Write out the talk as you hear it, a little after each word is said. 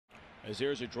As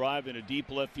there's a drive in a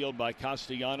deep left field by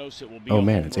Castellanos, it will be. Oh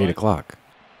man, it's 8 o'clock.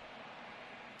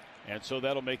 And so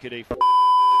that'll make it a.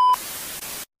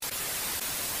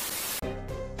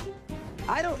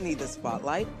 I don't need the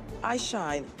spotlight. I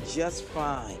shine just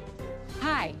fine.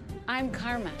 Hi, I'm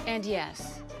Karma, and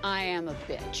yes, I am a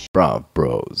bitch.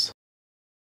 BravBros.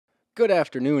 Good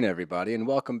afternoon, everybody, and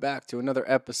welcome back to another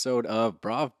episode of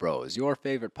BravBros, your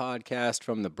favorite podcast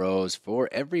from the bros for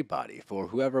everybody, for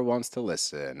whoever wants to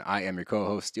listen. I am your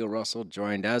co-host, Steele Russell,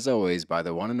 joined as always by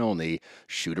the one and only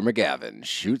Shooter McGavin.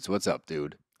 Shoots, what's up,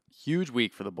 dude? Huge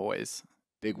week for the boys.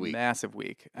 Big week. Massive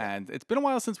week. And it's been a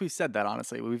while since we've said that,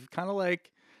 honestly. We've kind of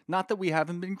like, not that we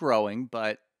haven't been growing,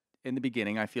 but in the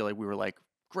beginning, I feel like we were like,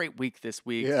 great week this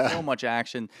week, so much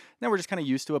action. Now we're just kind of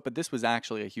used to it, but this was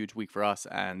actually a huge week for us,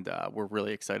 and we're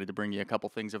really excited to bring you a couple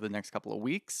things over the next couple of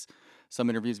weeks. Some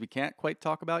interviews we can't quite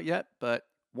talk about yet, but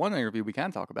one interview we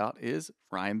can talk about is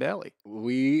Ryan Bailey.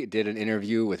 We did an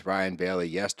interview with Ryan Bailey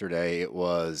yesterday. It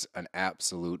was an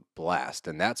absolute blast,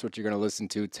 and that's what you're going to listen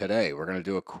to today. We're going to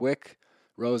do a quick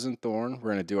Rose and Thorn.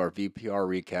 We're going to do our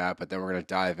VPR recap, but then we're going to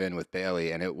dive in with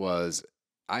Bailey, and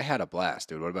I had a blast,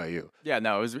 dude. What about you? Yeah,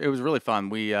 no, it was really fun.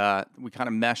 We kind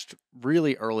of meshed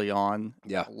really early on.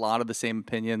 Yeah. A lot of the same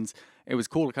opinions. It was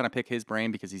cool to kind of pick his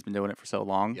brain because he's been doing it for so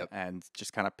long and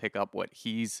just kind of pick up what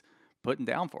he's putting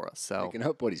down for us. So picking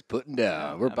up what he's putting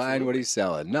down. We're absolutely. buying what he's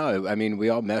selling. No, I mean, we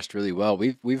all meshed really well.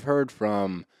 We've heard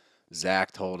from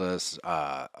Zach told us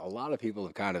a lot of people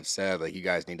have kind of said, like, you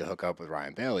guys need to hook up with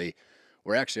Ryan Bailey.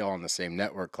 We're actually all on the same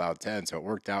network, Cloud 10, so it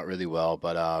worked out really well.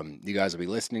 But you guys will be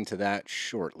listening to that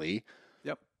shortly.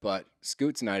 Yep. But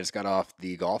Scoots and I just got off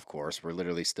the golf course. We're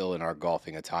literally still in our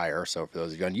golfing attire. So for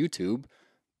those of you on YouTube,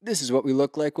 this is what we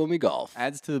look like when we golf.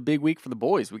 Adds to the big week for the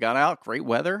boys. We got out, great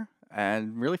weather,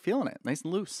 and really feeling it. Nice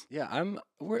and loose. Yeah,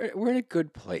 we're in a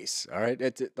good place. All right.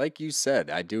 It's like you said,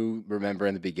 I do remember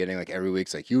in the beginning, like every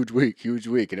week's like huge week.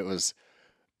 And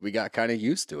we got kind of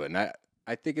used to it. And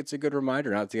I think it's a good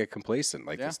reminder not to get complacent,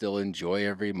 like to still enjoy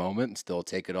every moment and still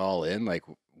take it all in. Like,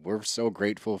 we're so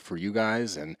grateful for you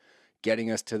guys and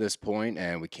getting us to this point,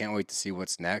 and we can't wait to see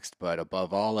what's next. But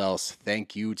above all else,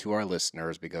 thank you to our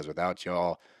listeners, because without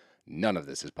y'all, none of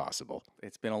this is possible.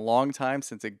 It's been a long time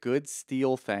since a good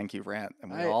Steel thank you rant,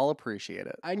 and we all appreciate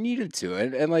it. I needed to,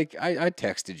 and like I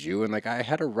texted you, and like I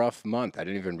had a rough month. I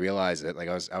didn't even realize it. Like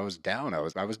I was down. I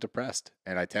was depressed,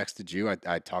 and I texted you.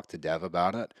 I talked to Dev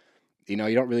about it. You know,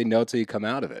 you don't really know till you come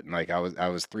out of it. And like I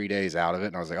was 3 days out of it,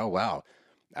 and I was like, oh wow,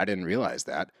 I didn't realize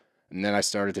that. And then I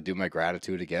started to do my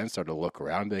gratitude again, started to look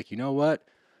around, and be like, you know what?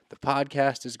 The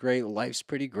podcast is great. Life's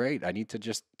pretty great. I need to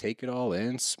just take it all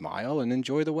in, smile, and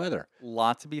enjoy the weather. A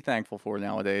lot to be thankful for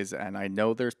nowadays. And I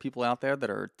know there's people out there that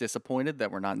are disappointed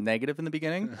that we're not negative in the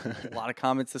beginning. A lot of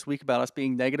comments this week about us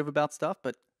being negative about stuff,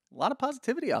 but a lot of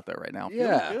positivity out there right now.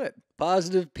 Feeling good.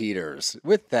 Positive Peters.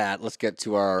 With that, let's get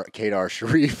to our Kedar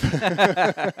Sharif.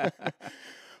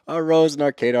 Our Rose and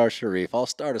our Kedar Sharif. I'll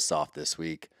start us off this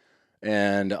week.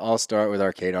 And I'll start with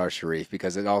our Kedar Sharif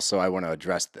because I want to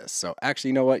address this. So actually,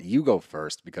 you know what? You go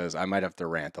first because I might have to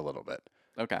rant a little bit.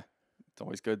 Okay. It's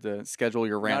always good to schedule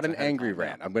your rant. Not an angry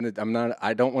rant.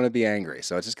 I don't want to be angry.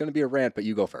 So it's just going to be a rant, but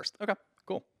you go first. Okay,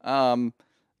 cool.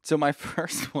 So my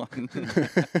first one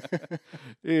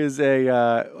is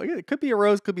it could be a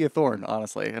rose, could be a thorn,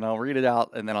 honestly. And I'll read it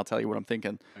out and then I'll tell you what I'm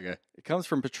thinking. Okay. It comes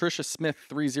from Patricia Smith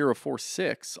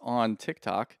 3046 on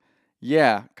TikTok.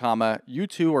 Yeah, you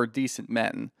two are decent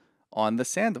men on the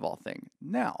Scandoval thing.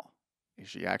 Now, is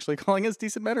she actually calling us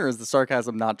decent men, or is the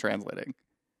sarcasm not translating?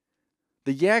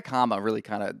 The really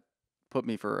kind of put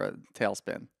me for a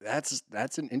tailspin.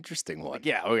 That's an interesting one. Like,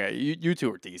 yeah, okay, you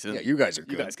two are decent. Yeah, you guys are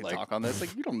good. You guys can talk on this.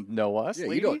 Like, you don't know us, yeah,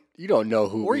 lady. You don't know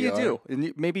who or we you are. do.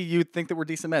 And maybe you think that we're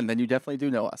decent men, then you definitely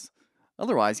do know us.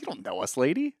 Otherwise, you don't know us,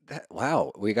 lady.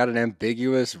 Wow, we got an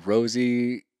ambiguous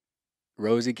Rosie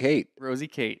Kate. Rosie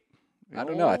Kate. I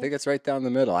don't know. I think it's right down the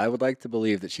middle. I would like to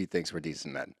believe that she thinks we're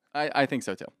decent men. I think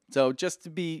so, too. So just to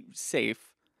be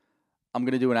safe, I'm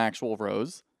going to do an actual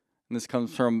rose. And this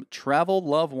comes from Travel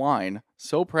Love Wine.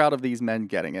 So proud of these men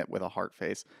getting it with a heart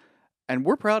face. And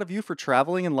we're proud of you for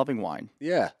traveling and loving wine.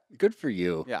 Yeah, good for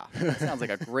you. Yeah, that sounds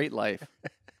like a great life.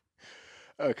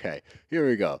 Okay, here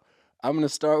we go. I'm going to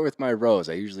start with my rose.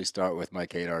 I usually start with my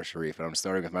Kedar Sharif, and I'm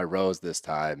starting with my rose this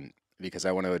time because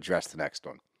I want to address the next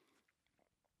one.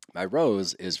 My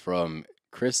rose is from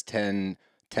Kristen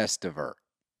Testever.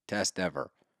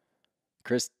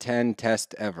 Kristen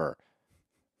Testever.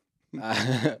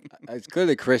 It's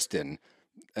clearly Kristen,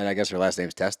 and I guess her last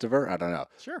name's Testever. I don't know.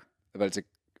 Sure. But it's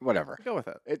whatever. Go with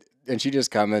it. And she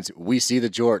just comments, "We see the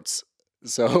jorts."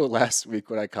 So last week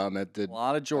when I commented, a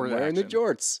lot of jorts wearing the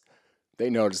jorts. they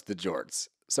noticed the jorts.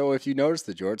 So if you notice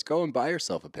the jorts, go and buy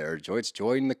yourself a pair of jorts.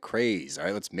 Join the craze. All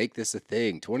right, let's make this a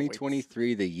thing.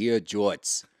 2023, the year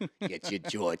jorts. Get your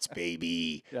jorts,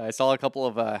 baby. Yeah, I saw a couple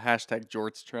of hashtag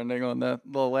jorts trending on the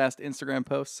last Instagram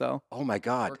post. So oh my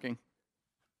god, working.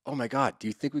 Oh my god, do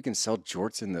you think we can sell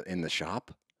jorts in the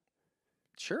shop?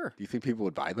 Sure. Do you think people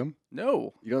would buy them?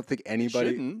 No. You don't think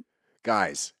anybody? Shouldn't.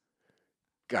 Guys,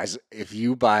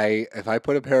 if I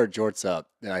put a pair of jorts up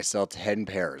and I sell 10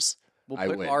 pairs, We'll I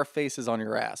put win. our faces on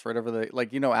your ass, right over the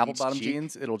apple Each bottom cheek?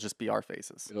 jeans. It'll just be our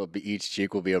faces. It'll be each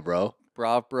cheek will be a bro.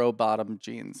 BravBro bottom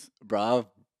jeans.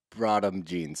 Bottom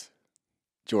jeans.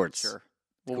 Jorts. Sure.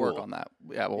 We'll Cool. work on that.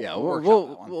 Yeah, we'll we'll workshop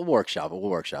that one.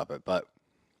 we'll workshop it. But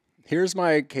here's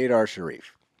my Kadar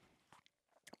Sharif,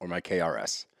 or my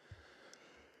KRS.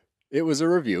 It was a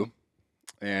review,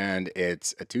 and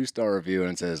it's a 2-star review,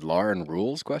 and it says Lauren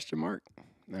rules ?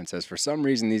 And it says, for some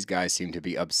reason, these guys seem to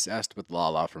be obsessed with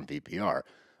Lala from VPR.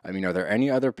 I mean, are there any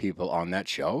other people on that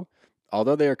show?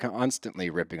 Although they are constantly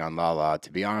ripping on Lala,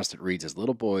 to be honest, it reads as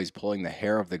little boys pulling the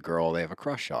hair of the girl they have a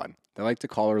crush on. They like to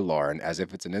call her Lauren as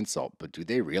if it's an insult, but do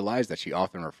they realize that she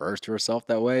often refers to herself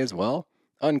that way as well?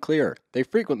 Unclear. They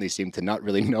frequently seem to not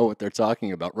really know what they're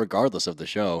talking about, regardless of the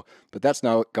show, but that's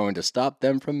not going to stop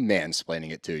them from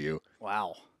mansplaining it to you.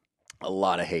 Wow. A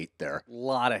lot of hate there. A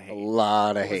lot of hate. A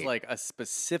lot of It was hate. like a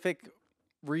specific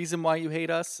reason why you hate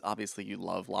us. Obviously, you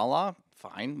love Lala.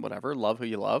 Fine, whatever. Love who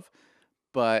you love.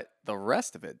 But the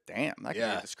rest of it, damn, that could be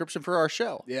a description for our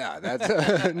show. Yeah, that's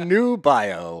a new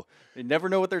bio. They never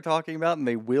know what they're talking about, and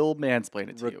they will mansplain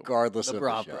it to you. Regardless The of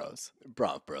Brav the show. Bros.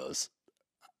 Brav Bros.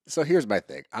 So here's my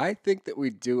thing. I think that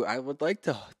we do. I would like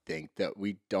to think that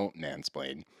we don't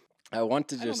mansplain. I want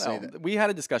to just say that we had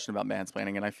a discussion about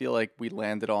mansplaining, and I feel like we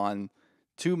landed on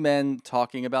two men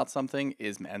talking about something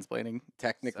is mansplaining.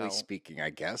 technically speaking, I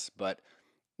guess, but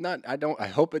not. I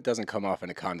hope it doesn't come off in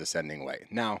a condescending way.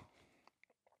 Now,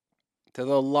 to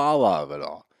the Lala of it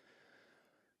all,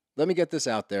 let me get this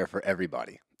out there for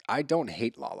everybody. I don't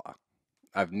hate Lala.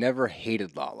 I've never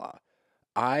hated Lala.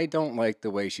 I don't like the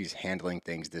way she's handling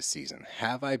things this season.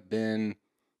 Have I been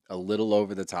a little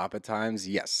over the top at times?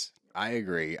 Yes, I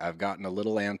agree. I've gotten a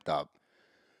little amped up.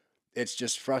 It's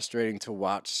just frustrating to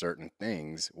watch certain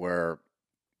things where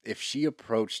if she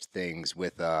approached things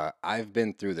with I've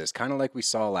been through this, kind of like we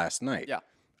saw last night. Yeah.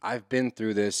 I've been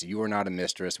through this. You are not a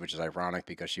mistress, which is ironic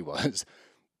because she was.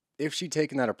 If she'd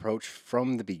taken that approach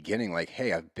from the beginning, like,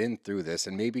 hey, I've been through this,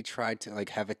 and maybe tried to like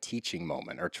have a teaching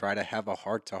moment or try to have a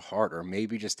heart-to-heart, or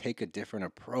maybe just take a different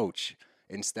approach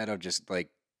instead of just like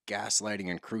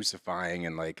gaslighting and crucifying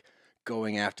and like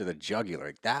going after the jugular.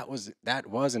 Like, that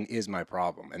was and is my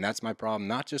problem. And that's my problem,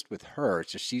 not just with her.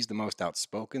 It's just she's the most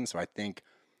outspoken, so I think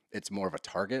it's more of a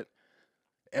target.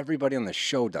 Everybody on the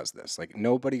show does this. Like,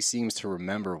 nobody seems to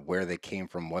remember where they came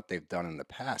from, what they've done in the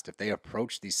past. If they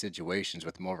approach these situations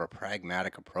with more of a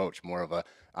pragmatic approach, more of a,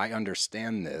 I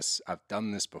understand this, I've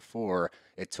done this before,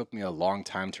 it took me a long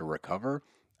time to recover,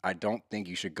 I don't think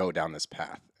you should go down this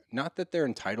path. Not that they're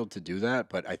entitled to do that,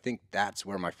 but I think that's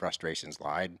where my frustrations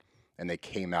lied, and they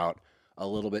came out a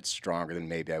little bit stronger than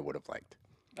maybe I would have liked.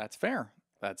 That's fair.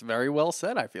 That's very well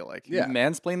said, I feel like. Yeah. You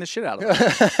mansplain the shit out of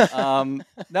it.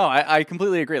 No, I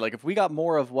completely agree. Like, if we got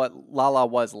more of what Lala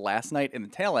was last night in the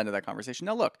tail end of that conversation.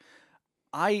 Now, look,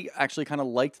 I actually kind of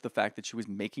liked the fact that she was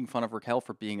making fun of Raquel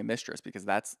for being a mistress, because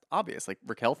that's obvious. Like,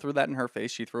 Raquel threw that in her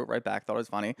face. She threw it right back, thought it was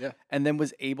funny. Yeah. And then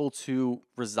was able to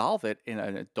resolve it in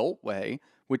an adult way,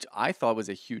 which I thought was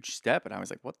a huge step. And I was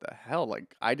like, what the hell?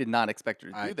 Like, I did not expect her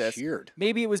to do this. Cheered.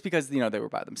 Maybe it was because, they were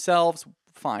by themselves.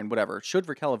 Fine, whatever. Should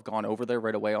Raquel have gone over there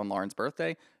right away on Lauren's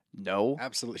birthday? No.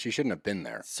 Absolutely. She shouldn't have been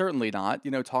there. Certainly not.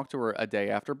 Talk to her a day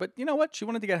after. But you know what? She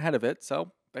wanted to get ahead of it.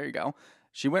 So there you go.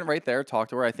 She went right there,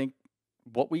 talked to her. I think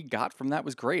what we got from that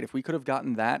was great. If we could have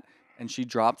gotten that and she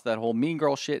dropped that whole mean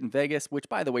girl shit in Vegas, which,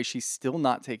 by the way, she's still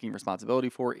not taking responsibility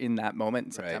for in that moment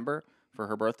in September for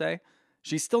her birthday.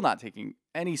 She's still not taking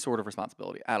any sort of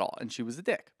responsibility at all. And she was a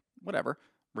dick. Whatever.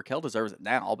 Raquel deserves it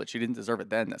now, but she didn't deserve it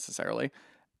then necessarily.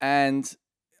 And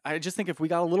I just think if we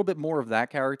got a little bit more of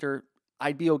that character,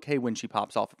 I'd be okay when she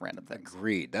pops off of random things.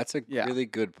 Agreed. That's a really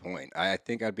good point. I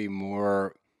think I'd be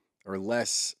more or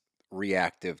less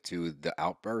reactive to the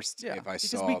outbursts if I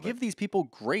saw because we give these people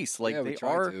grace. Like, we they try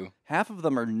are to. Half of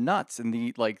them are nuts, and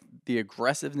the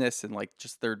aggressiveness and like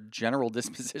just their general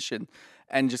disposition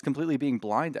and just completely being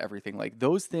blind to everything. Like,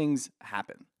 those things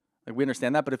happen. Like, we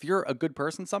understand that, but if you're a good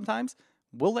person sometimes,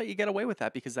 we'll let you get away with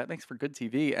that because that makes for good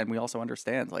TV, and we also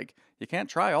understand, like, you can't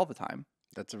try all the time.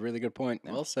 That's a really good point.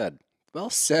 Well said. Well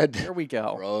said. There we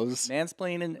go. Bros.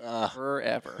 Mansplaining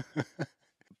forever.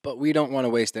 But we don't want to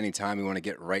waste any time. We want to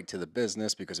get right to the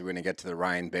business because we're going to get to the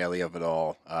Ryan Bailey of it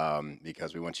all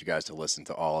because we want you guys to listen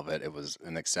to all of it. It was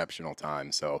an exceptional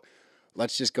time. So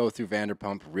let's just go through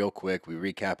Vanderpump real quick. We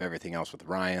recap everything else with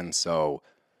Ryan. So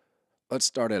let's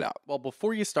start it out. Well,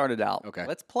 before you start it out, okay,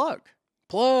 let's plug.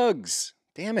 Plugs.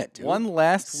 Damn it, dude. One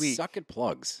last week. Suck at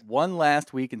plugs. One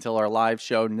last week until our live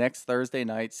show next Thursday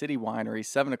night, City Winery,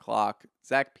 7 o'clock.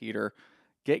 Zach Peter.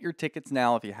 Get your tickets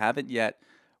now if you haven't yet.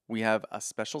 We have a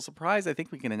special surprise. I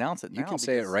think we can announce it now. You can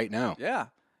say it right now. Yeah.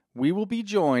 We will be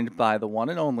joined by the one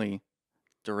and only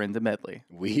Dorinda Medley.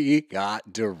 We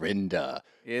got Dorinda.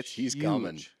 She's huge.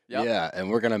 Coming. Yep. Yeah, and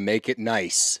we're going to make it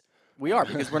nice. We are,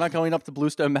 because we're not going up to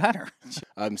Bluestone Manor.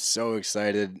 I'm so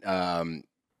excited.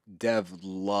 Dev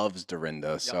loves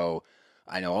Dorinda, so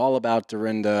I know all about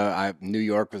Dorinda. New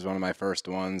York was one of my first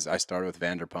ones. I started with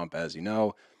Vanderpump, as you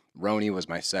know. RHONJ was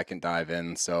my second dive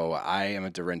in, so I am a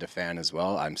Dorinda fan as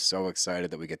well. I'm so excited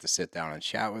that we get to sit down and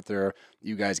chat with her.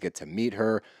 You guys get to meet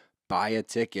her. Buy a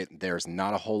ticket. There's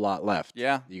not a whole lot left.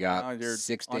 Yeah. You got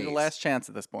 6 days. On your last chance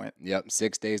at this point. Yep,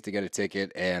 6 days to get a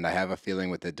ticket, and I have a feeling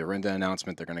with the Dorinda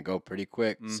announcement, they're going to go pretty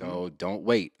quick, so don't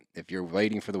wait. If you're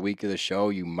waiting for the week of the show,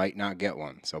 you might not get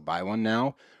one. So buy one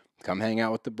now. Come hang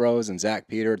out with the bros and Zach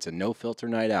Peter. It's a no-filter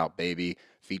night out, baby,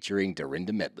 featuring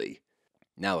Dorinda Medley.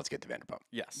 Now let's get to Vanderpump.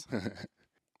 Yes.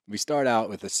 We start out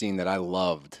with a scene that I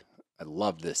loved. I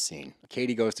loved this scene.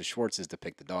 Katie goes to Schwartz's to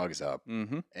pick the dogs up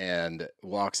and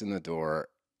walks in the door.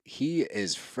 He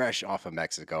is fresh off of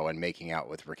Mexico and making out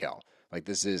with Raquel. Like,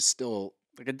 this is still...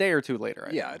 like a day or two later.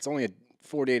 It's only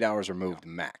 48 hours removed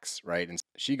max, right? And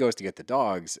she goes to get the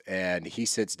dogs, and he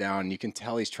sits down. You can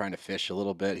tell he's trying to fish a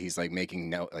little bit. He's, like,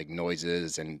 making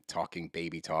noises and talking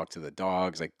baby talk to the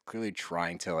dogs, like, clearly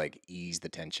trying to, like, ease the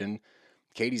tension.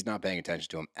 Katie's not paying attention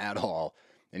to him at all.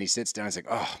 And he sits down. He's like,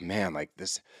 oh, man, like,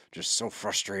 this, just so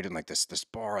frustrated. Like, this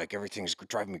bar, like, everything's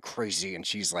driving me crazy. And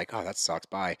she's like, oh, that sucks.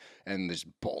 Bye. And there's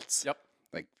bolts. Yep.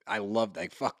 Like, I love,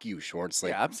 like, fuck you, Schwartz.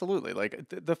 Like, yeah, absolutely. Like,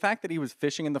 the fact that he was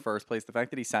fishing in the first place, the fact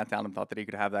that he sat down and thought that he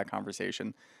could have that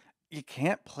conversation, you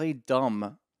can't play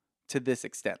dumb to this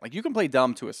extent. Like, you can play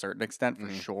dumb to a certain extent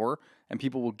for sure, and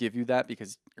people will give you that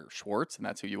because you're Schwartz and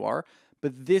that's who you are.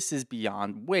 But this is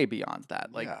beyond, way beyond that.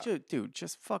 Like, dude,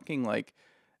 just fucking, like,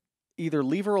 either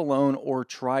leave her alone or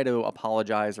try to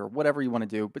apologize or whatever you want to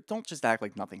do, but don't just act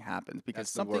like nothing happened because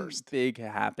something big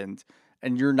happened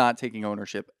and you're not taking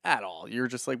ownership at all. You're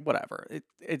just like, whatever.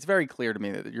 It's very clear to me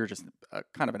that you're just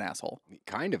kind of an asshole.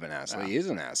 Kind of an asshole. He is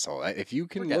an asshole. If you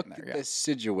can look at this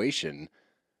situation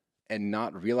and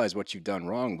not realize what you've done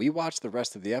wrong, we watched the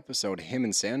rest of the episode, him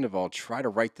and Sandoval try to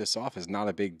write this off as not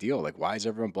a big deal. Like, why is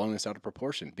everyone blowing this out of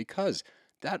proportion? Because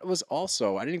that was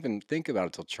also, I didn't even think about it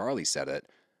until Charlie said it,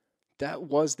 that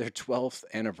was their 12th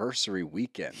anniversary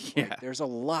weekend. Yeah. Like, there's a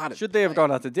lot of... Should they have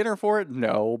gone out to dinner for it?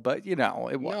 No, but, you know,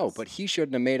 it was. No, but he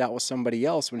shouldn't have made out with somebody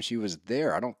else when she was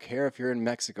there. I don't care if you're in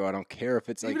Mexico. I don't care if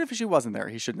it's Even if she wasn't there,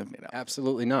 he shouldn't have made out.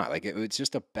 Absolutely not. Like, it's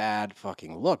just a bad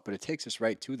fucking look, but it takes us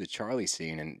right to the Charlie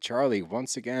scene. And Charlie,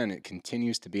 once again, it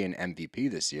continues to be an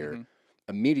MVP this year.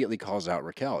 Immediately calls out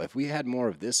Raquel. If we had more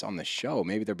of this on the show,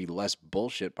 maybe there'd be less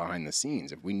bullshit behind the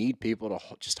scenes. If we need people to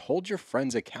just hold your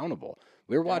friends accountable.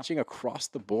 We're watching across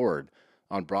the board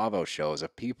on Bravo shows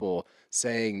of people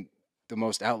saying the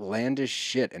most outlandish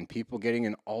shit and people getting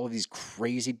in all of these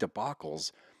crazy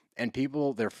debacles and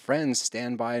people, their friends,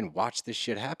 stand by and watch this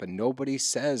shit happen. Nobody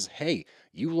says, hey,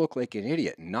 you look like an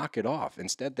idiot. Knock it off.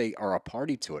 Instead, they are a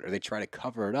party to it or they try to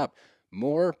cover it up.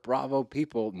 More Bravo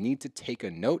people need to take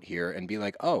a note here and be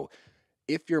like, oh,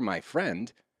 if you're my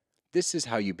friend, this is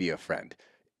how you be a friend.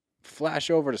 Flash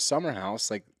over to Summer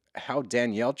House, like, how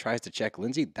Danielle tries to check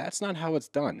Lindsay, that's not how it's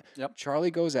done. Yep.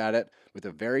 Charlie goes at it with a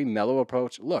very mellow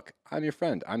approach. Look, I'm your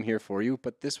friend. I'm here for you,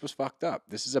 but this was fucked up.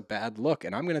 This is a bad look,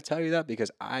 and I'm going to tell you that because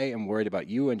I am worried about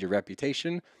you and your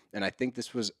reputation, and I think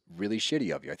this was really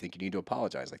shitty of you. I think you need to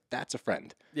apologize. Like, that's a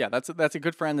friend. Yeah, that's a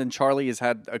good friend, and Charlie has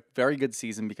had a very good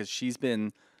season because she's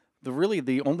been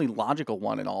the only logical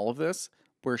one in all of this,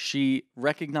 where she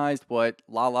recognized what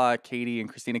Lala, Katie, and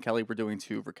Christina Kelly were doing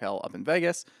to Raquel up in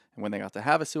Vegas. And when they got to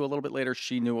Havasu a little bit later,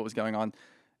 she knew what was going on.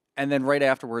 And then right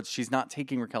afterwards, she's not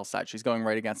taking Raquel's side. She's going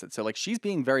right against it. So, like, she's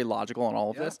being very logical on all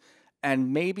of this.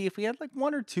 And maybe if we had, like,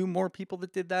 one or two more people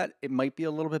that did that, it might be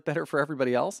a little bit better for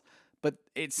everybody else. But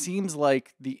it seems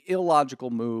like the illogical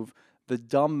move, the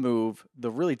dumb move,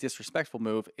 the really disrespectful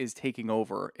move is taking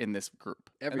over in this group.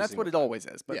 And that's what it always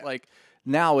is. But, like,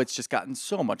 now it's just gotten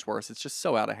so much worse. It's just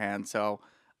so out of hand. So,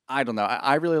 I don't know.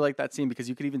 I really like that scene because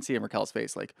you could even see in Raquel's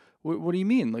face, like, what do you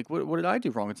mean? Like, what did I do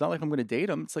wrong? It's not like I'm going to date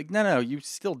him. It's like, no, you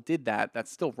still did that.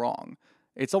 That's still wrong.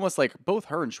 It's almost like both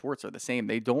her and Schwartz are the same.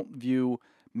 They don't view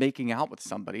making out with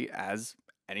somebody as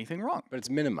anything wrong. But it's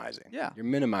minimizing. Yeah. You're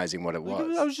minimizing what it Like,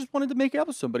 was. I was just wanted to make out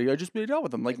with somebody. I just made out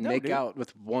with them. Like, no, make dude. out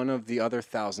with one of the other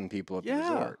 1,000 people at the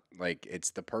Yeah. resort. Like, it's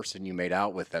the person you made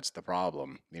out with that's the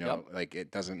problem. You know, like,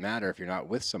 it doesn't matter if you're not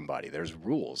with somebody. There's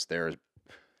rules. There's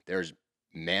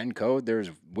man code.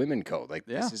 There's women code. Like,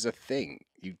 this is a thing.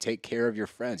 You take care of your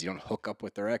friends. You don't hook up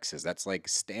with their exes. That's like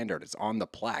standard. It's on the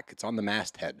plaque. It's on the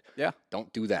masthead. Yeah.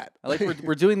 Don't do that. I like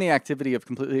we're doing the activity of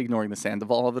completely ignoring the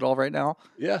Sandoval of it all right now.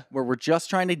 Yeah. Where we're just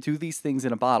trying to do these things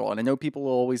in a bottle. And I know people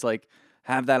will always like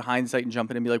have that hindsight and jump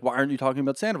in and be like, why aren't you talking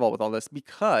about Sandoval with all this?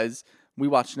 Because we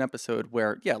watched an episode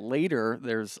where, later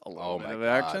there's a little bit of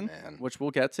action, which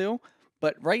we'll get to.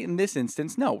 But right in this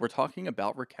instance, no, we're talking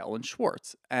about Raquel and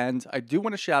Schwartz. And I do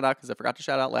want to shout out, because I forgot to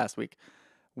shout out last week,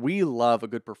 we love a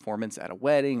good performance at a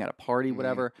wedding, at a party,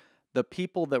 whatever. The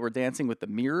people that were dancing with the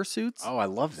mirror suits. Oh, I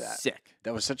love that. Sick.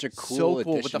 That was such a cool so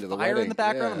cool. addition With the to the fire wedding. in the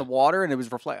background and the water, and it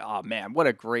was reflect. Oh, man, what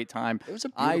a great time. It was a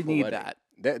beautiful I need wedding. that.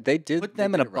 They did. Put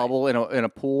them in a bubble in a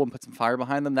pool and put some fire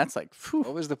behind them. That's like, whew.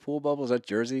 What was the pool bubble? Is that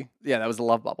Jersey? Yeah, that was the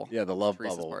love bubble. Yeah, the love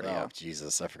Teresa's bubble. party, Oh,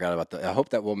 Jesus. I forgot about that. I hope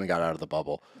that woman got out of the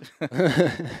bubble.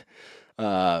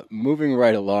 Moving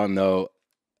right along, though,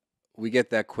 we get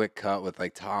that quick cut with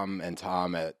like Tom and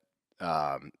Tom at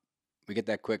we get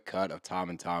that quick cut of Tom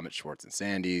and Tom at Schwartz and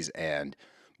Sandy's, and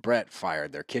Brett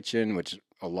fired their kitchen, which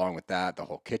along with that, the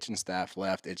whole kitchen staff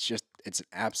left. It's an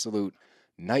absolute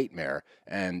nightmare.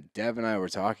 And Dev and I were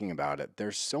talking about it.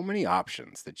 There's so many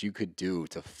options that you could do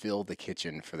to fill the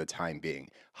kitchen for the time being.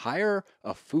 Hire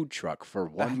a food truck for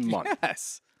 1 month.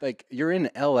 Yes. Like, you're in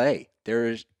LA.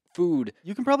 There's food.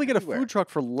 You can probably get everywhere. a food truck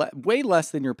for way less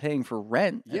than you're paying for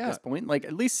rent at this point. Like,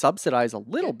 at least subsidize a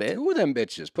little bit. 2 of them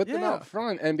bitches. Put them out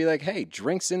front and be like, hey,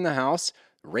 drinks in the house.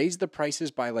 Raise the prices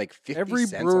by like 50 Every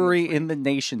cents. brewery in the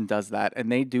nation does that,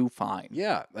 and they do fine.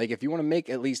 Yeah. Like, if you want to make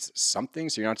at least something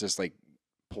so you're not just like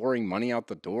pouring money out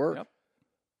the door,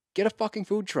 get a fucking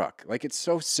food truck. Like, it's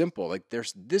so simple. Like,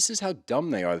 this is how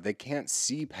dumb they are. They can't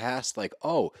see past like,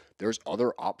 oh, there's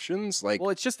other options. Like,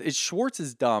 well, it's Schwartz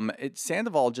is dumb.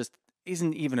 Sandoval just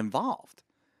isn't even involved.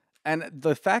 And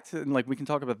the fact that, like, we can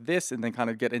talk about this and then kind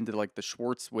of get into like the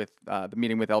Schwartz with the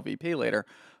meeting with LVP later,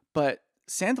 but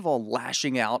Sandoval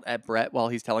lashing out at Brett while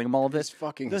he's telling him all of this. It's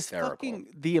fucking hysterical.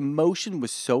 The emotion was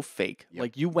so fake. Yep.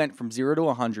 Like, you went from 0 to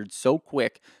 100 so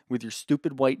quick with your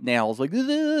stupid white nails. Like,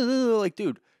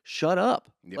 dude, shut up.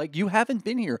 Yep. Like, you haven't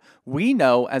been here. We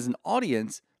know as an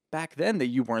audience back then that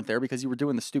you weren't there because you were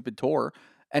doing the stupid tour.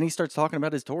 And he starts talking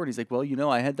about his tour, and he's like, well,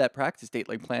 I had that practice date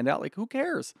like planned out. Like, who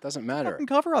cares? Doesn't matter. Fucking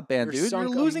cover up band, dude. You're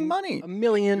losing money. $1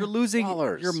 million. You're losing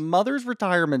your mother's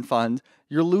retirement fund.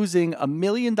 You're losing $1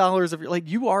 million of your, like,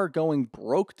 you are going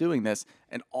broke doing this,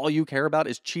 and all you care about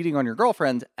is cheating on your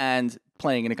girlfriend and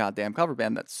playing in a goddamn cover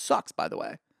band that sucks, by the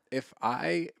way. If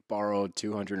I borrowed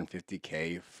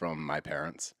 $250K from my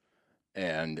parents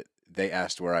and they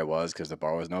asked where I was because the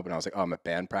bar wasn't open, I was like, oh, I'm at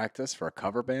band practice for a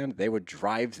cover band. They would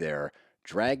drive there,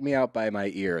 drag me out by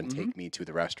my ear, and take me to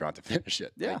the restaurant to finish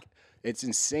it. Yeah. Like, it's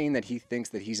insane that he thinks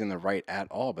that he's in the right at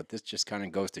all, but this just kind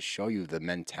of goes to show you the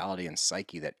mentality and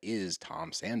psyche that is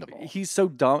Tom Sandoval. He's so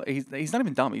dumb. He's not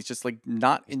even dumb. He's just like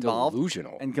not involved,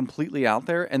 delusional, and completely out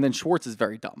there. And then Schwartz is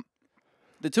very dumb.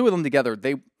 The two of them together,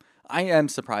 I am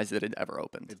surprised that it ever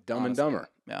opened. It's Dumb and Dumber.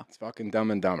 Yeah. It's fucking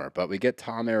Dumb and Dumber. But we get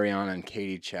Tom, Ariana, and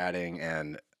Katie chatting,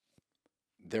 and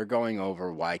they're going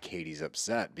over why Katie's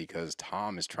upset because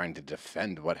Tom is trying to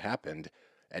defend what happened.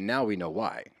 And now we know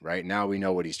why, right? Now we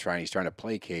know what he's trying. He's trying to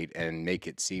placate and make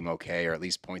it seem okay, or at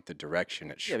least point the direction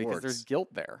at Schwartz. Yeah, because there's guilt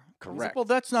there. Correct. Like, well,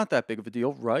 that's not that big of a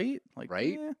deal, right? Like,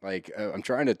 right? eh. Like, I'm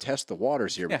trying to test the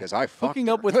waters here because I fucked hooking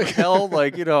her. up with Raquel,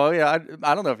 like, I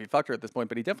don't know if he fucked her at this point,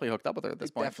 but he definitely hooked up with her at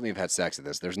this point. Definitely have had sex at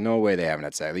this. There's no way they haven't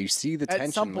had sex. You see the tension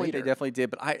At some point, later. they definitely did.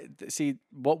 But I see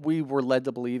what we were led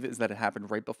to believe is that it happened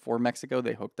right before Mexico.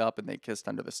 They hooked up and they kissed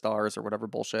under the stars or whatever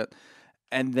bullshit.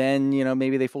 And then,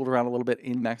 maybe they fooled around a little bit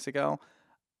in Mexico.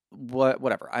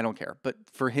 Whatever, I don't care. But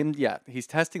for him, he's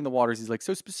testing the waters. He's like,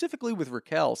 so specifically with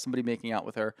Raquel, somebody making out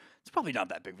with her, it's probably not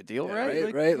that big of a deal,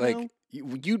 right? Right. Like,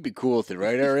 you'd be cool with it,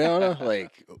 right, Ariana?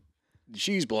 Like,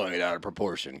 she's blowing it out of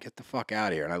proportion. Get the fuck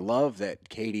out of here. And I love that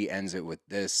Katie ends it with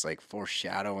this, like,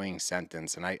 foreshadowing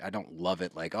sentence. And I don't love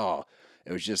it like, oh,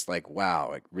 it was just like,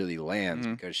 wow, it really lands.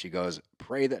 Because she goes,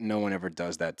 pray that no one ever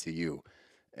does that to you.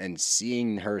 And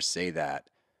seeing her say that,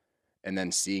 and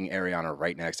then seeing Ariana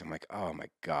right next, I'm like, oh my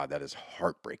God, that is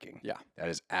heartbreaking. Yeah. That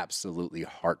is absolutely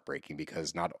heartbreaking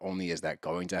because not only is that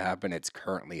going to happen, it's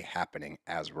currently happening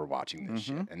as we're watching this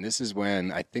shit. And this is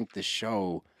when I think the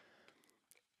show,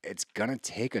 it's going to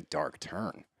take a dark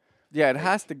turn. Yeah, it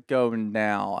has to go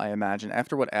now, I imagine.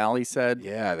 After what Allie said.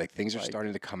 Yeah, like things are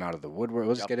starting to come out of the woodwork.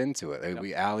 We'll just get into it.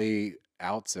 Like, Allie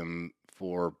outs him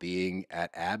for being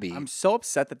at Abby. I'm so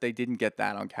upset that they didn't get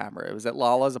that on camera. It was at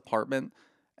Lala's apartment,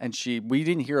 and we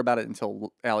didn't hear about it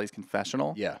until Allie's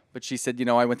confessional. Yeah. But she said,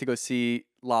 I went to go see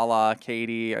Lala,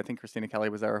 Katie, I think Christina Kelly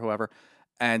was there or whoever,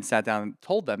 and sat down and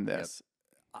told them this.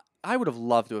 I would have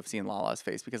loved to have seen Lala's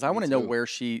face because I want to know where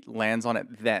she lands on it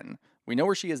then. We know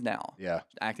where she is now. Yeah.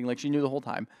 Acting like she knew the whole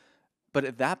time. But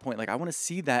at that point, like, I want to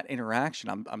see that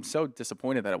interaction. I'm so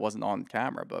disappointed that it wasn't on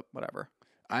camera, but whatever.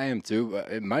 I am too.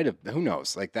 It might have. Who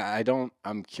knows? Like that.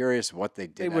 I'm curious what they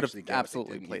did. They would have get,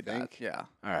 absolutely played that. Yeah.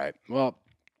 All right. Well,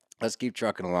 let's keep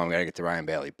trucking along. We gotta get to Ryan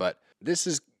Bailey, but this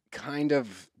is kind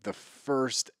of the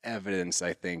first evidence,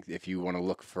 I think, if you want to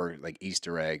look for like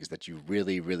Easter eggs, that you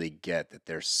really, really get that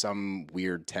there's some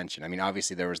weird tension. I mean,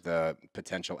 obviously there was the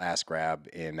potential ass grab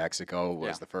in Mexico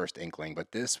was the first inkling,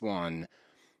 but this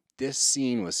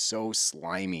scene was so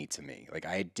slimy to me. Like,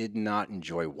 I did not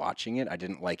enjoy watching it. I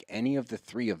didn't like any of the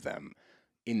three of them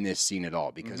in this scene at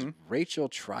all because Rachel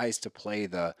tries to play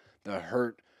the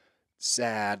hurt,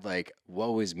 sad, like,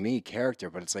 woe is me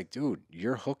character, but it's like, dude,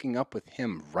 you're hooking up with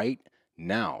him right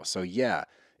now. So yeah,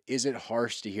 is it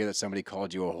harsh to hear that somebody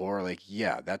called you a whore? Like,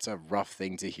 yeah, that's a rough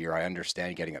thing to hear. I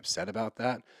understand getting upset about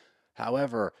that.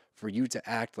 However, for you to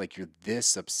act like you're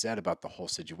this upset about the whole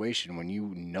situation when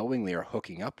you knowingly are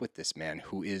hooking up with this man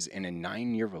who is in a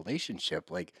 9-year relationship,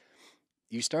 like,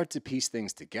 you start to piece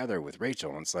things together with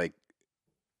Rachel, and it's like,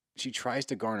 she tries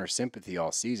to garner sympathy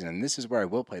all season, and this is where I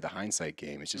will play the hindsight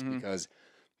game. It's just because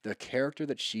the character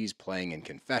that she's playing in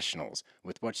confessionals,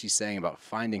 with what she's saying about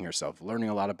finding herself, learning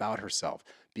a lot about herself,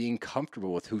 being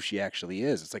comfortable with who she actually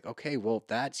is. It's like, okay, well,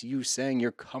 that's you saying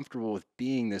you're comfortable with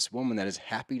being this woman that is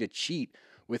happy to cheat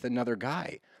with another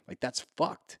guy. Like, that's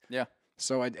fucked. Yeah.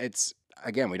 So it's,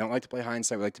 again, we don't like to play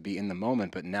hindsight. We like to be in the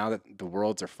moment. But now that the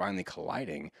worlds are finally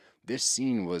colliding, this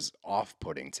scene was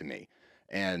off-putting to me.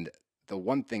 And the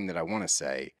one thing that I want to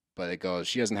say, but it goes,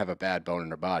 she doesn't have a bad bone in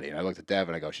her body. And I looked at Dev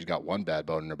and I go, she's got one bad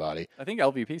bone in her body. I think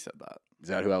LVP said that. Is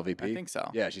that who LVP? I think so.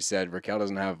 Yeah, she said Raquel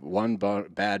doesn't have one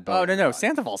bad bone. Oh, no.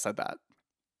 Sandoval said that.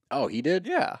 Oh, he did?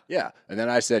 Yeah. Yeah. And then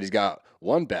I said he's got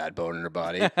one bad bone in her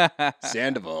body.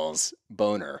 Sandoval's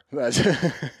boner.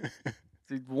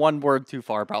 One word too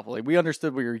far, probably. We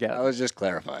understood what you were getting. I was just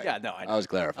clarifying. Yeah, no, I was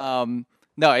clarifying.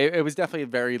 No, it was definitely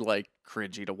very, like,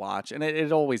 cringy to watch. And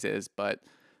it always is, but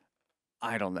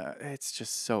I don't know. It's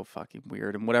just so fucking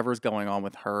weird. And whatever's going on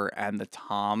with her and the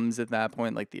Toms at that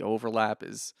point, like, the overlap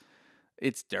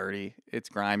it's dirty. It's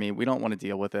grimy. We don't want to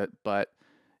deal with it. But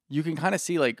you can kind of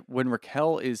see, like, when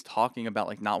Raquel is talking about,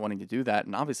 like, not wanting to do that.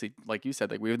 And obviously, like you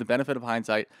said, like, we have the benefit of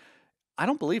hindsight. I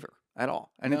don't believe her at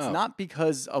all. And it's not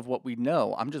because of what we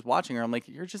know. I'm just watching her. I'm like,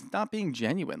 you're just not being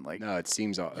genuine. Like, no, it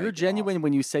seems you're genuine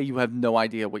when you say you have no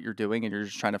idea what you're doing and you're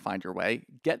just trying to find your way.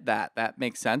 Get that. That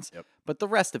makes sense. Yep. But the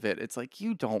rest of it, it's like,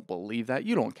 you don't believe that.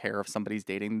 You don't care if somebody's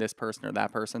dating this person or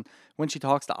that person. When she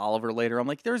talks to Oliver later, I'm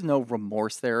like, there's no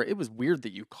remorse there. It was weird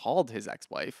that you called his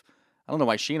ex-wife. I don't know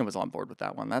why Sheena was on board with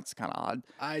that one. That's kind of odd.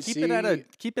 Keep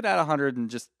it at 100 and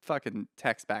just fucking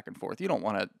text back and forth. You don't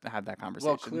want to have that conversation.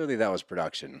 Well, clearly that was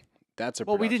production.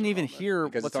 Well, we didn't even hear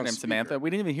what's her name, Samantha.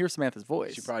 We didn't even hear Samantha's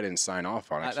voice. She probably didn't sign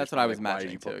off on it. That's what I was imagining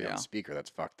why did you put me on speaker?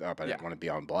 That's fucked up. I didn't want to be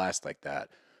on blast like that.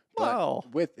 Well,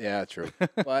 true.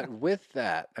 But with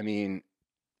that, I mean,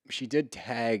 she did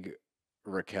tag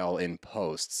Raquel in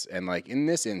posts, and like in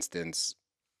this instance,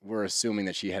 we're assuming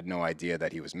that she had no idea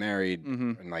that he was married,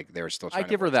 and like they were still trying I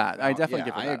give her that. I definitely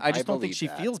give her that. I just don't think she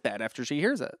feels bad after she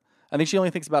hears it. I think she only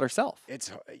thinks about herself.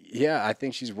 I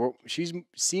think she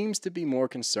seems to be more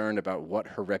concerned about what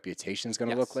her reputation is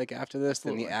going to look like after this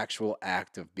than the actual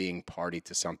act of being party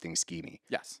to something schemy.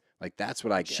 Yes. Like, that's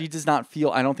what I get. She does not feel,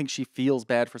 I don't think she feels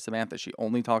bad for Samantha. She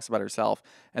only talks about herself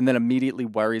and then immediately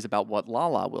worries about what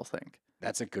Lala will think.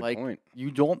 That's a good point. You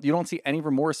don't see any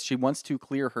remorse. She wants to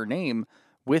clear her name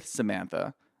with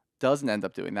Samantha, doesn't end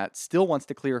up doing that, still wants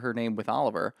to clear her name with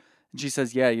Oliver. And she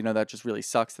says, yeah, that just really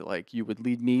sucks that, like, you would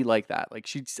lead me like that. Like,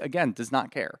 she, again, does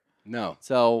not care. No.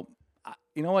 So,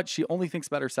 you know what? She only thinks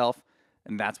about herself,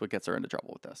 and that's what gets her into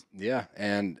trouble with this. Yeah,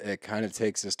 and it kind of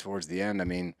takes us towards the end. I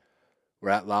mean,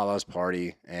 we're at Lala's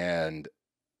party, and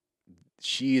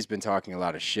she's been talking a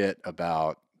lot of shit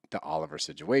about the Oliver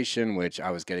situation, which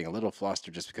I was getting a little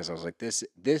flustered just because I was like, this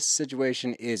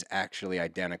situation is actually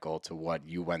identical to what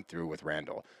you went through with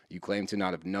Randall. You claim to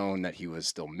not have known that he was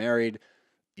still married.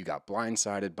 You got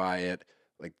blindsided by it.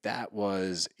 Like, that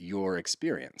was your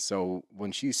experience. So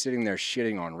when she's sitting there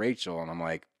shitting on Rachel, and I'm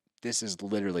like, this is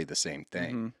literally the same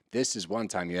thing. This is one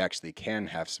time you actually can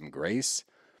have some grace.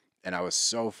 And I was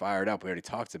so fired up. We already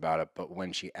talked about it. But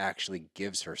when she actually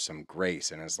gives her some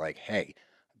grace and is like, hey,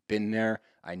 been there.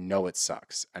 I know it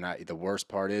sucks. And the worst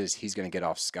part is he's going to get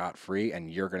off scot-free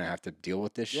and you're going to have to deal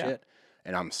with this shit.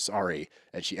 And I'm sorry.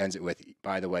 And she ends it with,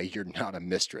 by the way, you're not a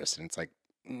mistress. And it's like,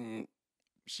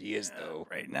 she is, though.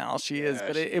 Right now, she is.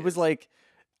 But it was like,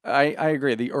 I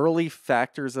agree. The early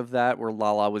factors of that where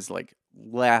Lala was like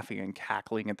laughing and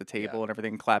cackling at the table and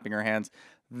everything, clapping her hands,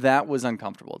 that was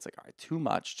uncomfortable. It's like, all right, too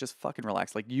much. Just fucking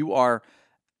relax. Like, you are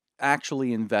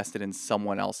actually invested in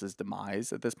someone else's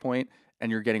demise at this point,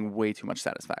 and you're getting way too much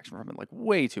satisfaction from it. Like,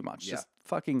 way too much. Just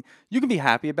fucking, you can be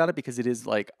happy about it because it is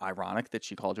like ironic that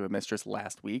she called you a mistress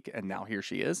last week and now here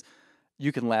she is.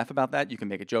 You can laugh about that. You can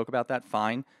make a joke about that.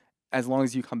 Fine. As long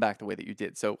as you come back the way that you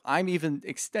did. So I'm even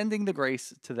extending the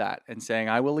grace to that and saying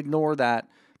I will ignore that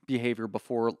behavior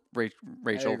before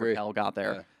Rachel Raquel got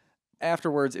there. Yeah.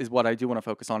 Afterwards is what I do want to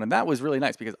focus on. And that was really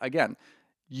nice because, again,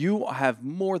 you have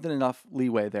more than enough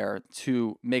leeway there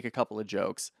to make a couple of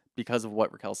jokes because of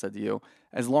what Raquel said to you.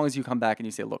 As long as you come back and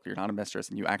you say, look, you're not a mistress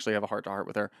and you actually have a heart-to-heart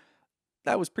with her.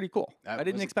 That was pretty cool. I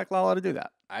didn't expect Lala to do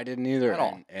that. I didn't either. At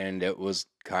all. And it was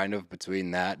kind of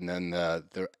between that and then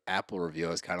the Apple review.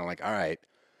 I was kind of like, all right,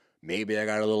 maybe I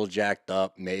got a little jacked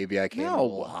up. Maybe I came a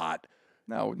little hot.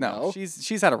 No.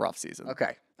 She's had a rough season.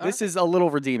 Okay. This is a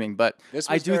little redeeming, but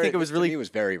I do think it was really... It was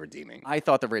very redeeming. I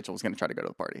thought that Rachel was going to try to go to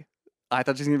the party. I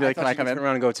thought she was going to be like, can I come in?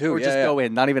 Around and go too. Or just go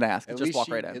in, not even ask. Just walk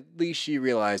right in. At least she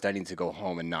realized I need to go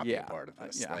home and not be a part of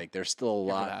this. Like, there's still a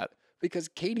lot. Because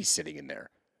Katie's sitting in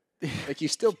there. Like, you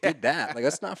still did that. Like,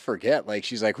 let's not forget. Like,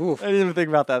 she's like, oof. I didn't even think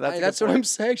about that. That's what I'm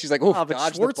saying. She's like, oof,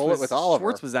 dodge the bullet with Oliver.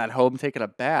 Schwartz was at home taking a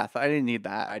bath. I didn't need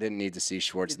that. I didn't need to see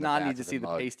Schwartz in the bath. Did not need to see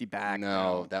the pasty back.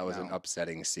 No, that was an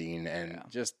upsetting scene. And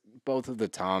just both of the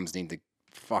Toms need to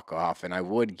fuck off. And I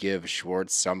would give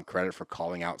Schwartz some credit for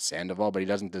calling out Sandoval, but he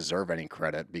doesn't deserve any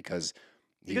credit because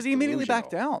he immediately backed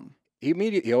down.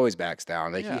 He always backs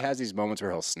down. Like, he has these moments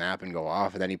where he'll snap and go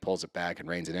off, and then he pulls it back and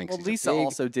reins it in. Well, Lisa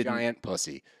also didn't. Giant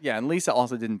pussy. Yeah, and Lisa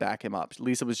also didn't back him up.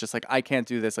 Lisa was just like, I can't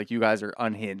do this. Like, you guys are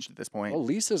unhinged at this point. Well,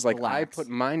 Lisa's like, I put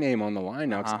my name on the line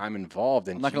now because I'm involved.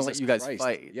 And I'm not going to let you guys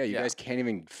fight. Yeah, you guys can't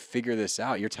even figure this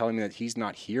out. You're telling me that he's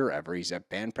not here ever. He's at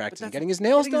band practice and getting his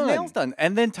nails done.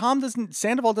 And then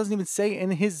Sandoval doesn't even say in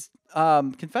his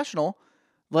confessional,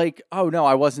 like, oh, no,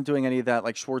 I wasn't doing any of that.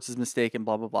 Like, Schwartz is mistaken,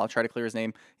 blah, blah, blah. Try to clear his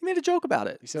name. He made a joke about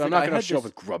it. He said, I'm not going to show up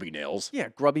with grubby nails. Yeah,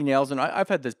 grubby nails. And I've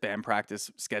had this band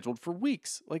practice scheduled for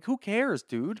weeks. Like, who cares,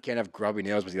 dude? You can't have grubby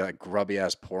nails, but you got that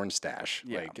grubby-ass porn stash.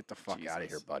 Yeah. Like, get the fuck out of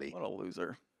here, buddy. What a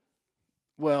loser.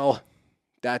 Well,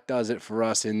 that does it for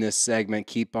us in this segment.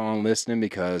 Keep on listening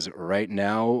because right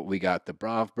now we got the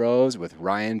BravBros with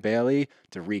Ryan Bailey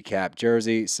to recap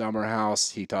Jersey, Summer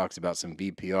House. He talks about some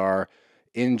VPR.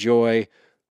 Enjoy.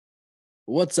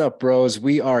 What's up, bros?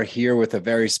 We are here with a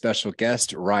very special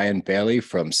guest, Ryan Bailey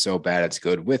from So Bad It's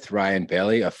Good with Ryan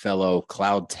Bailey, a fellow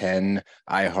Cloud 10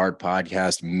 iHeart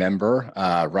podcast member.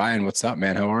 Ryan, what's up,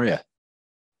 man? How are you?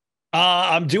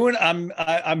 I'm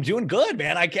doing good,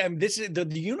 man. I can. This is the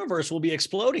universe will be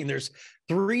exploding. There's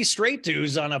 3 straight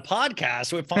dudes on a podcast.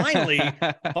 So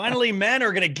finally, men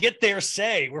are gonna get their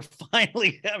say. We're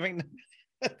finally having.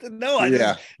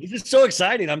 This is so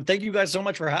exciting. Thank you guys so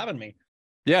much for having me.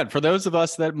 Yeah, for those of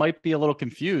us that might be a little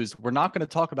confused, we're not going to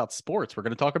talk about sports. We're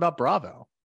going to talk about Bravo.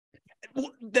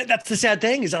 Well, that's the sad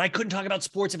thing is that I couldn't talk about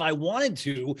sports if I wanted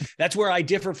to. That's where I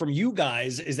differ from you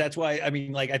guys. That's why, I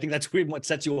mean, like, I think that's what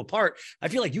sets you apart. I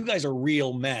feel like you guys are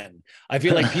real men. I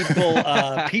feel like people,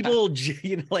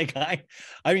 you know, like I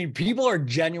mean, people are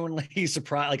genuinely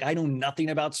surprised. Like, I know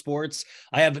nothing about sports.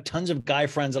 I have tons of guy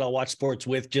friends that I'll watch sports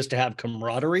with just to have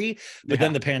camaraderie. But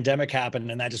then the pandemic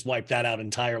happened and that just wiped that out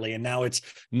entirely. And now it's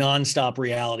nonstop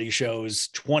reality shows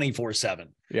 24/7.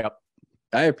 Yep.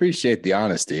 I appreciate the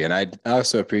honesty, and I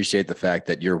also appreciate the fact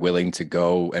that you're willing to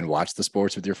go and watch the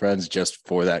sports with your friends just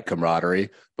for that camaraderie.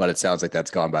 But it sounds like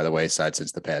that's gone by the wayside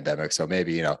since the pandemic. So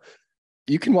maybe, you know,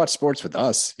 you can watch sports with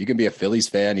us. You can be a Phillies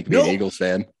fan. You can be an Eagles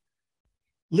fan.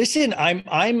 Listen,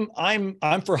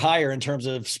 I'm for hire in terms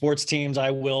of sports teams.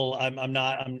 I'm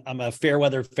a fair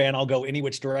weather fan. I'll go any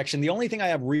which direction. The only thing I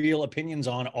have real opinions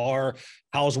on are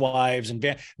housewives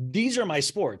and these are my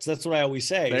sports. That's what I always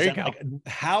say. There you go.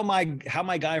 Like, how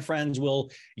my guy friends will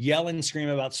yell and scream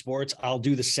about sports, I'll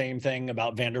do the same thing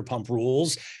about Vanderpump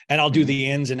Rules, and I'll do the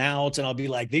ins and outs, and I'll be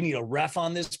like, they need a ref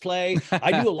on this play.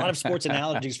 I do a lot of sports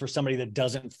analogies for somebody that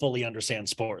doesn't fully understand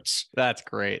sports. That's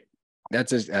great.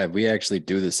 We actually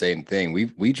do the same thing.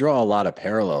 We draw a lot of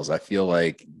parallels. I feel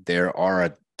like there are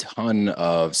a ton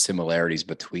of similarities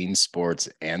between sports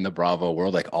and the Bravo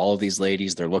world. Like all of these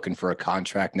ladies, they're looking for a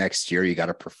contract next year. You got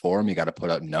to perform. You got to put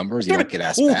up numbers. You don't get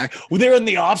asked back. They're in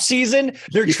the off season.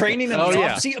 They're training in the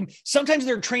yeah. off season. Sometimes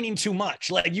they're training too much.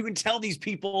 Like you can tell these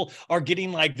people are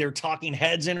getting like their talking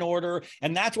heads in order.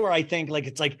 And that's where I think like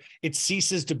it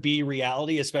ceases to be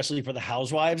reality, especially for the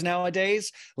housewives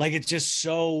nowadays. Like it's just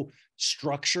so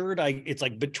structured. It's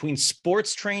like between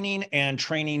sports training and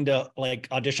training to like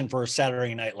audition for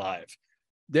Saturday Night Live.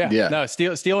 Yeah. No,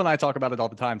 Steele and I talk about it all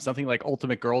the time. Something like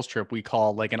Ultimate Girls Trip, we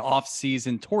call like an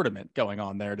off-season tournament going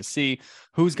on there to see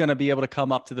who's going to be able to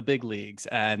come up to the big leagues.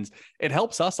 And it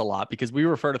helps us a lot because we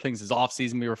refer to things as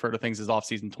off-season. We refer to things as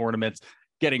off-season tournaments,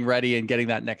 getting ready and getting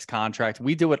that next contract.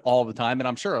 We do it all the time. And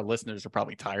I'm sure our listeners are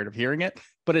probably tired of hearing it,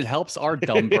 but it helps our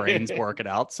dumb brains work it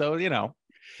out. So, you know.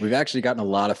 We've actually gotten a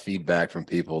lot of feedback from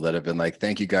people that have been like,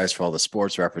 thank you guys for all the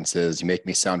sports references. You make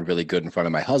me sound really good in front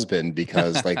of my husband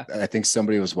because like, I think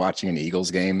somebody was watching an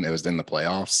Eagles game. It was in the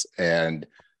playoffs and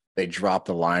they dropped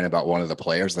the line about one of the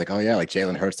players. Like, oh yeah, like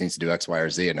Jalen Hurts needs to do X, Y, or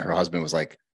Z. And her husband was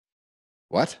like,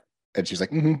 what? And she's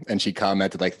like, mm-hmm. And she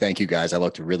commented like, thank you guys. I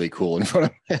looked really cool in front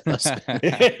of my husband.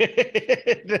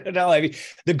 No, I mean,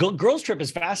 the girls trip is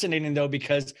fascinating though,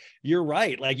 because you're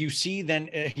right. Like you see then,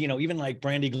 even like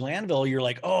Brandy Glanville, you're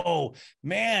like, oh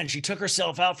man, she took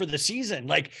herself out for the season.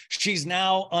 Like she's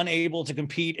now unable to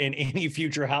compete in any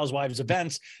future Housewives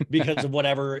events because of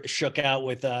whatever shook out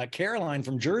with Caroline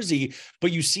from Jersey.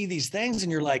 But you see these things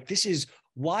and you're like, this is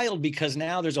wild because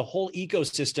now there's a whole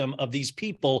ecosystem of these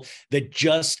people that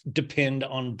just depend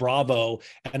on Bravo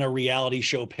and a reality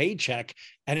show paycheck.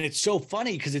 And it's so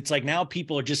funny because it's like now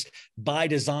people are just by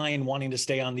design wanting to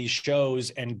stay on these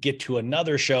shows and get to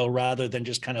another show rather than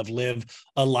just kind of live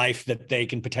a life that they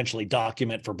can potentially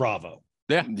document for Bravo.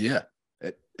 Yeah.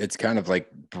 It's kind of like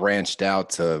branched out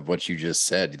to what you just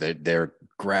said. They're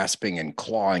grasping and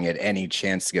clawing at any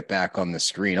chance to get back on the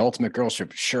screen. Ultimate Girls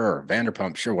Trip, sure.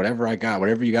 Vanderpump, sure. Whatever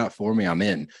you got for me, I'm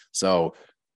in. So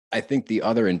I think the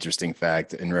other interesting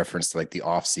fact in reference to like the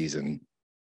off season,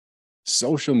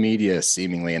 social media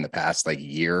seemingly in the past like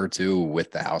year or two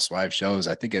with the Housewives shows,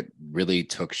 I think it really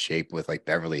took shape with like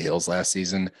Beverly Hills last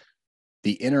season.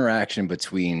 The interaction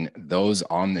between those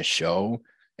on the show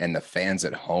and the fans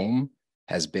at home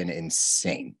has been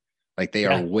insane. Like they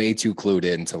are way too clued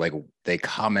in to like, they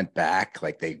comment back,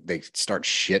 like they start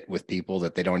shit with people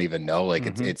that they don't even know. Like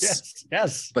it's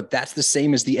yes. But that's the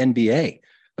same as the NBA.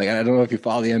 Like, I don't know if you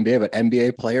follow the NBA, but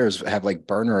NBA players have like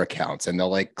burner accounts and they'll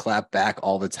like clap back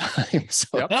all the time. So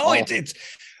it's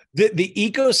the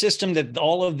ecosystem that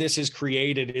all of this has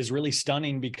created is really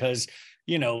stunning because,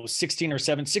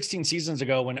 16 seasons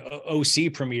ago when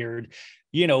OC premiered,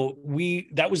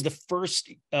 that was the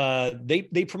first, they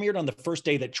premiered on the first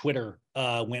day that Twitter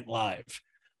went live,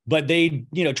 but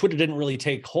Twitter didn't really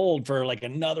take hold for like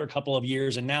another couple of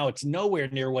years. And now it's nowhere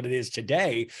near what it is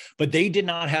today, but they did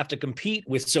not have to compete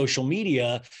with social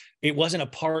media. It wasn't a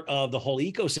part of the whole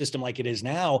ecosystem like it is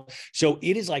now. So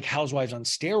it is like Housewives on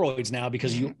steroids now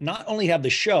because you not only have the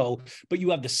show, but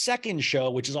you have the second show,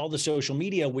 which is all the social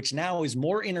media, which now is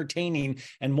more entertaining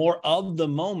and more of the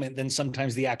moment than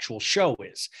sometimes the actual show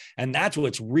is. And that's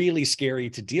what's really scary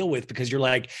to deal with because you're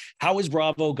like, how is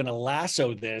Bravo going to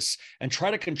lasso this and try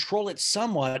to control it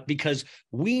somewhat? Because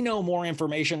we know more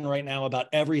information right now about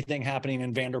everything happening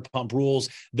in Vanderpump Rules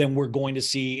than we're going to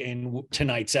see in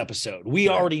tonight's episode. We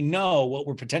already know what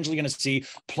we're potentially going to see.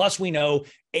 Plus we know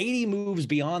 80 moves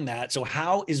beyond that. So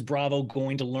how is Bravo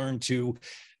going to learn to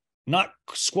not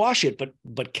squash it,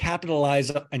 but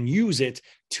capitalize and use it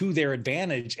to their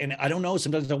advantage? And I don't know.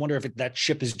 Sometimes I wonder if that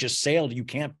ship has just sailed. You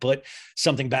can't put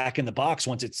something back in the box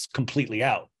once it's completely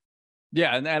out.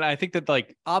 Yeah, and I think that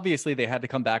like obviously they had to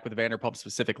come back with Vanderpump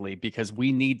specifically because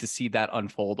we need to see that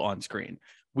unfold on screen.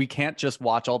 We can't just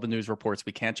watch all the news reports.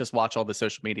 We can't just watch all the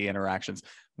social media interactions.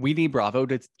 We need Bravo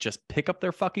to just pick up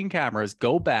their fucking cameras,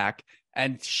 go back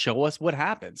and show us what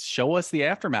happens. Show us the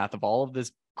aftermath of all of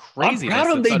this craziness. I'm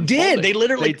proud of them. They did. They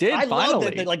literally did. I finally.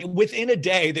 love that. Like within a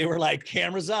day, they were like,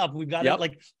 cameras up. We've got it.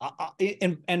 Like,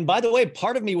 and by the way,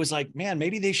 part of me was like, man,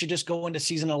 maybe they should just go into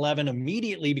season 11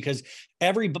 immediately because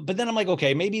but then I'm like,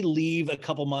 okay, maybe leave a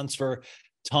couple months for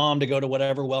Tom to go to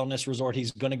whatever wellness resort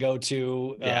he's going to go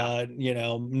to,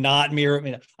 not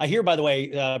Mir. I hear, by the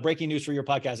way, breaking news for your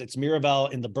podcast, it's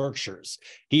Miraval in the Berkshires.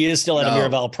 He is still at a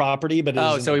Miraval property, but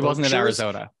so he wasn't in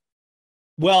Arizona.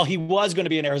 Well, he was going to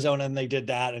be in Arizona and they did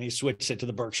that and he switched it to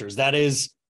the Berkshires. That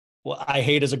is what I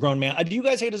hate as a grown man. Do you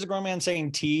guys hate as a grown man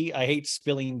saying tea? I hate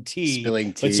spilling tea.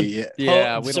 Spilling tea. We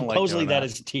don't supposedly like that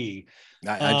is tea.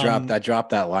 I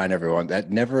dropped that line, everyone.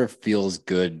 That never feels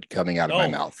good coming out of my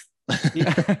mouth.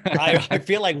 I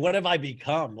feel like, what have I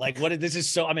become? Like, this is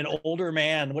so, I'm an older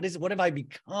man. What have I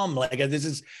become? Like, this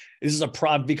is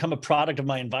become a product of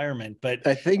my environment. But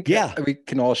I think we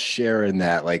can all share in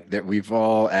that, like that we've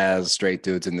all, as straight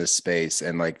dudes in this space,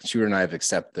 and like Shooter and I have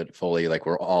accepted fully, like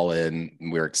we're all in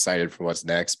and we're excited for what's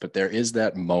next. But there is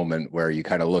that moment where you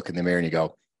kind of look in the mirror and you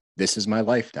go, this is my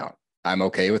life now. I'm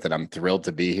okay with it. I'm thrilled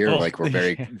to be here. Like we're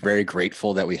very, very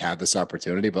grateful that we have this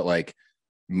opportunity, but like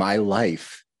my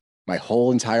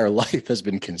whole entire life has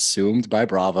been consumed by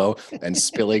Bravo and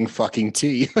spilling fucking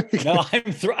tea. No,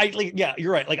 yeah,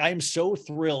 you're right. Like, I am so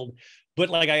thrilled. But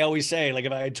like I always say, like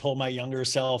if I had told my younger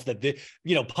self that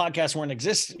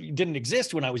podcasts didn't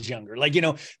exist when I was younger, like,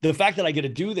 the fact that I get to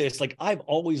do this, like I've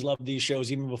always loved these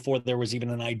shows even before there was even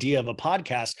an idea of a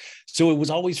podcast. So it was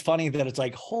always funny that it's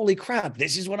like, holy crap,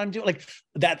 this is what I'm doing. Like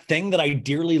that thing that I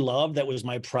dearly loved, that was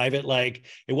my private, like,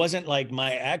 it wasn't like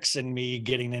my ex and me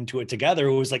getting into it together.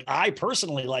 It was like, I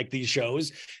personally like these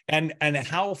shows. And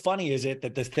how funny is it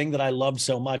that the thing that I loved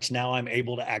so much, now I'm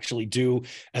able to actually do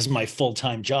as my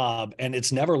full-time job. And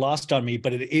it's never lost on me,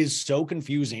 but it is so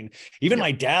confusing. Even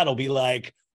my dad will be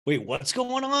like, wait, what's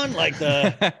going on? Like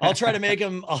I'll try to make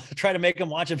him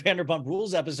watch a Vanderpump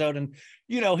Rules episode, and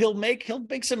he'll make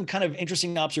some kind of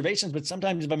interesting observations. But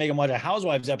sometimes if I make him watch a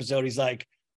Housewives episode, he's like,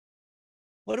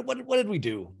 what did we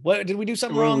do? What did we do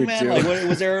something wrong, man? Like,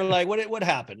 was there like, what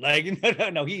happened?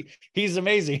 Like, no, he's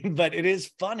amazing, but it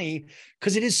is funny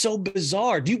because it is so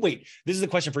bizarre. This is the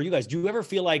question for you guys. Do you ever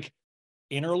feel like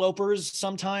interlopers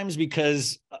sometimes?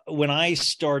 Because when I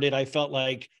started, I felt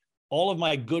like all of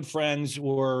my good friends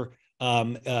were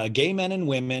gay men and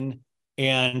women,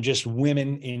 and just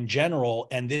women in general.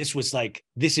 And this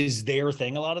is their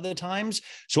thing a lot of the times.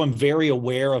 So I'm very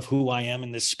aware of who I am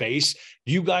in this space.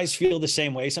 Do you guys feel the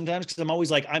same way sometimes? Because I'm always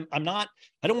like, I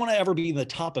don't want to ever be the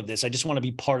top of this. I just want to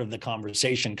be part of the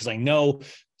conversation, because I know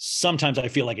sometimes I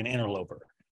feel like an interloper.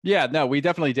 Yeah, no, we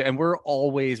definitely do. And we're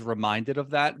always reminded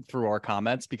of that through our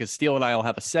comments, because Steele and I will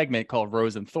have a segment called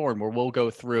Rose and Thorn where we'll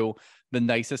go through the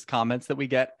nicest comments that we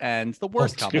get and the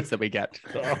worst comments that we get.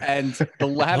 And the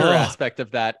latter aspect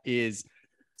of that is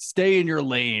stay in your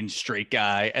lane, straight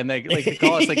guy. And they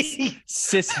call us like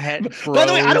cis het bros. By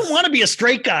the way, I don't want to be a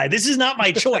straight guy. This is not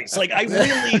my choice. Like, I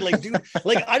really dude,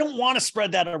 like, I don't want to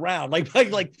spread that around. Like, by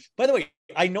the way,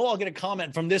 I know I'll get a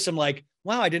comment from this. I'm like,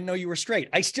 wow, I didn't know you were straight.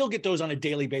 I still get those on a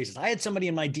daily basis. I had somebody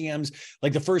in my DMs,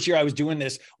 like the first year I was doing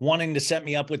this, wanting to set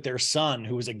me up with their son,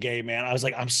 who was a gay man. I was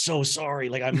like, I'm so sorry.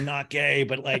 Like, I'm not gay,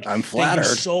 but like, I'm flattered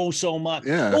so much.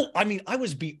 Yeah. Oh, I mean, I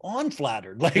was beyond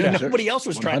flattered. Like, nobody else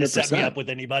was 100%. Trying to set me up with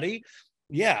anybody.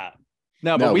 Yeah.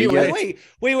 No, but wait.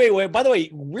 By the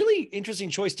way, really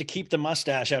interesting choice to keep the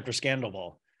mustache after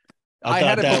Scandoval.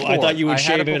 I thought you would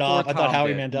shave it off. I thought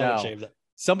Howie Mandel would shave that.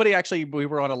 Somebody actually, we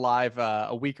were on a live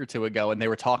a week or two ago, and they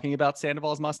were talking about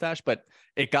Sandoval's mustache, but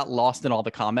it got lost in all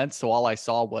the comments. So all I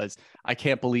saw was, I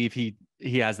can't believe he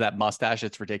has that mustache.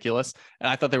 It's ridiculous. And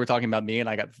I thought they were talking about me, and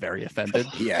I got very offended.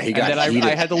 Yeah, he got heated.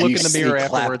 I had to look in the mirror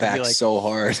afterwards and be like, so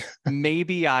hard.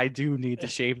 Maybe I do need to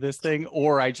shave this thing,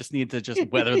 or I just need to just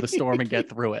weather the storm and get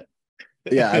through it.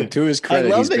 Yeah, to his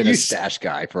credit, he's been a stash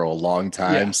guy for a long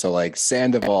time. Yeah. So like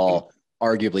Sandoval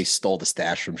arguably stole the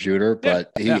stash from Shooter,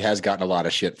 but he has gotten a lot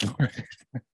of shit for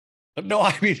it. No,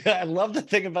 I mean, I love the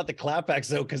thing about the clapbacks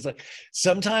though, because like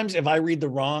sometimes if I read the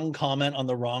wrong comment on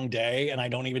the wrong day and I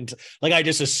don't even I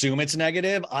just assume it's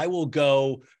negative, I will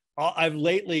go. I've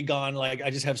lately gone like, I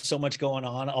just have so much going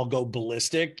on, I'll go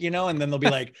ballistic, and then they'll be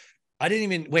like, I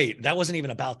didn't even wait, that wasn't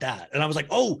even about that, and I was like,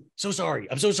 oh, so sorry,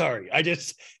 I'm so sorry.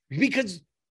 Because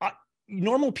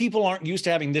normal people aren't used to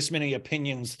having this many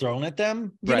opinions thrown at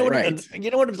them. You know what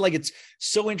it's like? It's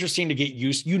so interesting to get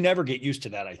used. You never get used to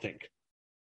that, I think.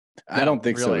 I don't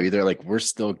think so either. Like, we're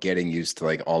still getting used to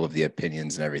like all of the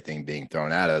opinions and everything being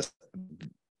thrown at us.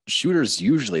 Shooter's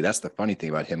usually, that's the funny thing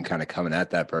about him kind of coming at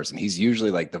that person. He's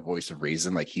usually like the voice of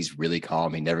reason. Like, he's really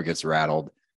calm. He never gets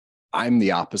rattled. I'm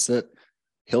the opposite.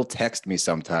 He'll text me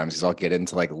sometimes because I'll get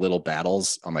into like little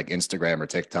battles on like Instagram or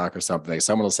TikTok or something. Like,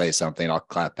 someone will say something, I'll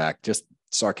clap back just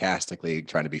sarcastically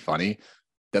trying to be funny.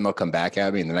 Then they'll come back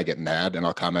at me and then I get mad and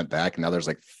I'll comment back. And now there's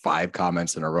like 5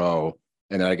 comments in a row.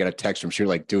 And then I get a text from Shooter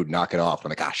like, dude, knock it off. I'm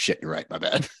like, ah, shit, you're right. My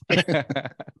bad.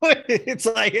 It's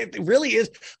like, it really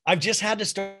is. I've just had to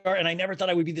start, and I never thought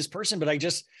I would be this person, but I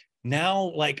just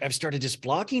now, like, I've started just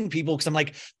blocking people because I'm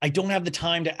like, I don't have the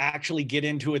time to actually get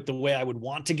into it the way I would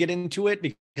want to get into it,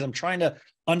 because I'm trying to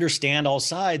understand all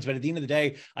sides. But at the end of the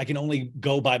day, I can only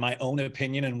go by my own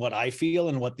opinion and what I feel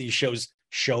and what these shows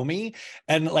show me.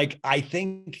 And like, I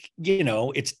think, you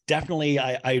know, it's definitely,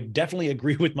 I definitely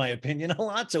agree with my opinion a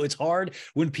lot. So it's hard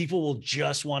when people will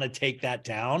just want to take that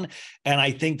down. And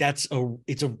I think it's a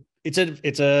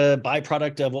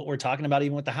byproduct of what we're talking about,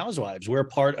 even with the housewives. We're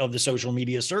part of the social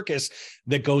media circus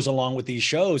that goes along with these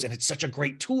shows. And it's such a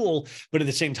great tool, but at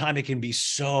the same time, it can be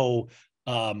so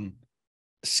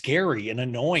scary and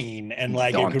annoying, and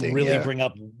like daunting, it could really bring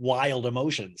up wild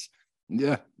emotions.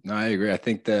 Yeah, no, I agree. I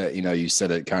think that, you know, you said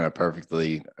it kind of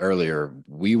perfectly earlier.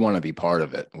 We want to be part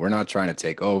of it. We're not trying to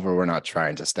take over. We're not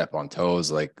trying to step on toes.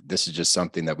 Like, this is just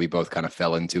something that we both kind of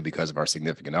fell into because of our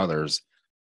significant others,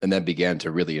 and then began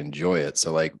to really enjoy it.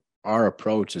 So like, our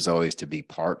approach is always to be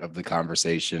part of the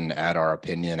conversation, add our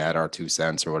opinion, add our 2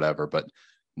 cents or whatever, but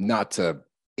not to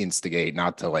instigate,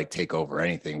 not to like take over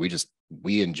anything.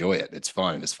 We enjoy it. It's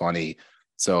fun. It's funny.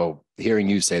 So hearing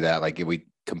you say that, like, we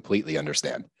completely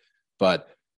understand. But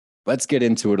let's get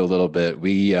into it a little bit.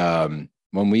 We, when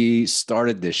we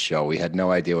started this show, we had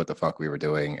no idea what the fuck we were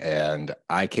doing. And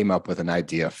I came up with an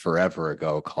idea forever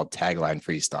ago called Tagline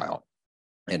Freestyle.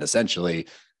 And essentially,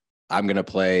 I'm going to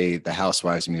play the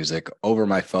housewives music over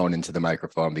my phone into the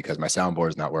microphone because my soundboard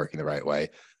is not working the right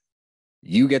way.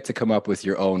 You get to come up with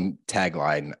your own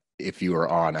tagline if you are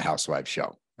on a housewives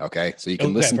show. Okay. So you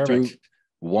can listen through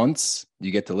once,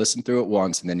 you get to listen through it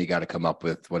once, and then you got to come up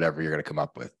with whatever you're going to come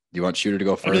up with. Do you want Shooter to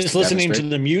go first? I'm just listening to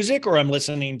the music, or I'm just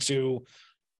listening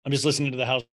to the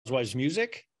housewives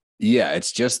music. Yeah.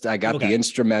 It's just, I got the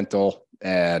instrumental,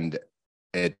 and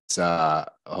it's, hold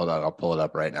on, I'll pull it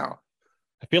up right now.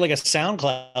 I feel like a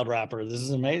SoundCloud rapper. This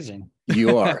is amazing.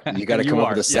 You are. You got to come up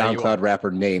with a SoundCloud rapper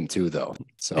name too, though.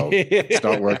 So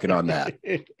start working on that.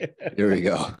 Here we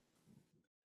go.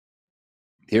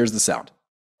 Here's the sound.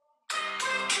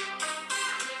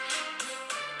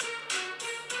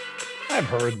 I've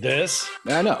heard this.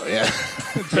 I know. Yeah.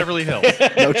 It's Beverly Hills.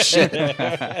 No shit.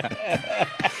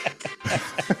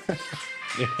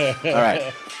 All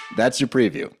right. That's your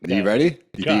preview. Are you ready?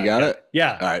 You got it?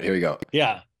 Yeah. All right. Here we go.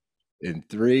 Yeah. In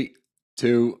 3,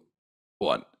 2,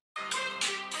 1.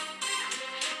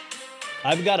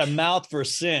 I've got a mouth for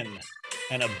sin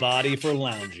and a body for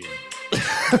lounging.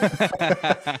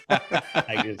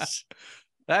 I guess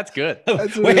that's good.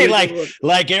 Wait,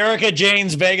 like Erica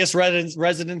Jane's Vegas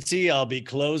residency, I'll be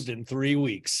closed in 3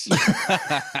 weeks.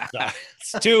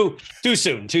 It's too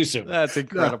soon. That's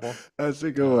incredible. No, that's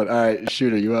a good one. All right,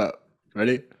 Shooter, you up?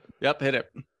 Ready? Yep, hit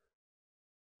it.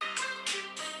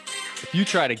 If you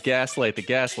try to gaslight the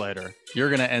gaslighter, you're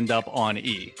going to end up on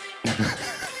E.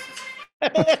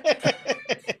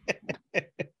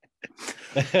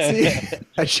 See,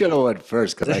 I should have went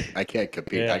first because I can't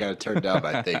compete. Yeah. I got to turn down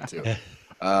my thing too.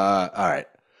 All right.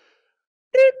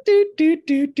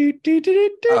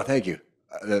 Oh, thank you.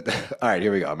 All right,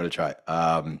 here we go. I'm going to try.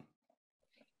 Oh,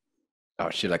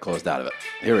 shit, I closed out of it.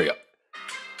 Here we go.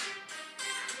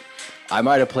 I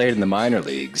might have played in the minor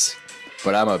leagues,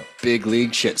 but I'm a big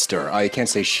league shit stirrer. Oh, you can't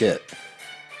say shit.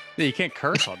 Yeah, you can't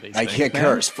curse on these I things, can't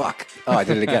curse. Fuck. Oh, I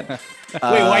did it again. Wait,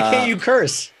 why can't you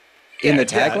curse? In the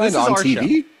tagline on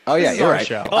TV? Show. Oh, yeah, you're right.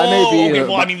 Show. Okay.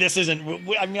 Well, I mean, this isn't.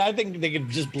 I mean, I think they could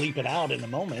just bleep it out in the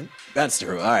moment. That's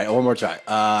true. All right, one more try.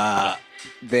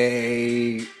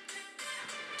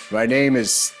 My name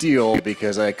is Steele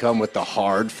because I come with the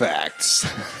hard facts.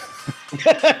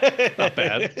 Not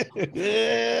bad.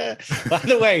 By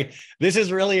the way, this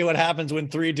is really what happens when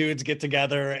 3 dudes get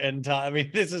together and talk. I mean,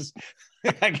 this is.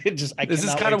 This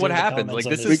is kind of what happened. Like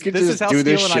this is how do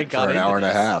this shit for an hour and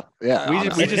a half. Yeah,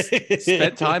 we just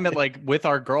spent time with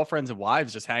our girlfriends and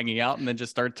wives, just hanging out, and then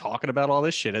just started talking about all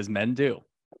this shit as men do.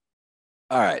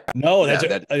 All right. No,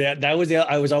 that was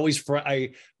I was always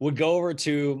I would go over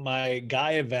to my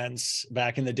guy events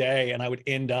back in the day, and I would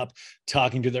end up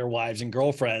talking to their wives and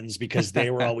girlfriends because they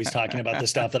were always talking about the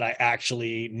stuff that I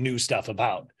actually knew stuff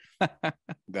about.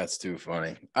 That's too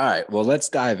funny. All right. Well, let's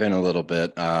dive in a little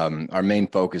bit. Our main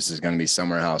focus is going to be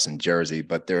Summer House in Jersey,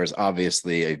 but there is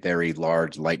obviously a very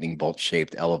large lightning bolt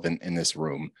shaped elephant in this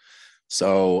room.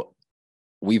 So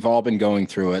we've all been going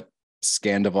through it.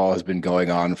 Scandoval has been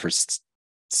going on for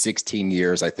 16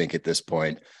 years, I think, at this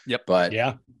point. Yep. But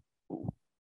yeah,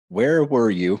 where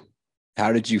were you?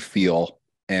 How did you feel?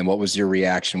 And what was your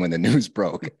reaction when the news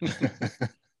broke?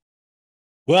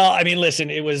 Well, I mean, listen,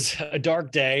 it was a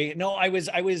dark day. No, I was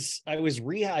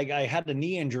rehab. I had a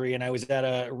knee injury, and I was at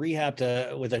a rehab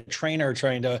with a trainer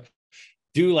trying to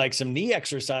do like some knee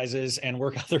exercises and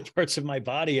work other parts of my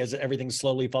body as everything's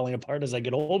slowly falling apart as I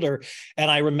get older. And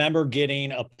I remember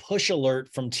getting a push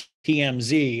alert from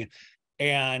TMZ,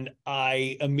 And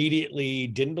I immediately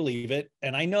didn't believe it.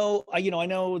 And I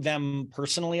know them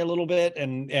personally a little bit.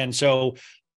 And so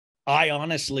I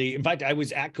honestly, in fact, I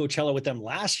was at Coachella with them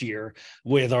last year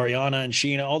with Ariana and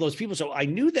Sheena, all those people. So I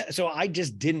knew that. So I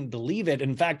just didn't believe it.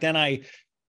 In fact, then I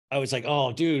was like,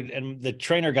 oh, dude. And the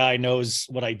trainer guy knows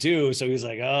what I do. So he was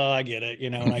like, oh, I get it.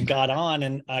 And I got on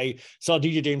and I saw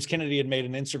DJ James Kennedy had made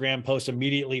an Instagram post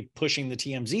immediately pushing the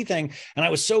TMZ thing. And I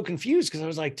was so confused because I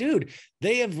was like, dude,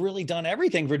 they have really done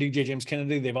everything for DJ James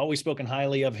Kennedy. They've always spoken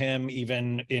highly of him,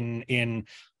 even in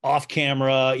off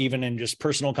camera, even in just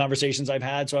personal conversations I've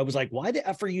had. So I was like, why the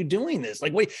F are you doing this?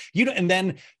 Like, wait, and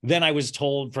then I was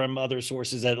told from other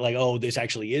sources that like, oh, this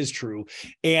actually is true.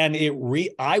 And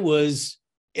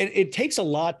it takes a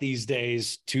lot these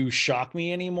days to shock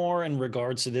me anymore in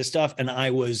regards to this stuff. And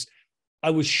I was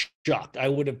shocked. I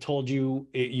would have told you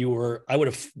I would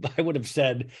have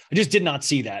said, I just did not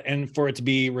see that. And for it to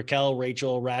be Raquel,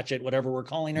 Rachel, Ratchet, whatever we're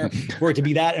calling her, for it to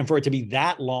be that, and for it to be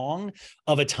that long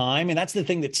of a time. And that's the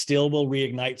thing that still will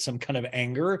reignite some kind of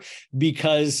anger,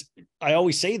 because I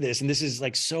always say this, and this is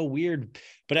like so weird,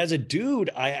 but as a dude,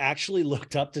 I actually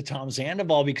looked up to Tom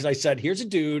Sandoval because I said, here's a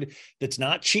dude that's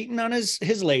not cheating on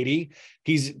his lady.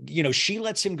 He's, she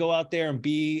lets him go out there and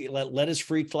let his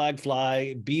freak flag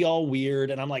fly, be all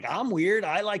weird. And I'm like, I'm weird.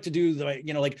 I like to do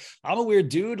I'm a weird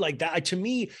dude like that. To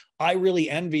me, I really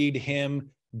envied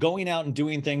him going out and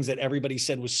doing things that everybody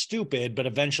said was stupid, but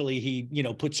eventually he,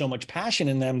 put so much passion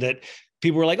in them that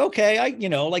people were like, okay,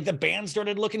 like the band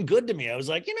started looking good to me. I was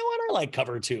like, you know what? I like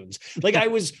cover tunes. Like I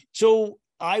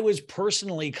was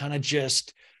personally kind of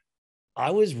just,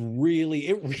 it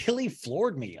really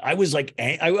floored me. I was like,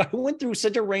 I went through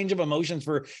such a range of emotions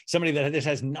for somebody that this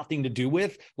has nothing to do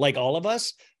with, like all of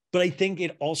us. But I think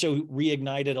it also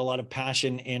reignited a lot of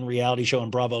passion in reality show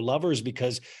and Bravo lovers,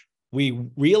 because we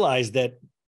realized that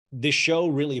this show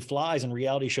really flies and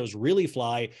reality shows really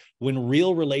fly when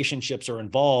real relationships are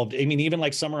involved. I mean, even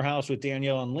like Summer House with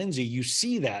Danielle and Lindsay, you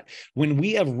see that when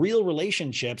we have real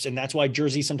relationships, and that's why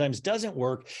Jersey sometimes doesn't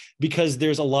work, because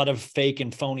there's a lot of fake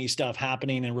and phony stuff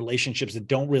happening in relationships that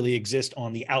don't really exist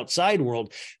on the outside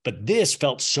world. But this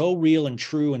felt so real and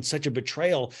true and such a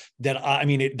betrayal that,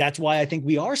 that's why I think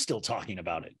we are still talking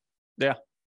about it. Yeah,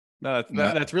 no,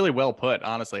 that's really well put,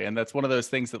 honestly. And that's one of those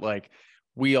things that like,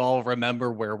 we all remember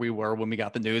where we were when we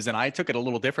got the news. And I took it a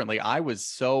little differently. I was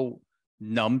so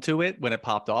numb to it when it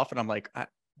popped off. And I'm like,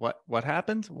 what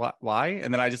happened? Why?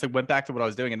 And then I just like went back to what I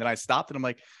was doing. And then I stopped and I'm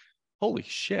like, holy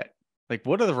shit. Like,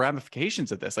 what are the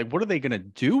ramifications of this? Like, what are they going to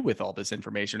do with all this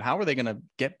information? How are they going to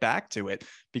get back to it?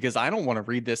 Because I don't want to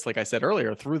read this, like I said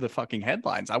earlier, through the fucking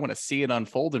headlines. I want to see it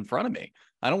unfold in front of me.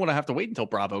 I don't want to have to wait until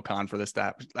BravoCon for this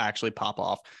to actually pop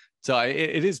off. So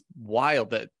it is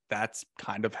wild that that's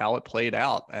kind of how it played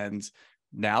out. And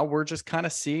now we're just kind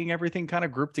of seeing everything kind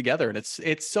of grouped together. And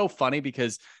it's so funny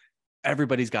because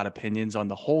everybody's got opinions on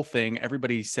the whole thing.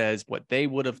 Everybody says what they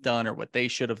would have done or what they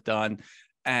should have done.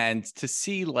 And to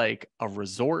see like a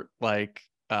resort like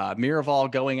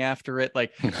Miraval going after it,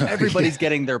 like everybody's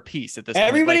getting their piece at this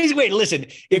point. Like, wait, listen,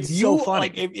 if you so funny.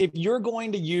 like, if you're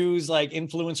going to use like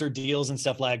influencer deals and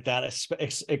stuff like that,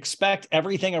 expect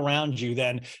everything around you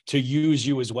then to use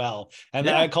you as well. And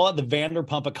I call it the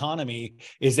Vanderpump economy,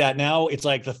 is that now it's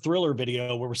like the Thriller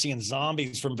video where we're seeing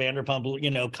zombies from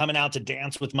Vanderpump, coming out to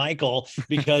dance with Michael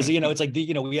because, it's like,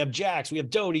 we have Jax, we have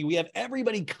Dodie, we have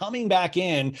everybody coming back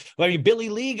in. I mean, Billy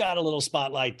Lee got a little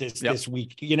spotlight this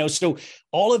week, so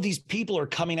all of these people are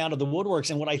coming out of the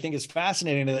woodworks. And what I think is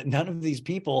fascinating is that none of these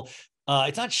people,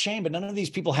 it's not shame, but none of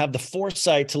these people have the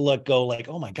foresight to go like,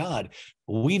 oh my God,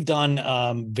 we've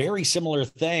done very similar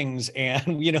things.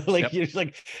 And,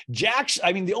 like Jax,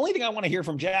 I mean, the only thing I want to hear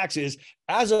from Jax is,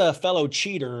 as a fellow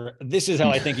cheater, this is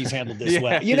how I think he's handled this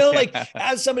way. Like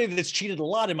as somebody that's cheated a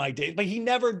lot in my day, but he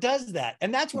never does that.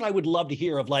 And that's what I would love to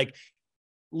hear of, like,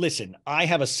 listen, I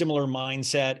have a similar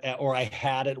mindset, or I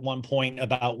had at one point,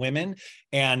 about women,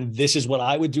 and this is what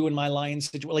I would do in my line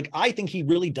situation. Like, I think he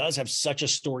really does have such a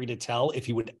story to tell if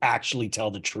he would actually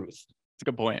tell the truth. It's a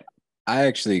good point. I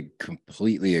actually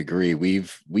completely agree.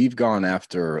 We've gone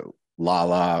after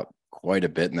Lala quite a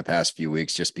bit in the past few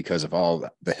weeks just because of all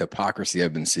the hypocrisy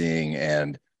I've been seeing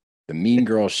and the mean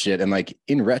girl shit. And like,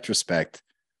 in retrospect,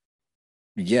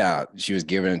 yeah, she was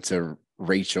giving it to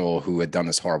Rachel, who had done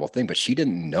this horrible thing, but she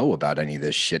didn't know about any of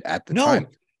this shit at the time.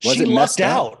 She lucked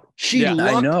out. She I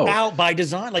lucked know. out by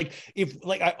design. Like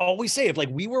I always say, if like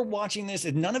we were watching this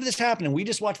and none of this happened and we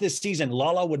just watched this season,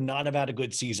 Lala would not have had a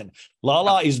good season.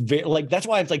 Lala is very like, that's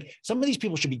why it's like some of these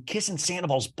people should be kissing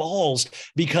Sandoval's balls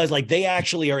because like they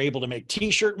actually are able to make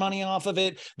t-shirt money off of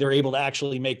it. They're able to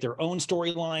actually make their own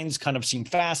storylines kind of seem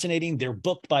fascinating. They're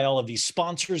booked by all of these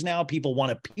sponsors now. People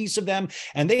want a piece of them.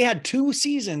 And they had 2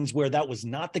 seasons where that was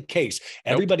not the case.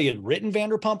 Everybody had written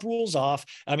Vanderpump Rules off.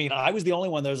 I mean, I was the only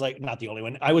one that was like, not the only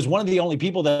one. I was one of the only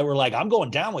people that were like, I'm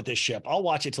going down with this ship. I'll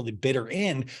watch it till the bitter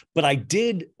end. But I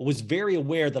was very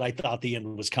aware that I thought the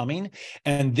end was coming.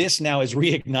 And this now has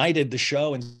reignited the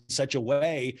show in such a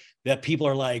way that people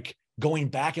are like going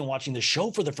back and watching the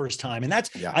show for the first time. And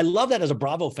I love that as a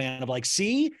Bravo fan of like,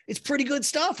 see, it's pretty good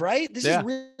stuff, right? This is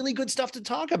really good stuff to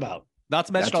talk about. Not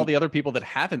to mention all the other people that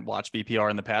haven't watched VPR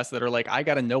in the past that are like, I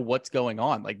got to know what's going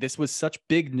on. Like this was such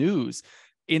big news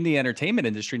in the entertainment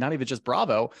industry, not even just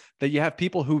Bravo, that you have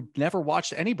people who never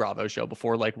watched any Bravo show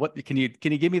before. Like, what can you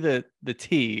give me the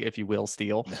tea, if you will,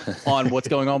 Steele, on what's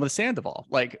going on with Sandoval?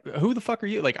 Like, who the fuck are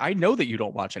you? Like, I know that you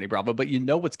don't watch any Bravo, but you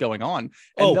know what's going on,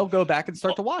 and they'll go back and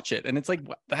start to watch it, and it's like,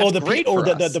 that's great for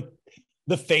us.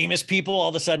 The famous people all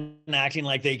of a sudden acting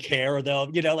like they care, or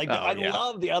they'll, I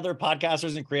love the other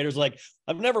podcasters and creators. Like,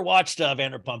 I've never watched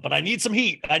Vanderpump, but I need some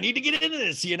heat. I need to get into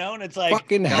this, and it's like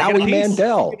fucking Howie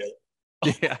Mandel.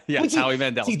 Yeah, Howie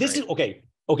Mandel. See, this is okay.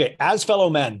 As fellow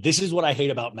men, this is what I hate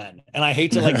about men, and I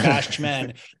hate to like bash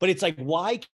men, but it's like,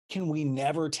 why can we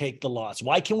never take the loss?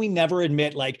 Why can we never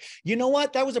admit, like, you know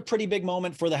what? That was a pretty big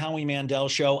moment for the Howie Mandel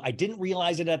show. I didn't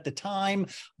realize it at the time,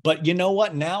 but you know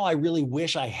what? Now I really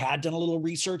wish I had done a little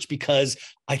research because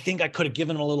I think I could have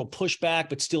given him a little pushback,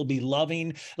 but still be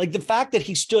loving. Like the fact that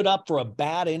he stood up for a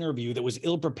bad interview that was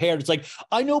ill-prepared. It's like,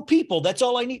 I know people. That's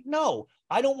all I need. No.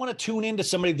 I don't want to tune into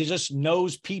somebody that just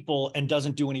knows people and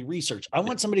doesn't do any research. I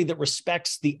want somebody that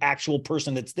respects the actual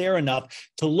person that's there enough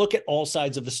to look at all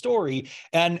sides of the story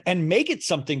and make it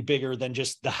something bigger than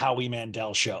just the Howie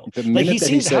Mandel show. Like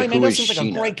Howie Mandel seems like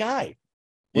a great guy.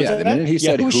 The minute he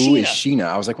said, who is Sheena?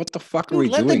 I was like, what the fuck are we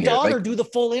doing here? Let the daughter do the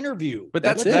full interview. But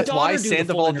that's why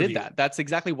Sandoval did that. That's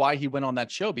exactly why he went on that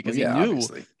show, because he knew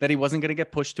that he wasn't going to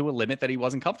get pushed to a limit that he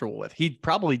wasn't comfortable with. He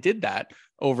probably did that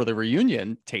over the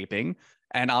reunion taping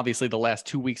and obviously the last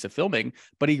 2 weeks of filming,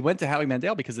 but he went to Howie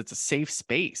Mandel because it's a safe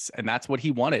space. And that's what he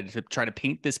wanted, to try to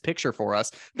paint this picture for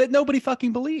us that nobody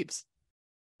fucking believes.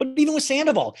 But even with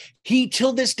Sandoval, he,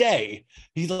 till this day,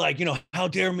 he's like, how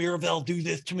dare Miravel do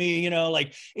this to me?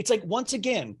 Like, it's like, once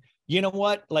again, you know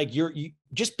what? Like, you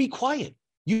just be quiet.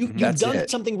 You've done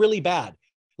something really bad.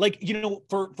 Like,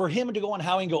 for him to go on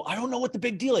Howie and go, I don't know what the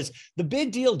big deal is. The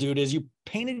big deal, dude, is you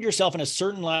painted yourself in a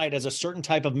certain light as a certain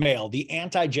type of male, the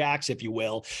anti-Jax, if you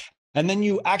will. And then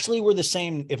you actually were the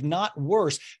same, if not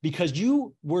worse, because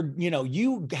you were,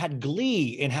 you had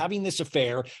glee in having this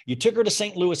affair. You took her to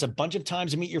St. Louis a bunch of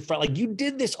times to meet your friend. Like, you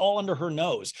did this all under her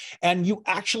nose. And you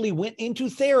actually went into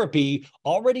therapy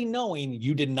already knowing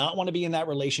you did not want to be in that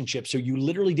relationship. So you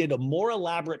literally did a more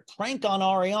elaborate prank on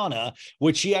Ariana,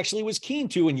 which she actually was keen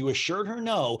to, and you assured her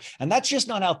no. And that's just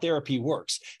not how therapy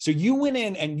works. So you went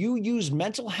in and you used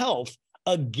mental health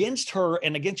against her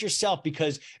and against yourself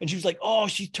and she was like, oh,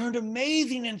 she turned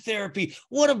amazing in therapy.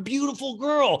 What a beautiful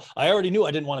girl. I already knew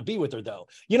I didn't want to be with her though.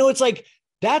 It's like,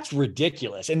 that's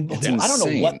ridiculous. And I don't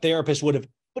know what therapist would have,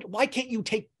 but why can't you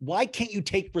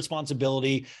take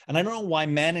responsibility? And I don't know why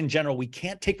men in general, we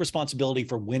can't take responsibility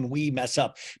for when we mess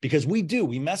up, because we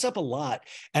mess up a lot,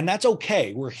 and that's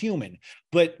okay. We're human.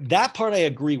 But that part I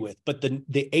agree with, but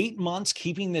the 8 months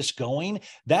keeping this going,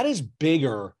 that is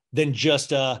bigger than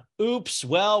just oops,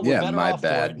 well, we're better off for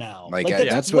it now. Like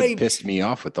that's what pissed me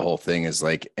off with the whole thing is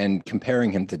like, and comparing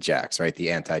him to Jax, right?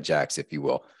 The anti-Jax, if you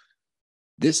will.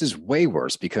 This is way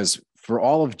worse because for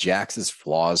all of Jax's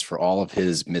flaws, for all of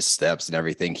his missteps and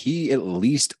everything, he at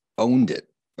least owned it.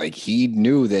 Like, he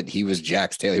knew that he was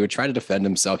Jax Taylor. He would try to defend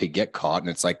himself. He'd get caught, and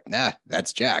it's like, nah,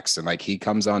 that's Jax. And like, he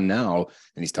comes on now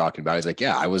and he's talking about, he's like,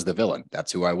 yeah, I was the villain.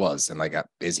 That's who I was. And like,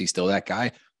 is he still that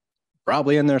guy?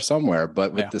 Probably in there somewhere.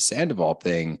 But with the Sandoval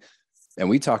thing, and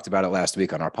we talked about it last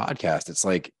week on our podcast, it's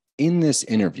like, in this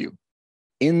interview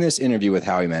with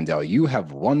Howie Mandel, you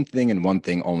have one thing and one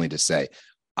thing only to say: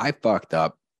 I fucked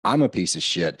up. I'm a piece of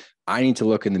shit. I need to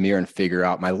look in the mirror and figure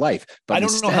out my life. But I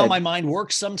don't know how my mind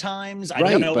works sometimes. I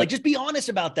don't know. Like, just be honest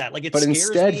about that. Like, but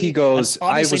instead he goes,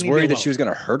 I was worried that she was going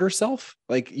to hurt herself.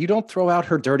 Like, you don't throw out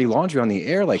her dirty laundry on the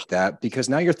air like that, because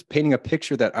now you're painting a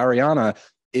picture that Ariana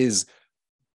is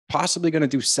possibly going to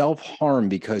do self-harm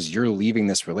because you're leaving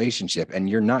this relationship, and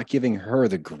you're not giving her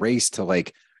the grace to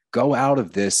like go out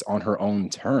of this on her own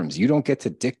terms. You don't get to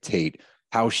dictate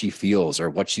how she feels or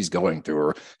what she's going through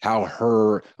or how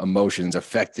her emotions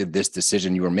affected this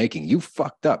decision you were making. You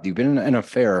fucked up. You've been in an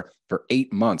affair for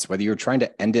 8 months. Whether you're trying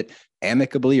to end it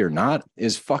amicably or not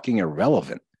is fucking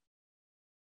irrelevant.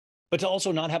 But to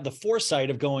also not have the foresight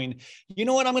of going, you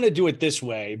know what, I'm going to do it this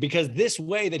way, because this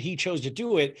way that he chose to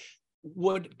do it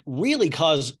would really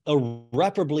cause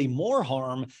irreparably more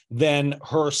harm than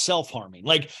her self-harming.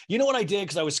 Like, you know what I did?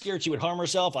 Because I was scared she would harm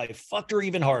herself. I fucked her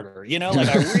even harder, you know, like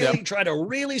I really tried to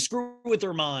really screw with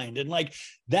her mind. And like,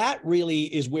 that really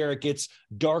is where it gets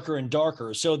darker and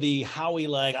darker. So the Howie,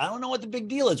 like, I don't know what the big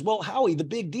deal is. Well, Howie, the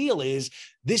big deal is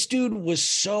this dude was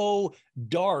so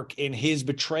dark in his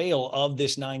betrayal of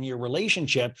this 9-year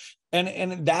relationship.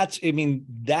 And that's, I mean,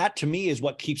 that to me is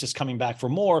what keeps us coming back for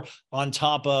more, on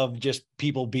top of just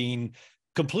people being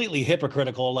completely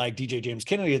hypocritical, like DJ James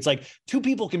Kennedy. It's like, two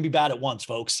people can be bad at once,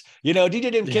 folks. You know,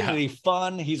 DJ James Kennedy,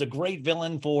 fun. He's a great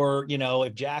villain for, you know,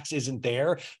 if Jax isn't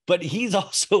there, but he's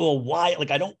also a wild,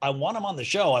 like, I want him on the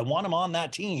show. I want him on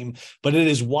that team, but it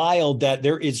is wild that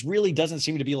there is really doesn't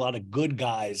seem to be a lot of good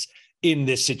guys in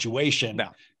this situation. No.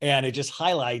 And it just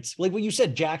highlights, like what you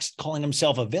said, Jax calling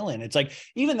himself a villain. It's like,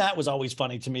 even that was always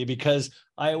funny to me, because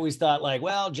I always thought like,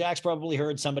 well, Jax probably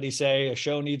heard somebody say a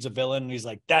show needs a villain. And he's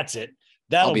like, that's it.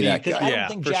 That'll be, because I don't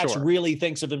think Jax really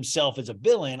thinks of himself as a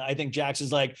villain. I think Jax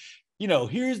is like, you know,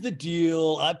 here's the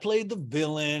deal. I played the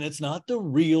villain. It's not the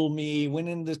real me. When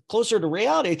in the closer to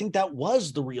reality, I think that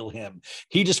was the real him.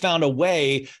 He just found a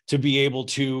way to be able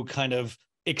to kind of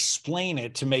explain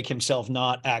it to make himself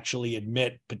not actually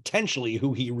admit potentially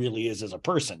who he really is as a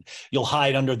person. You'll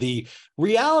hide under the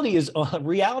reality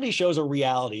shows are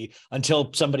reality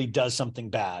until somebody does something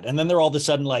bad. And then they're all of a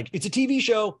sudden like, it's a TV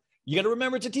show. You got to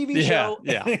remember it's a TV show.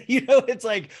 Yeah. You know, it's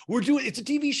like, it's a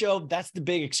TV show. That's the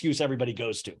big excuse everybody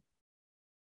goes to.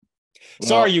 Well,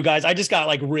 sorry, you guys. I just got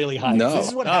like really hyped. No, this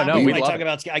is what happens when I talk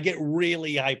about, I get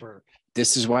really hyper.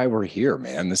 This is why we're here,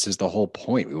 man. This is the whole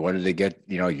point. We wanted to get,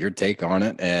 you know, your take on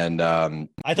it. And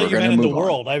I thought you meant in the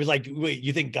world. I was like, wait,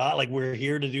 you think God, like we're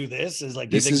here to do this? Is like,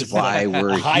 this is why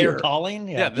we're a higher here. Calling?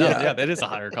 Yeah, that is a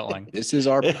higher calling. This is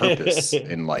our purpose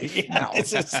in life now.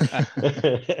 This is...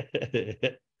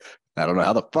 I don't know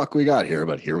how the fuck we got here,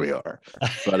 but here we are.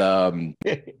 But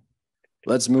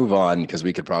let's move on, because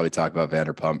we could probably talk about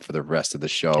Vanderpump for the rest of the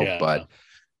show. Yeah. But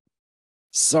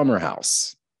Summer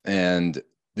House, and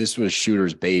this was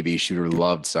Shooter's baby. Shooter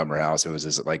loved Summer House. It was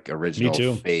his like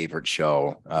original favorite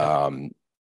show.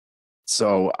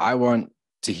 So I want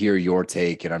to hear your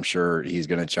take, and I'm sure he's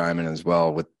going to chime in as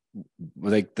well with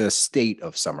like the state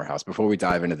of Summer House before we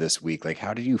dive into this week. Like,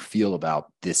 how do you feel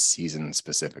about this season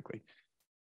specifically?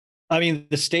 I mean,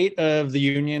 the state of the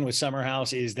union with Summer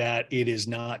House is that it is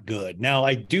not good. Now,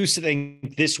 I do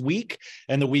think this week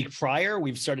and the week prior,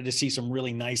 we've started to see some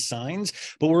really nice signs,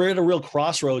 but we're at a real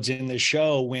crossroads in this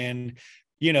show when,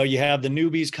 you know, you have the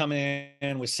newbies coming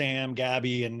in with Sam,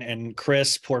 Gabby, and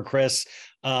Chris, poor Chris.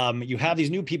 You have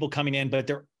these new people coming in, but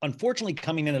they're unfortunately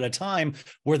coming in at a time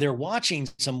where they're watching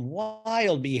some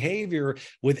wild behavior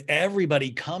with everybody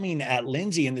coming at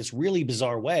Lindsay in this really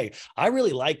bizarre way. I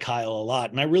really like Kyle a lot,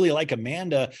 and I really like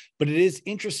Amanda, but it is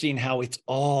interesting how it's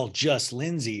all just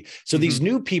Lindsay. So these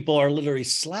new people are literally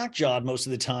slack-jawed most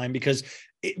of the time, because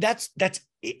that's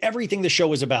everything the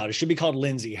show is about. It should be called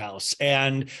Lindsay House.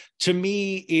 And to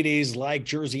me, it is like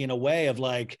Jersey in a way of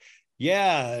like,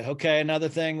 yeah, okay, another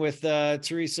thing with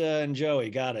Teresa and Joey.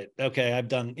 Got it. Okay, I've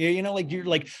done, you know, like you're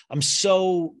like, I'm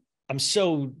so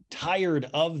tired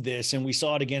of this. And we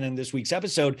saw it again in this week's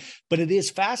episode, but it is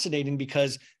fascinating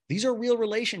because these are real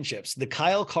relationships. The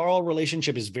Kyle Carl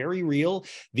relationship is very real.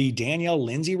 The Danielle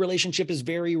Lindsay relationship is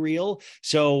very real.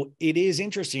 So it is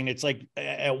interesting. It's like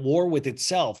at war with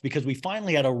itself, because we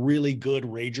finally had a really good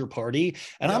rager party.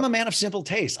 And I'm a man of simple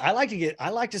taste. I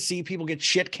like to see people get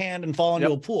shit canned and fall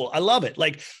into a pool. I love it.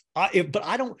 Like, but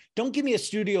I don't give me a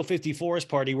Studio 54's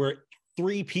party where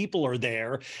 3 people are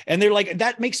there and they're like,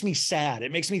 that makes me sad.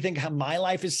 It makes me think how my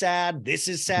life is sad. This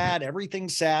is sad.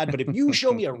 Everything's sad. But if you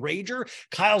show me a rager,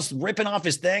 Kyle's ripping off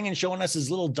his thing and showing us his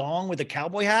little dong with a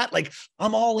cowboy hat, like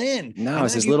I'm all in. No,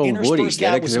 it's his little Woody.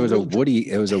 Get it? Because it was a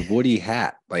Woody. It was a Woody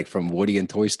hat, like from Woody and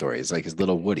Toy Story. It's like his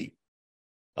little Woody.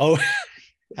 Oh, is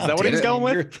that what he was going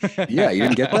with? Yeah, you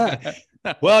didn't get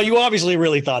that. Well, you obviously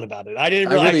really thought about it. I didn't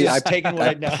realize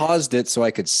I paused it so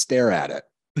I could stare at it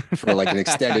for like an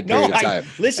extended period of time.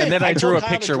 Listen, and then I drew a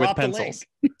picture with pencils.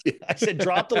 I said,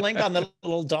 drop the link on the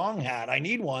little dong hat. I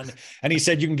need one. And he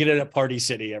said, you can get it at Party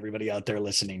City, everybody out there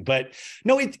listening. But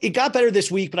no, it got better this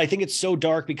week, but I think it's so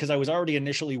dark because I was already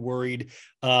initially worried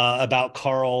about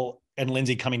Carl and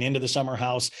Lindsay coming into the summer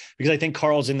house, because I think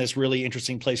Carl's in this really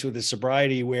interesting place with his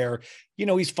sobriety where, you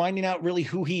know, he's finding out really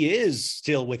who he is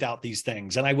still without these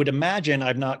things. And I would imagine,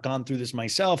 I've not gone through this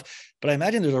myself, but I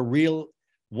imagine there's a real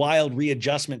wild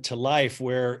readjustment to life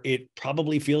where it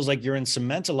probably feels like you're in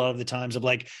cement a lot of the times of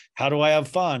like, how do I have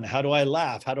fun? How do I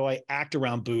laugh? How do I act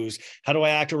around booze? How do I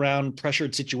act around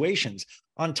pressured situations?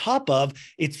 On top of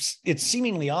it's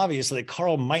seemingly obvious that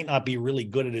Carl might not be really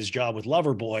good at his job with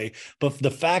Loverboy, but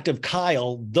the fact of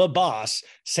Kyle, the boss,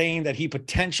 saying that he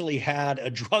potentially had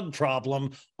a drug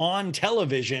problem on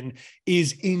television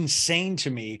is insane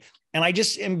to me. And I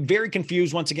just am very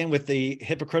confused once again with the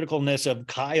hypocriticalness of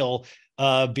Kyle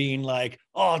being like,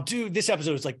 oh, dude, this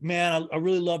episode is like, man, I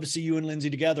really love to see you and Lindsay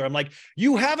together. I'm like,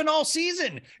 you haven't all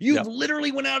season. You've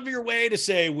literally went out of your way to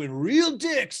say when real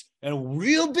dicks and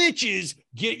real bitches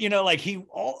get, you know, like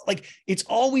it's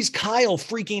always Kyle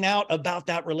freaking out about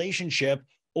that relationship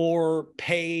or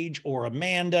Paige or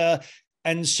Amanda.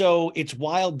 And so it's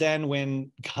wild then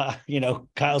when, you know,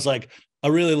 Kyle's like, I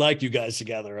really like you guys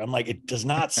together. I'm like, it does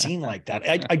not seem like that.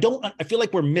 I feel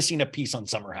like we're missing a piece on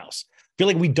Summer House. I feel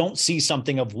like we don't see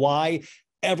something of why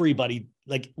everybody,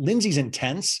 like Lindsay's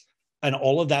intense and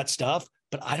all of that stuff,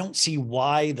 but I don't see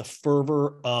why the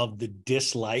fervor of the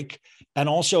dislike. And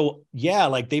also, yeah,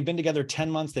 like they've been together 10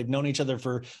 months. They've known each other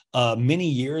for many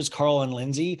years, Carl and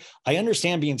Lindsay. I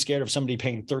understand being scared of somebody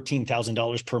paying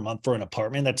 $13,000 per month for an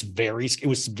apartment. It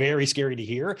was very scary to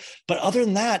hear. But other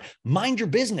than that, mind your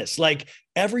business. Like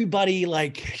everybody,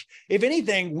 like, if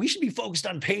anything, we should be focused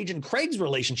on Paige and Craig's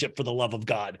relationship, for the love of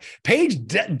God. Paige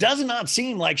does not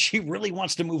seem like she really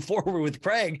wants to move forward with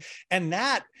Craig. And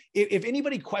that, if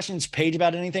anybody questions Paige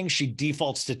about anything, she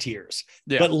defaults to tears.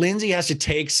 Yeah. But Lindsay has to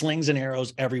take slings and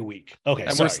arrows every week. Okay.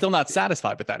 And we're still not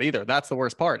satisfied with that either. That's the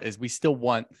worst part, is we still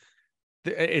want,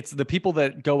 it's the people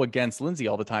that go against Lindsay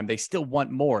all the time. They still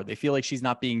want more. They feel like she's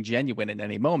not being genuine in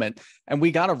any moment. And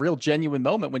we got a real genuine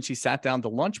moment when she sat down to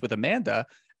lunch with Amanda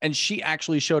and she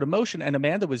actually showed emotion, and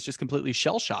Amanda was just completely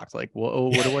shell-shocked. Like, well,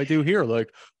 what do I do here?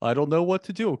 Like, I don't know what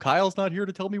to do. Kyle's not here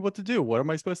to tell me what to do. What am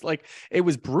I supposed to, like, it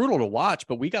was brutal to watch,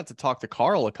 but we got to talk to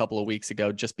Carl a couple of weeks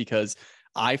ago just because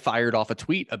I fired off a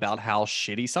tweet about how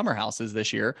shitty Summer House is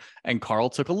this year, and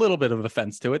Carl took a little bit of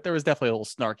offense to it. There was definitely a little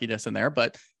snarkiness in there,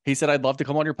 but he said, I'd love to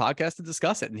come on your podcast and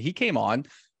discuss it. And he came on.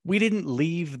 We didn't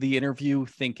leave the interview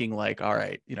thinking like, all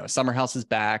right, you know, Summer House is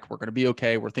back. We're going to be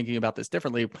okay. We're thinking about this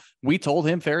differently. We told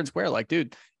him fair and square, like,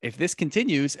 dude, if this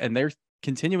continues and they're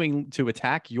continuing to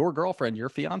attack your girlfriend, your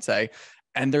fiance,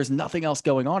 and there's nothing else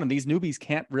going on, and these newbies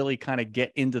can't really kind of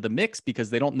get into the mix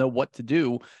because they don't know what to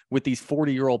do with these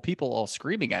 40-year-old people all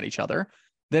screaming at each other,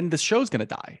 then the show's going to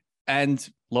die. And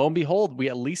lo and behold, we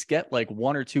at least get like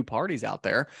one or two parties out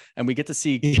there, and we get to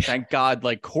see, thank God,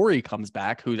 like Corey comes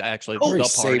back, who actually the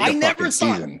party. I never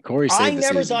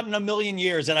thought in a million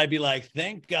years that I'd be like,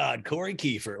 thank God, Corey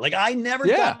Kiefer. Like I never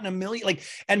thought in a million, like,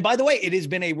 and by the way, it has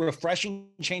been a refreshing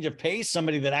change of pace.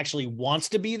 Somebody that actually wants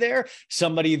to be there,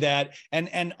 somebody that,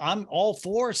 and I'm all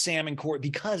for Sam and Corey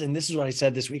because, and this is what I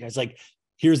said this week, I was like,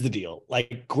 here's the deal.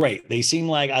 Like, great. They seem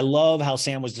like, I love how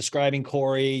Sam was describing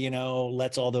Corey, you know,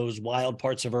 lets all those wild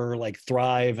parts of her like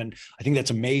thrive. And I think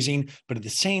that's amazing. But at the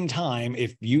same time,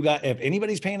 if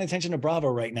anybody's paying attention to Bravo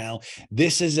right now,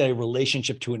 this is a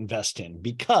relationship to invest in,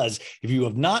 because if you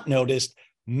have not noticed,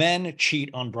 men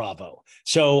cheat on Bravo.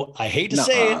 So I hate to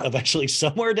say it, eventually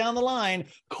somewhere down the line,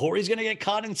 Corey's going to get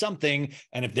caught in something.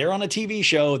 And if they're on a TV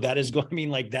show, that is going to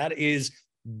mean like, that is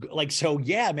like, so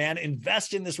yeah, man,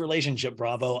 invest in this relationship,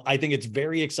 Bravo. I think it's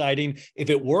very exciting. If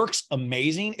it works,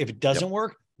 amazing. If it doesn't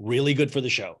work, really good for the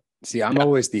show. See, I'm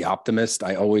always the optimist.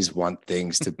 I always want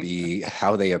things to be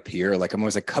how they appear. Like, I'm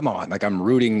always like, come on. Like, I'm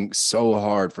rooting so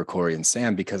hard for Corey and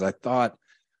Sam because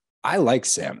I like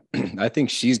Sam. I think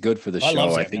she's good for the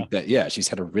show. I think that, she's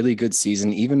had a really good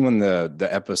season. Even when the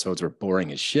episodes were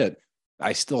boring as shit,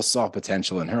 I still saw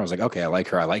potential in her. I was like, okay, I like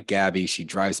her. I like Gabby. She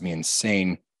drives me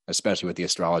insane, especially with the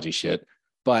astrology shit.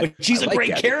 But she's a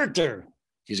great character.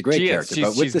 She's a great character.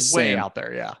 But with the Sam out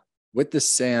there, with the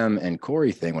Sam and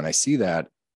Corey thing, when I see that,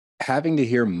 having to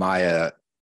hear Maya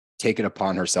take it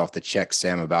upon herself to check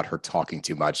Sam about her talking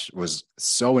too much was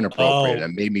so inappropriate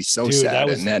and made me so sad.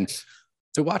 And then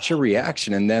to watch her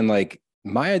reaction, and then like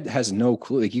Maya has no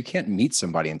clue. Like, you can't meet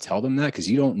somebody and tell them that because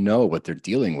you don't know what they're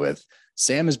dealing with.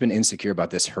 Sam has been insecure about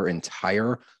this her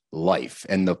entire life.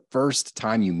 And the first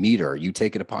time you meet her, you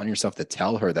take it upon yourself to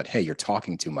tell her that, hey, you're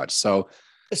talking too much. So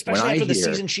especially after the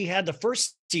season she had the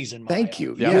first season. Maya, thank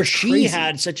you. Where she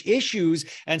had such issues,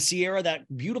 and Sierra, that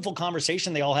beautiful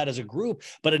conversation they all had as a group.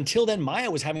 But until then,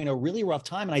 Maya was having a really rough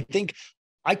time. And I think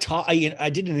I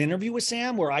did an interview with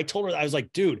Sam where I told her, I was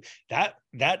like, dude,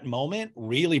 that moment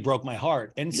really broke my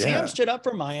heart. And Sam stood up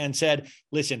for Maya and said,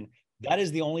 listen, that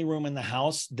is the only room in the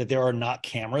house that there are not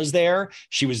cameras there.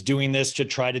 She was doing this to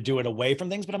try to do it away from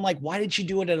things, but I'm like, why did she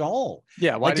do it at all?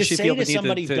 Yeah. Why did she feel the need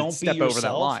somebody, to don't step be over that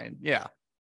yourself? line? Yeah.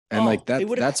 And like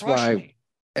that's why me.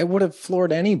 It would have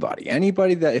floored anybody.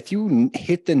 Anybody that if you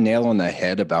hit the nail on the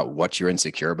head about what you're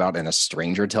insecure about and a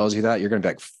stranger tells you that, you're going to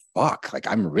be like, fuck, like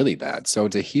I'm really bad. So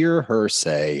to hear her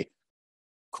say,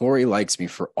 Corey likes me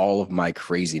for all of my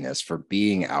craziness, for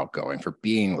being outgoing, for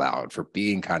being loud, for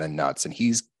being kind of nuts. And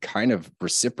he's kind of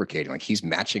reciprocating, like he's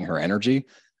matching her energy.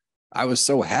 I was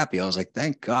so happy. I was like,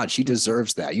 thank God she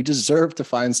deserves that. You deserve to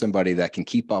find somebody that can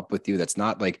keep up with you. That's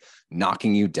not like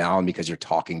knocking you down because you're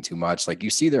talking too much. Like you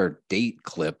see their date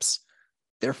clips.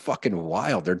 They're fucking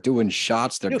wild. They're doing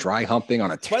shots. They're dry humping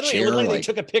on a chair. By the way, it looked like they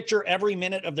took a picture every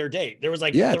minute of their date. There was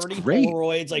like 30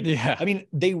 Polaroids. Like, I mean,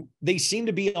 they seem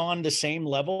to be on the same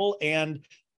level. And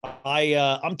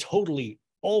I'm totally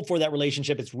all for that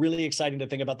relationship. It's really exciting to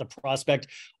think about the prospect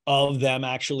of them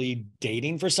actually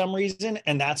dating for some reason.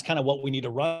 And that's kind of what we need to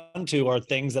run to, are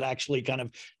things that actually kind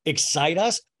of excite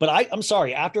us. But I'm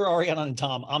sorry, after Ariana and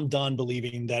Tom, I'm done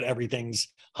believing that everything's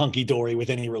hunky-dory with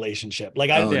any relationship. Like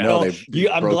I'm glad you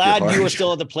are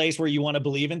still at the place where you want to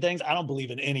believe in things. I don't believe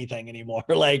in anything anymore.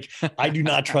 Like I do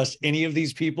not trust any of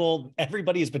these people.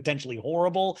 Everybody is potentially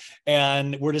horrible,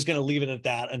 and we're just going to leave it at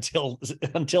that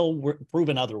until we're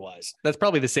proven otherwise. That's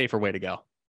probably the safer way to go.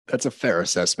 That's a fair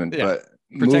assessment, but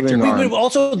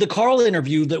also the Carl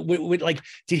interview that would like,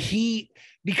 did he,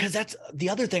 because that's the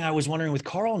other thing I was wondering with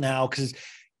Carl now, because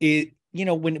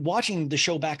when watching the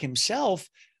show back himself,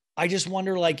 I just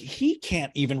wonder, like, he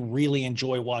can't even really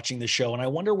enjoy watching the show. And I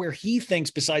wonder where he thinks,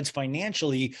 besides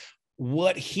financially,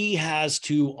 what he has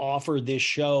to offer this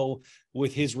show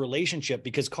with his relationship,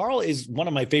 because Carl is one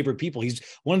of my favorite people. He's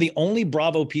one of the only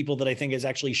Bravo people that I think has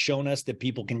actually shown us that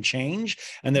people can change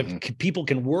and that people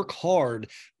can work hard.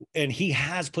 And he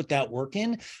has put that work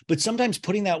in, but sometimes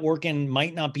putting that work in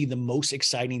might not be the most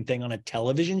exciting thing on a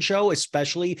television show,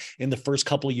 especially in the first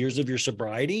couple of years of your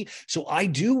sobriety. So I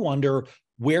do wonder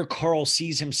where Carl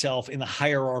sees himself in the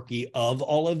hierarchy of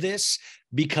all of this,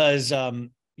 because,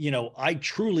 I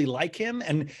truly like him,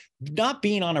 and not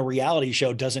being on a reality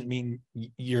show doesn't mean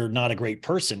you're not a great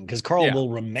person, because Carl will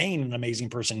remain an amazing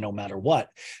person no matter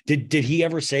what. Did he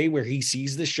ever say where he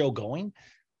sees this show going?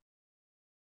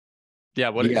 Yeah.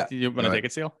 Do you want to take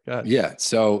it, Seal? Go ahead. Yeah.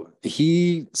 So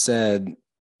he said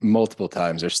multiple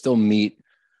times, there's still meat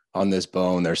on this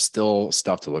bone. There's still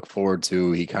stuff to look forward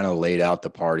to. He kind of laid out the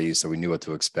parties, so we knew what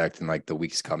to expect in like the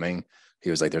weeks coming. He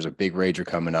was like, there's a big rager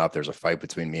coming up. There's a fight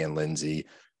between me and Lindsay.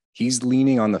 He's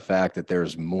leaning on the fact that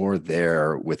there's more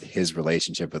there with his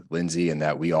relationship with Lindsay, and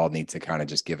that we all need to kind of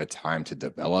just give it time to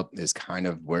develop, is kind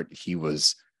of where he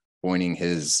was pointing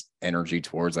his energy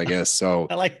towards, I guess. So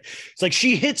it's like,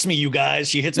 she hits me, you guys.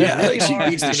 She hits me. Yeah, really she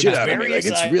hard. beats the shit out of me. Like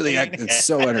it's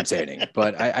so entertaining.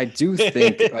 But I do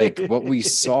think like what we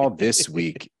saw this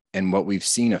week and what we've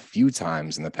seen a few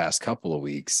times in the past couple of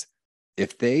weeks,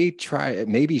 if they try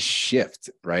maybe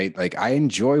shift, right? Like I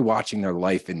enjoy watching their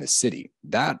life in the city.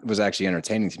 That was actually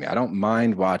entertaining to me. I don't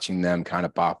mind watching them kind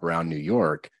of bop around New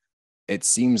York. It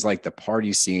seems like the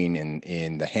party scene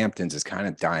in the Hamptons is kind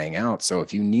of dying out. So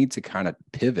if you need to kind of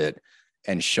pivot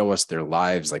and show us their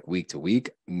lives like week to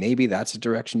week, maybe that's a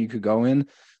direction you could go in.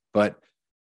 But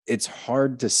it's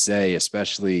hard to say,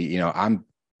 especially, I'm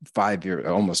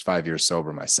almost 5 years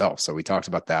sober myself. So we talked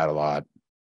about that a lot.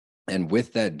 And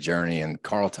with that journey, and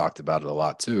Carl talked about it a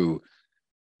lot too,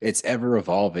 it's ever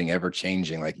evolving, ever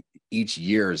changing. Like each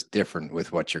year is different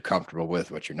with what you're comfortable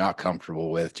with, what you're not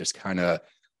comfortable with. Just kind of,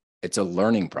 it's a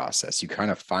learning process. You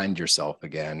kind of find yourself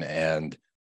again, and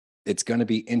it's going to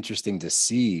be interesting to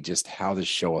see just how the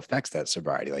show affects that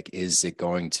sobriety. Like, is it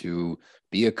going to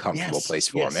be a comfortable place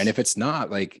for him? And if it's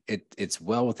not, like it's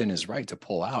well within his right to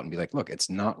pull out and be like, look, it's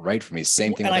not right for me.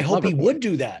 Same thing. And I hope he would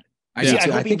do that. I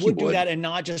hope he would do that, and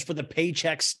not just for the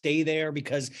paycheck stay there,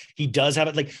 because he does have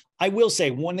it. Like I will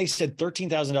say, when they said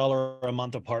 $13,000 a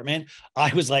month apartment,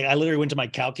 I was like, I literally went to my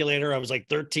calculator. I was like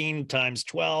 13 times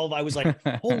 12. I was like,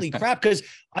 holy crap. Because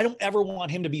I don't ever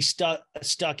want him to be stuck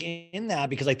in that,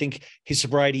 because I think his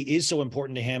sobriety is so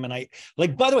important to him. And I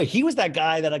like, by the way, he was that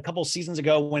guy that a couple seasons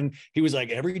ago, when he was like,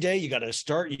 every day you got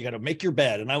to make your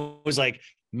bed. And I was like,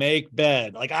 make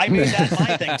bed. Like I made that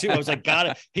my thing too. I was like, got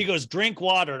it. He goes, drink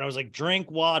water. And I was like,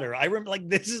 drink water. I remember, like,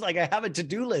 this is like, I have a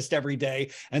to-do list every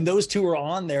day. And those two are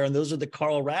on there. And those are the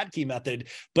Carl Radke method.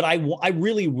 But I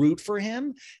really root for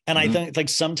him. And I think, like,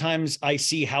 sometimes I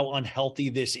see how unhealthy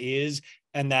this is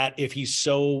And that if he's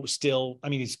so still, I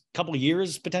mean, he's a couple of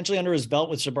years potentially under his belt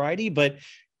with sobriety, but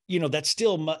that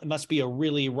still must be a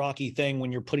really rocky thing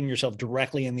when you're putting yourself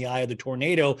directly in the eye of the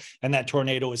tornado. And that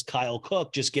tornado is Kyle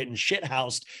Cook just getting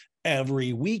shithoused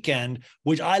every weekend,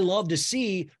 which I love to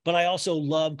see, but I also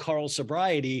love Carl's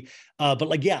sobriety.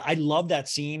 I love that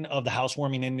scene of the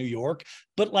housewarming in New York,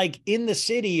 but like in the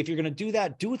city, if you're going to do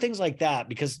that, do things like that,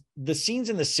 because the scenes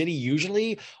in the city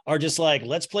usually are just like,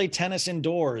 let's play tennis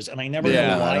indoors. And I never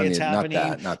know why it's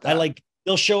happening. Not that.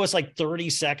 They'll show us like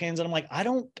 30 seconds. And I'm like,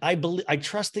 I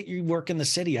trust that you work in the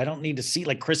city. I don't need to see,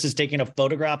 like, Chris is taking a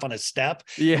photograph on a step.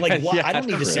 Yeah. Like, why? I don't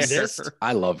need to see this.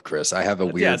 I love Chris. I have a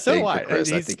weird thing for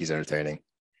Chris. I think he's entertaining.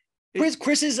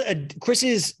 Chris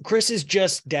is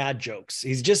just dad jokes.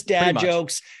 He's just dad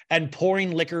jokes and pouring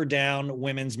liquor down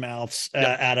women's mouths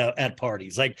at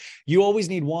parties. Like, you always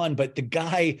need one, but the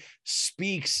guy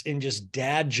speaks in just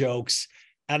dad jokes.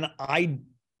 And I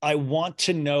want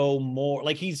to know more.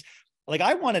 Like,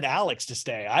 I wanted Alex to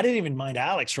stay. I didn't even mind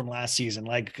Alex from last season.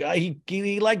 Like,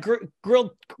 he like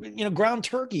grilled, ground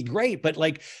turkey. Great. But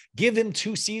like, give him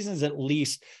 2 seasons at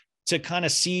least to kind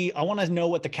of see. I want to know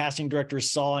what the casting directors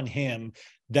saw in him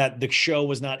that the show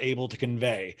was not able to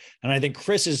convey. And I think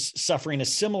Chris is suffering a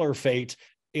similar fate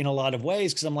in a lot of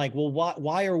ways. Cause I'm like, well,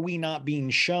 why are we not being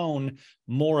shown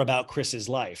more about Chris's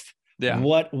life? Yeah.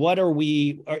 What are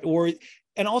we,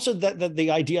 and also that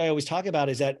the idea I always talk about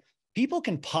is that people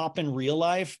can pop in real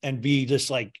life and be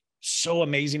just like so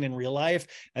amazing in real life.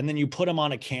 And then you put them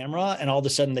on a camera and all of a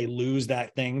sudden they lose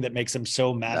that thing that makes them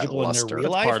so magical in their real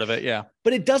life. Part of it. Yeah.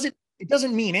 But it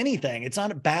doesn't mean anything. It's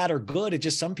not bad or good. It's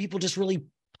just some people just really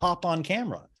pop on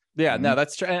camera. Yeah, no,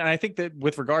 that's true. And I think that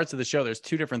with regards to the show, there's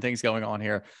 2 different things going on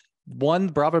here. One,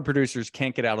 Bravo producers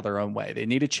can't get out of their own way. They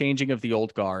need a changing of the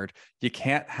old guard. You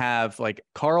can't have, like,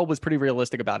 Carl was pretty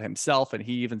realistic about himself. And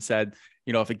he even said,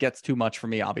 if it gets too much for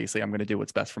me, obviously I'm going to do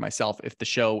what's best for myself. If the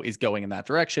show is going in that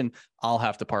direction, I'll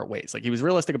have to part ways. Like, he was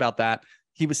realistic about that.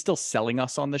 He was still selling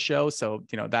us on the show. So,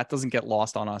 that doesn't get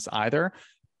lost on us either.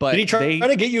 But did he try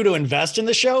to get you to invest in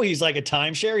the show? He's like a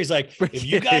timeshare. He's like, if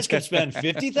you guys could spend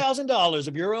 $50,000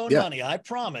 of your own money, I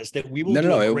promise that we will.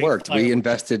 No, it worked. We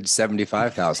invested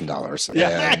 $75,000,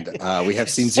 and we have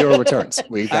seen 0 returns.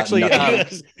 We got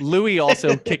nothing. Louis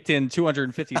also kicked in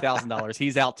 $250,000.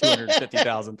 He's out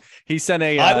 $250,000. He sent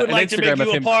I would like Instagram to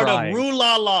make you a part crying. of Rue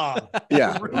La La.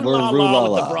 Yeah, Rue La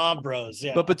La with the BravBros.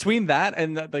 Yeah. But between that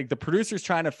and the producers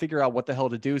trying to figure out what the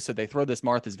hell to do, so they throw this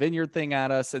Martha's Vineyard thing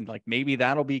at us, and like maybe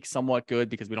that'll be somewhat good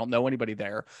because we don't know anybody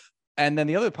there. And then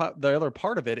the other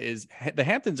part of it is the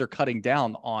Hamptons are cutting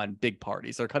down on big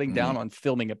parties. They're cutting down on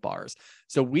filming at bars.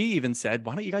 So we even said,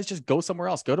 why don't you guys just go somewhere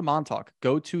else? Go to Montauk,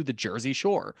 go to the Jersey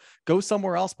Shore, go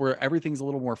somewhere else where everything's a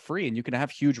little more free and you can have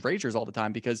huge ragers all the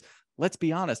time. Because let's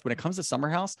be honest, when it comes to Summer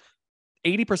House,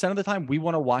 80% of the time we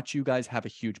want to watch you guys have a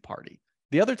huge party.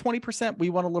 The other 20%, we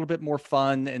want a little bit more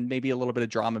fun and maybe a little bit of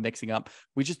drama mixing up.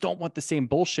 We just don't want the same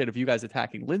bullshit of you guys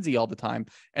attacking Lindsay all the time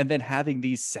and then having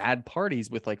these sad parties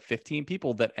with like 15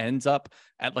 people that ends up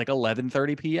at like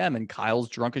 11:30 p.m. and Kyle's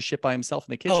drunk as shit by himself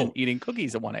in the kitchen eating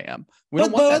cookies at 1 a.m. We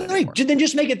don't want that anymore. Then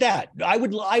just make it that. I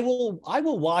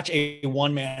will watch a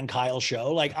one-man Kyle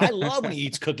show. Like, I love when he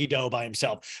eats cookie dough by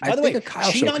himself. By the way,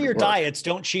 cheat on your diets.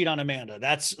 Don't cheat on Amanda.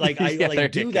 That's like,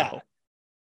 do that.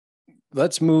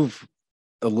 Let's move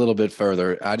a little bit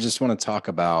further. I just want to talk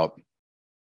about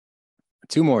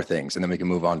 2 more things and then we can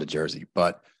move on to Jersey.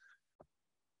 But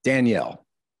Danielle,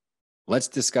 let's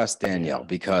discuss Danielle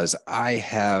because I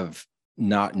have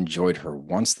not enjoyed her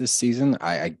once this season.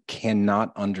 I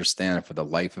cannot understand for the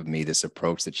life of me this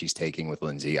approach that she's taking with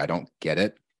Lindsay. I don't get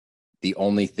it. The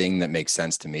only thing that makes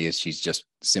sense to me is she's just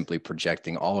simply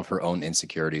projecting all of her own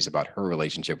insecurities about her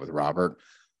relationship with Robert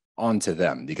onto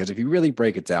them. Because if you really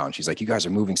break it down, she's like, you guys are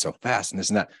moving so fast and this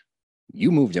and that. You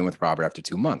moved in with Robert after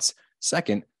 2 months.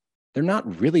 Second, they're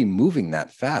not really moving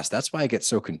that fast. That's why I get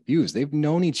so confused. They've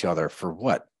known each other for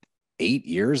what, 8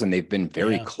 years, and they've been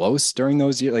very close during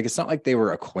those years. Like, it's not like they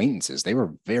were acquaintances. They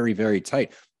were very, very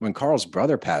tight. When Carl's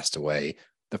brother passed away,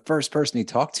 the first person he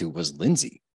talked to was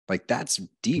Lindsay. Like, that's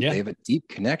deep. They have a deep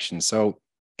connection. So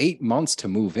 8 months to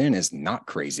move in is not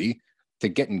crazy. To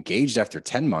get engaged after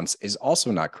 10 months is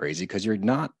also not crazy because you're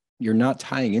not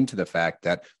tying into the fact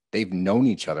that they've known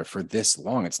each other for this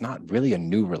long. It's not really a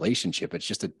new relationship. It's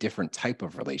just a different type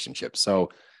of relationship.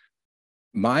 So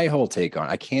my whole take on,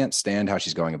 I can't stand how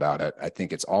she's going about it. I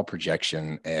think it's all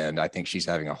projection and I think she's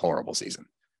having a horrible season.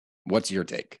 What's your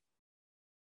take?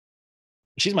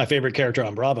 She's my favorite character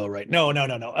on Bravo, right? No.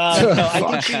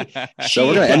 I think so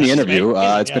we're going to end the interview.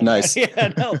 It's been nice.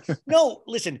 No,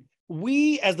 listen.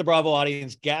 we as the Bravo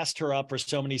audience gassed her up for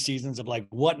so many seasons of like,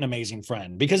 what an amazing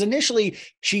friend, because initially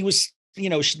she was,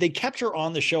 they kept her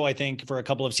on the show, I think, for a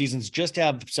couple of seasons just to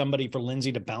have somebody for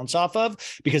Lindsay to bounce off of,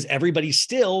 because everybody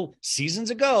still seasons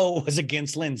ago was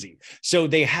against Lindsay. So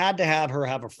they had to have her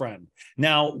have a friend.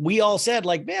 Now, we all said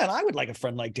like, man, I would like a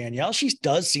friend like Danielle. She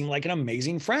does seem like an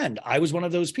amazing friend. I was one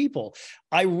of those people.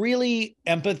 I really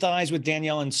empathize with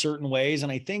Danielle in certain ways.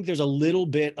 And I think there's a little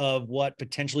bit of what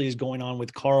potentially is going on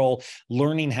with Carl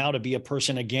learning how to be a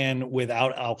person again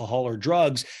without alcohol or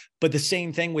drugs. But the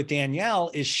same thing with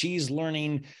Danielle is she's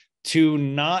learning to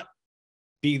not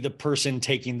be the person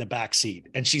taking the back seat.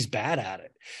 And she's bad at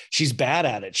it. She's bad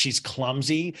at it. She's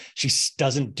clumsy. She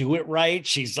doesn't do it right.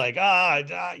 She's like,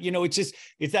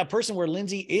 it's that person where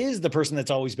Lindsay is the person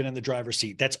that's always been in the driver's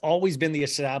seat. That's always been the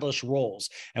established roles.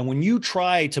 And when you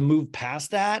try to move past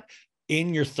that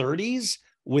in your 30s,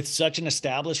 with such an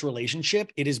established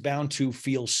relationship, it is bound to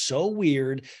feel so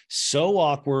weird, so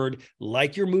awkward,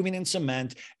 like you're moving in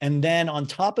cement. And then on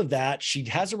top of that, she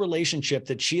has a relationship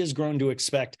that she has grown to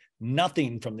expect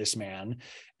nothing from this man.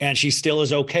 And she still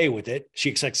is okay with it. She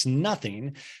expects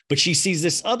nothing, but she sees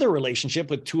this other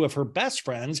relationship with two of her best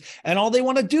friends, and all they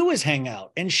want to do is hang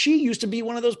out. And she used to be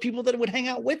one of those people that would hang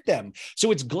out with them.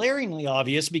 So it's glaringly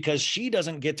obvious because she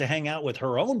doesn't get to hang out with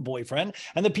her own boyfriend.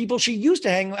 And the people she used to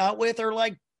hang out with are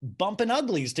like bumping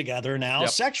uglies together now,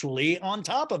 sexually, on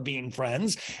top of being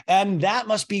friends. And that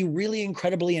must be really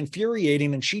incredibly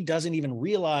infuriating. And she doesn't even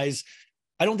realize,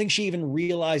 I don't think she even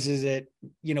realizes it.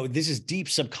 This is deep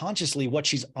subconsciously what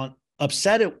she's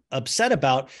upset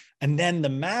about. And then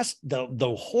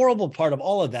the horrible part of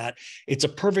all of that, it's a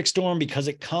perfect storm because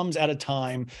it comes at a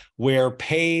time where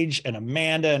Paige and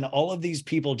Amanda and all of these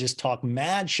people just talk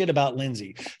mad shit about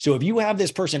Lindsay. So if you have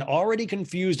this person already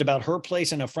confused about her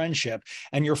place in a friendship,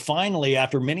 and you're finally,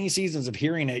 after many seasons of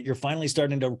hearing it, you're finally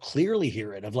starting to clearly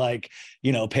hear it of like,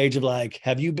 Paige of like,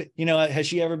 have you been, has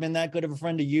she ever been that good of a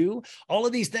friend to you? All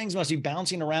of these things must be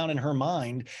bouncing around in her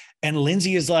mind. And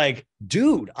Lindsay is like,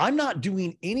 dude, I'm not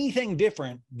doing anything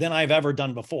different than I've ever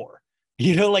done before.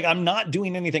 I'm not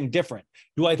doing anything different.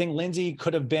 Do I think Lindsay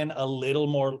could have been a little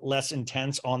more less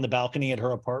intense on the balcony at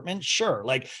her apartment? Sure.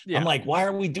 I'm like, why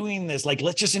are we doing this? Like,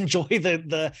 let's just enjoy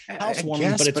the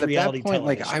housewarming, but it's reality at that point,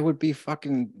 television. I would be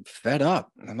fucking fed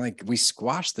up. I'm like, we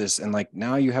squashed this, and like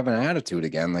now you have an attitude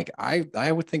again. Like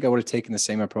I would think I would have taken the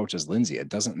same approach as Lindsay. It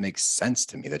doesn't make sense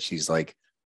to me that she's like,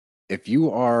 if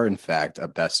you are, in fact, a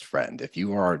best friend, if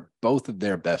you are both of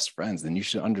their best friends, then you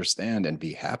should understand and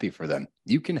be happy for them.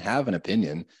 You can have an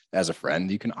opinion as a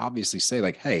friend. You can obviously say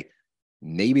like, hey,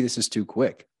 maybe this is too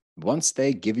quick. Once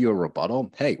they give you a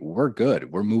rebuttal, hey, we're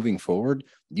good. We're moving forward.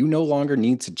 You no longer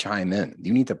need to chime in.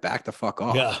 You need to back the fuck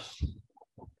off. Yeah.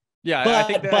 Yeah, I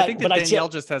think that Danielle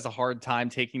just has a hard time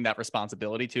taking that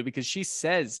responsibility too, because she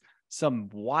says some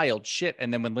wild shit.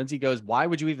 And then when Lindsay goes, why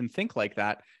would you even think like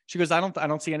that? She goes, I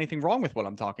don't see anything wrong with what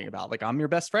I'm talking about. Like, I'm your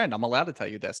best friend. I'm allowed to tell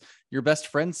you this. Your best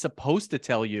friend's supposed to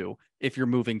tell you if you're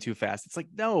moving too fast. It's like,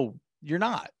 no, you're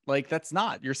not. Like, that's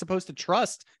not. You're supposed to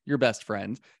trust your best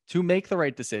friend to make the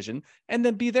right decision and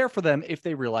then be there for them if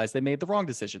they realize they made the wrong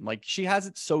decision. Like, she has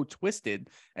it so twisted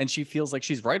and she feels like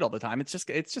she's right all the time. It's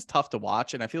just tough to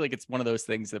watch. And I feel like it's one of those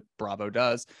things that Bravo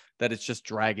does that it's just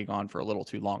dragging on for a little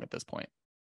too long at this point.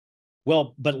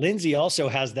 Well, but Lindsay also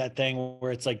has that thing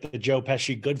where it's like the Joe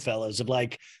Pesci Goodfellas of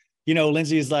like,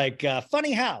 Lindsay is like,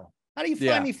 funny how? How do you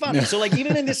find me funny? So like,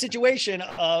 even in this situation,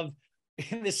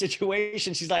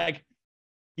 she's like,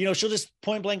 she'll just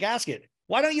point blank ask it.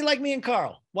 Why don't you like me and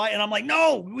Carl? Why? And I'm like,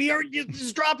 no,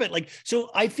 just drop it. Like,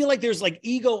 so I feel like there's like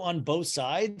ego on both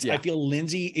sides. Yeah. I feel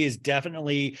Lindsay is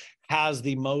definitely has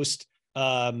the most,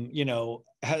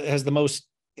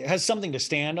 has something to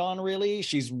stand on, really.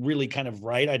 She's really kind of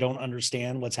right. I don't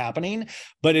understand what's happening,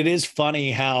 but it is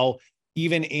funny how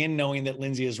even in knowing that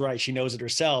Lindsay is right, she knows it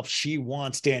herself. She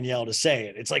wants Danielle to say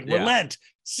it. It's like, relent,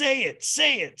 say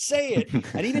it.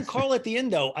 And even Carl at the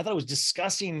end, though, I thought it was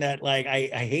disgusting that like, I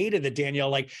hated that Danielle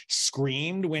like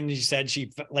screamed when she said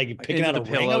she like picking out a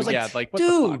ring. I was like, what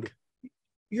dude,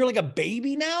 you're like a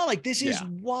baby now. Like, this is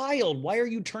wild. Why are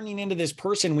you turning into this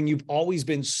person when you've always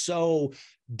been so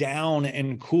down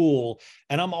and cool?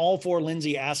 And I'm all for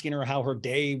Lindsay asking her how her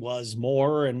day was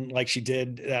more, and like she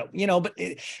did that, but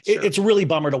it's a really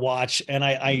bummer to watch. And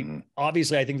I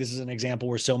obviously, I think this is an example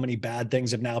where so many bad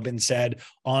things have now been said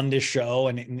on this show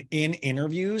and in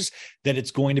interviews that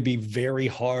it's going to be very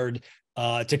hard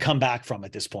to come back from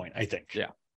at this point, I think.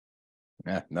 Yeah,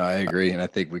 no, I agree. And I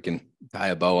think we can tie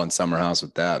a bow on Summer House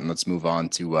with that. And let's move on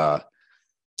to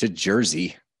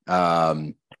Jersey.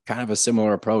 Kind of a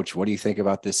similar approach. What do you think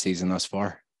about this season thus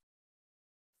far?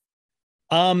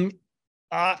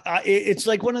 It's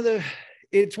like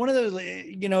it's one of those,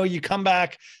 you come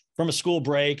back from a school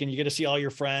break and you get to see all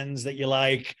your friends that you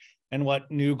like and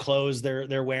what new clothes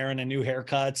they're wearing and new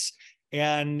haircuts.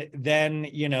 And then,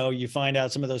 you find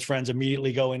out some of those friends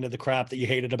immediately go into the crap that you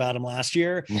hated about them last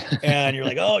year. And you're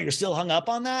like, oh, you're still hung up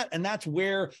on that. And that's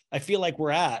where I feel like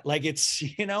we're at. Like, it's,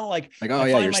 oh I yeah, find you're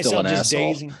myself still an just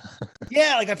asshole. dazing.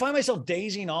 Yeah. Like I find myself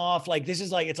dazing off. Like, this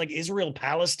is like, it's like Israel,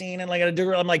 Palestine. And like,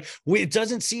 I'm like, it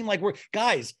doesn't seem like we're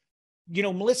guys,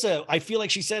 Melissa, I feel like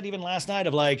she said even last night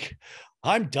of like,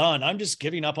 I'm done. I'm just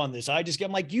giving up on this. I'm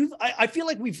like, I feel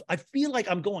like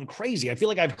I'm going crazy. I feel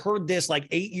like I've heard this like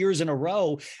 8 years in a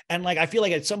row. And like, I feel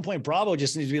like at some point Bravo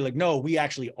just needs to be like, no, we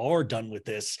actually are done with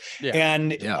this. Yeah.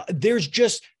 And there's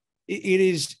just,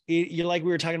 you're like,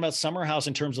 we were talking about Summer House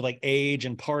in terms of like age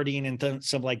and partying and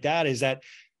stuff like that, is that,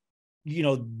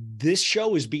 this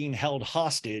show is being held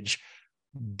hostage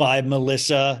by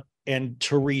Melissa and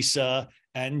Teresa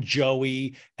and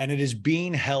Joey, and it is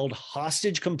being held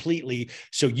hostage completely.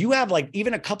 So you have like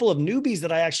even a couple of newbies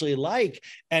that I actually like.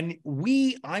 And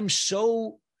I'm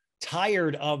so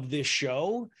tired of this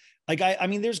show. Like, I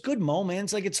mean, there's good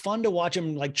moments. Like it's fun to watch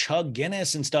them like chug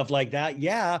Guinness and stuff like that.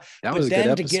 Yeah. But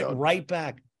then to get right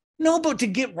back. No, but to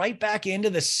get right back into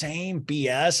the same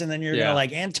BS. And then you're gonna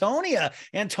like Antonia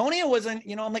wasn't,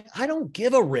 I'm like, I don't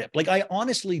give a rip. Like, I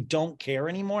honestly don't care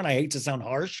anymore. And I hate to sound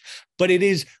harsh, but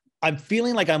I'm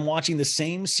feeling like I'm watching the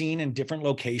same scene in different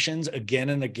locations again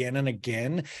and again and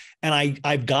again. And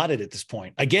I've got it at this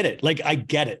point. I get it. Like, I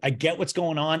get it. I get what's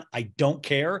going on. I don't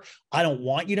care. I don't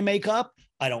want you to make up.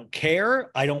 I don't care.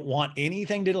 I don't want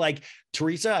anything to like,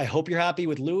 Teresa, I hope you're happy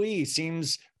with Louis. He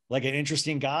seems like an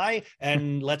interesting guy,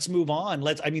 and let's move on.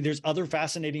 There's other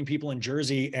fascinating people in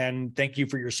Jersey, and thank you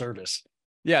for your service.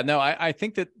 Yeah, no, I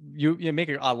think that you make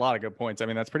a lot of good points. I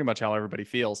mean, that's pretty much how everybody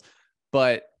feels.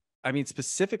 But I mean,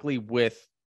 specifically with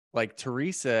like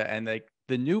Teresa and like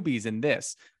the newbies in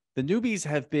this, the newbies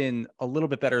have been a little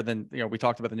bit better than, we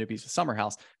talked about the newbies with Summer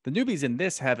House. The newbies in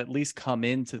this have at least come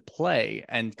into play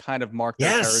and kind of mark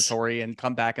their territory and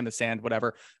come back in the sand,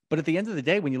 whatever. But at the end of the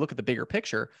day, when you look at the bigger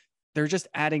picture, they're just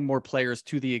adding more players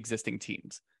to the existing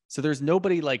teams. So there's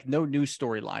nobody, like no new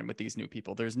storyline with these new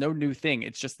people. There's no new thing.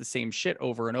 It's just the same shit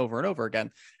over and over and over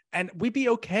again. And we'd be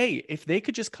okay if they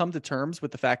could just come to terms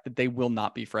with the fact that they will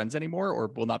not be friends anymore or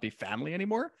will not be family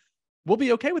anymore. We'll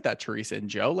be okay with that, Teresa and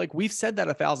Joe. Like, we've said that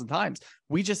 1,000 times.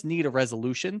 We just need a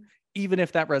resolution, even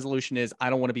if that resolution is, I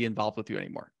don't want to be involved with you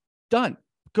anymore. Done.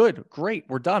 Good. Great.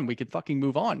 We're done. We could fucking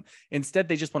move on. Instead,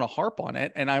 they just want to harp on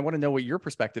it. And I want to know what your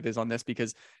perspective is on this,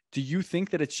 because do you think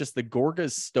that it's just the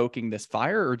Gorgas stoking this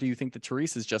fire, or do you think that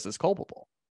Teresa is just as culpable?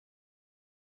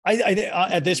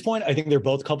 At this point, I think they're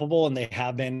both culpable, and they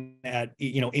have been at,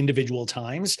 individual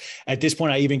times. At this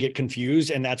point, I even get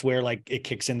confused, and that's where like it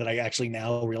kicks in that I actually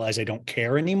now realize I don't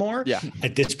care anymore. Yeah.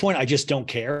 At this point, I just don't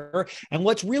care. And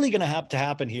what's really going to have to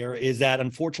happen here is that,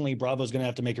 unfortunately, Bravo's going to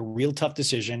have to make a real tough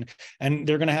decision, and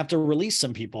they're going to have to release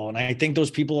some people. And I think those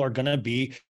people are going to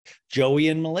be Joey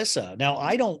and Melissa. Now,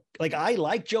 I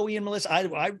like Joey and Melissa.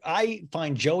 I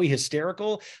find Joey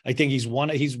hysterical. I think he's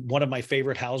one of my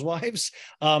favorite housewives.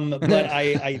 But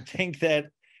I think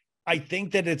that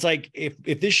it's like,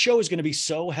 if this show is going to be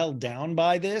so held down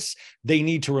by this, they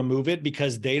need to remove it,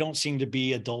 because they don't seem to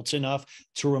be adults enough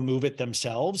to remove it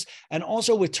themselves. And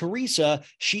also with Teresa,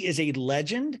 she is a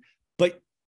legend, but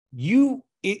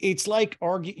it's like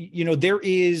there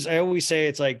is, I always say,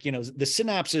 it's like, the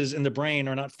synapses in the brain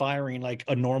are not firing like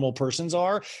a normal person's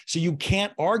are. So you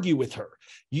can't argue with her.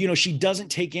 She doesn't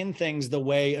take in things the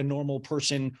way a normal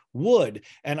person would.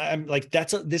 And I'm like,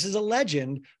 this is a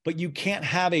legend, but you can't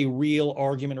have a real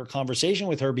argument or conversation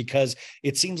with her, because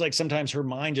it seems like sometimes her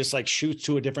mind just like shoots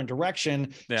to a different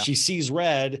direction. Yeah. She sees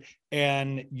red,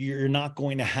 and you're not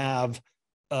going to have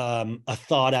a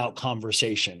thought out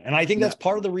conversation. And I think that's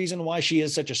part of the reason why she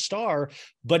is such a star,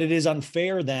 but it is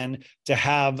unfair then to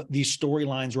have these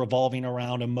storylines revolving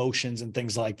around emotions and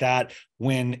things like that,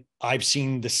 when I've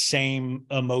seen the same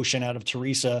emotion out of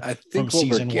Teresa. I think from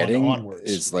season one onwards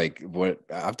is like what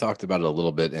I've talked about it a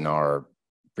little bit in our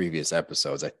previous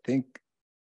episodes. I think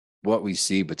what we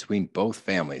see between both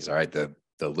families, all right, the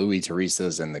Louis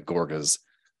Teresas and the Gorgas,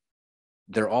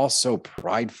 they're all so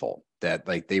prideful that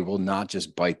like they will not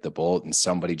just bite the bullet and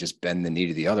somebody just bend the knee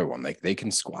to the other one. Like, they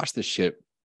can squash the shit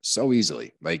so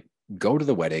easily. Like, go to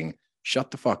the wedding,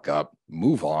 shut the fuck up,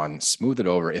 move on, smooth it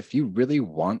over. If you really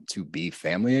want to be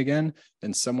family again,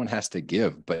 then someone has to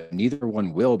give, but neither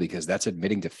one will, because that's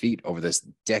admitting defeat over this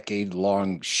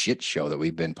decade-long shit show that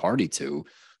we've been party to.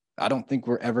 I don't think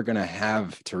we're ever going to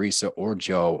have Teresa or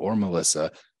Joe or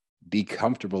Melissa be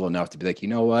comfortable enough to be like, you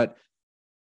know what?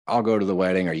 I'll go to the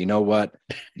wedding, or you know what,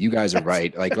 you guys are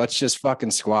right. Like, let's just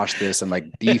fucking squash this and like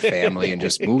be family and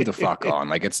just move the fuck on.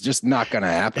 Like, it's just not going to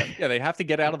happen. Yeah, they have to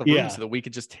get out of the room so that we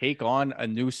could just take on a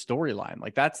new storyline.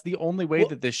 Like, that's the only way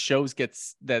that this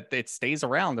that it stays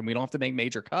around and we don't have to make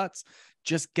major cuts.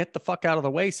 Just get the fuck out of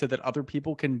the way so that other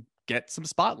people can get some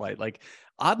spotlight. Like,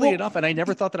 oddly enough, and I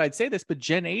never thought that I'd say this, but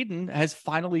Jen Aiden has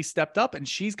finally stepped up and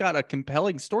she's got a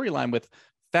compelling storyline with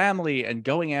family and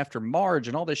going after Marge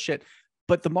and all this shit.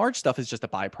 But the Marge stuff is just a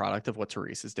byproduct of what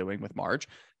Teresa's doing with Marge.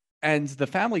 And the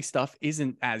family stuff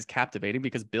isn't as captivating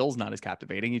because Bill's not as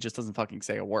captivating. He just doesn't fucking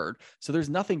say a word. So there's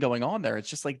nothing going on there. It's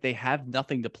just like they have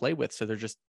nothing to play with. So they're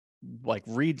just like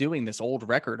redoing this old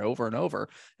record over and over.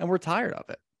 And we're tired of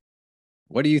it.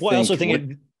 What do you think? I also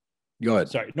think go ahead.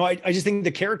 Sorry. No, I just think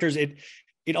the characters,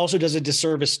 it also does a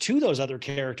disservice to those other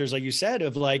characters, like you said,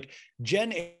 of like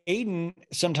Jen Aiden,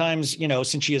 sometimes, you know,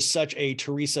 since she is such a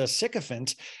Teresa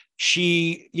sycophant,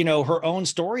 she, you know, her own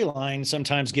storyline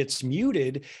sometimes gets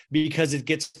muted because it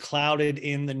gets clouded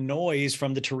in the noise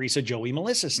from the Teresa, Joey,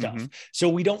 Melissa stuff. So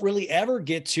we don't really ever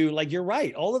get to, like, you're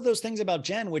right, all of those things about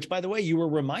Jen, which, by the way, you were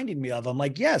reminding me of. I'm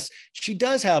like, yes, she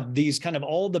does have these kind of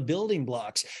all the building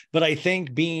blocks, but I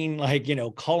think being like, you know,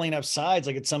 calling up sides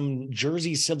like it's some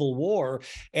Jersey Civil War,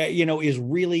 you know, is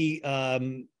really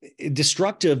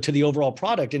destructive to the overall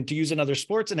product. And to use another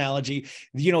sports analogy,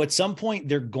 you know, at some point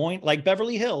they're going, like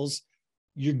Beverly Hills,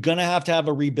 you're going to have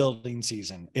a rebuilding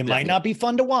season. It might not be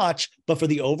fun to watch, but for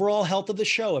the overall health of the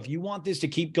show, if you want this to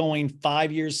keep going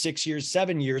 5 years, 6 years,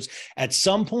 7 years, at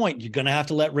some point, you're going to have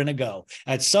to let Rinna go.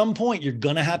 At some point, you're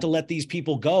going to have to let these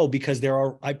people go because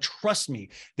trust me,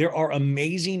 there are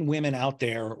amazing women out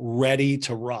there ready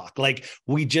to rock. Like,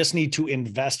 we just need to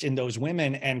invest in those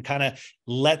women and kind of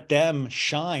let them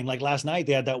shine. Like last night,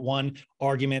 they had that one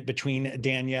argument between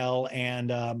Danielle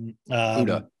and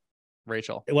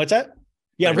Rachel. What's that?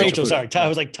 Yeah, Rachel. Sorry, I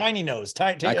was like tiny nose.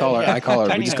 I call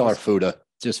her. We just call her Fuda.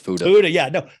 Just Fuda. Fuda. Yeah,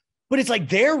 no, but it's like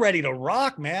they're ready to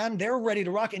rock, man. They're ready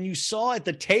to rock. And you saw at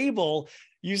the table,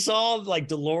 you saw like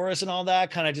Dolores and all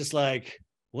that, kind of just like,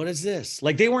 what is this?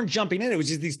 Like, they weren't jumping in. It was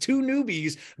just these two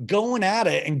newbies going at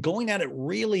it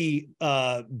really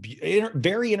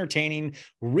very entertaining,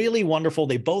 really wonderful.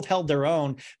 They both held their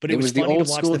own, but it was the funny old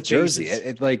to watch school the Jersey.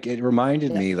 It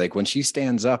reminded me, like, when she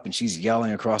stands up and she's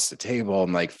yelling across the table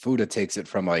and like Fuda takes it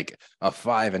from like a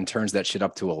 5 and turns that shit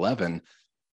up to 11.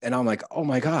 And I'm like, oh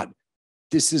my God,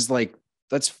 this is like,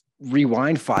 let's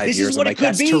rewind 5 years. I'm like,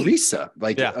 that's Teresa.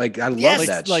 Like, like I love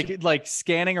that. Like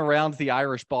scanning around the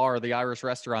Irish bar or the Irish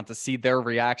restaurant to see their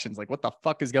reactions. Like, what the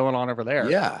fuck is going on over there?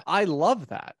 Yeah. I love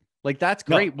that. Like, that's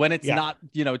great when it's not,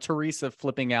 you know, Teresa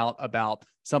flipping out about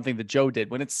something that Joe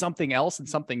did. When it's something else and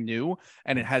something new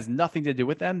and it has nothing to do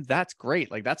with them, that's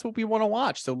great. Like, that's what we want to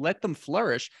watch. So let them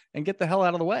flourish and get the hell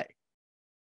out of the way.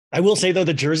 I will say, though,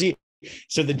 the Jersey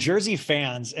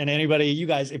fans and anybody, you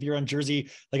guys, if you're on Jersey,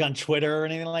 like on Twitter or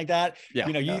anything like that,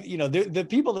 you know, the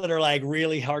people that are like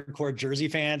really hardcore Jersey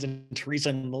fans and Teresa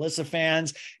and Melissa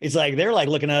fans, it's like, they're like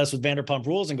looking at us with Vanderpump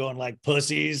Rules and going like,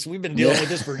 pussies, we've been dealing with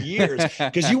this for years.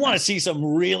 Cause you want to see some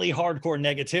really hardcore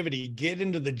negativity, get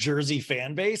into the Jersey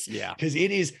fan base. Yeah. Cause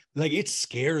it is like, it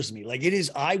scares me. Like, it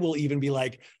is, I will even be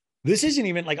like, this isn't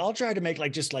even like, I'll try to make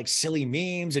like just like silly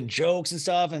memes and jokes and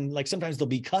stuff. And like, sometimes they'll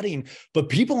be cutting, but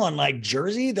people on like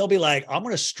Jersey, they'll be like, I'm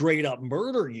going to straight up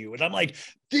murder you. And I'm like,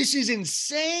 this is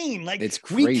insane. Like, it's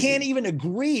crazy. We can't even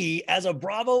agree as a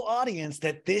Bravo audience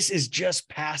that this is just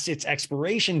past its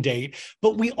expiration date,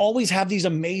 but we always have these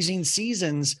amazing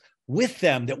seasons with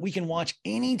them that we can watch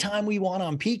anytime we want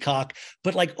on Peacock.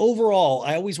 But like, overall,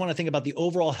 I always want to think about the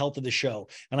overall health of the show.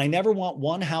 And I never want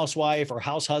one housewife or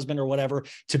house husband or whatever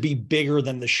to be bigger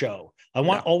than the show. I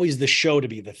want always the show to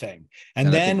be the thing.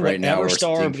 And then right now,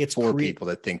 star gets 4 people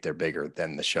that think they're bigger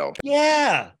than the show.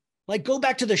 Yeah. Like, go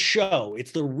back to the show.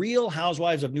 It's the Real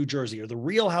Housewives of New Jersey or the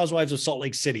Real Housewives of Salt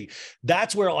Lake City.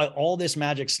 That's where all this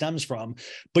magic stems from.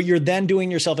 But you're then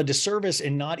doing yourself a disservice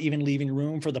in not even leaving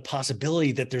room for the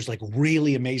possibility that there's like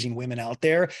really amazing women out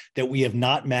there that we have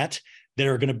not met, that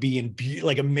are going to be in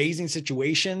like amazing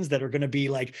situations, that are going to be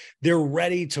like, they're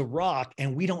ready to rock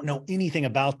and we don't know anything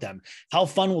about them. How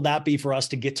fun will that be for us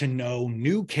to get to know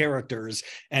new characters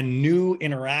and new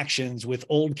interactions with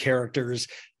old characters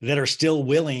that are still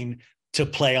willing to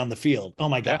play on the field? Oh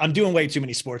my God. I'm doing way too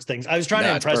many sports things. I was trying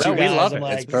to impress you guys. We love it.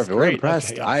 Like, it's perfect. We're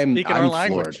impressed. Okay, I'm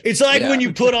floored. It's like when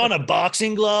you put on a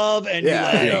boxing glove and you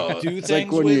like do it's things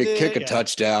like when with you it. kick a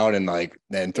touchdown and like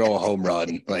then throw a home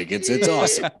run. Like, it's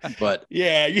awesome. But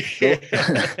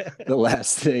the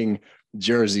last thing,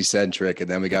 Jersey centric, and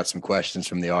then we got some questions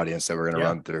from the audience that we're going to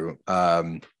run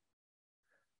through.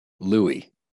 Louis,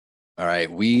 All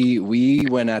right, we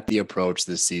went at the approach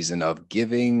this season of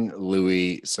giving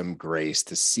Louis some grace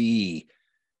to see.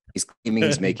 He's claiming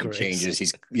he's making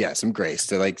changes. Some grace.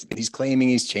 So like he's claiming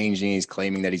he's changing. He's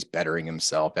claiming that he's bettering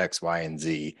himself, X, Y, and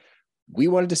Z. We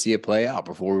wanted to see it play out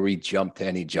before we jumped to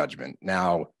any judgment.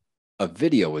 Now, a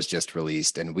video was just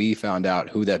released, and we found out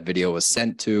who that video was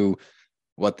sent to,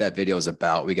 what that video is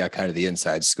about. We got kind of the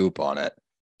inside scoop on it.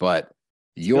 But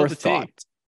your thoughts.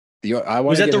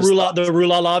 Was that the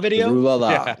Rulala video? The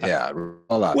Rulala, yeah.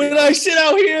 Rulala when I sit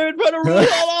out here in front of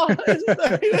Rulala,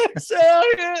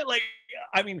 like,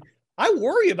 I mean, I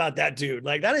worry about that dude.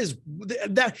 Like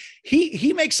that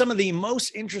he makes some of the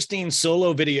most interesting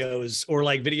solo videos, or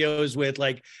like videos with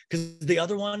like, because the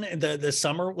other one, the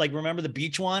summer, like remember the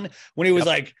beach one when he was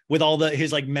like with all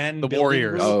his like men, the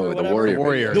Warriors. Oh, the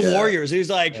Warriors. The Warriors. He's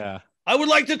like, I would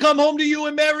like to come home to you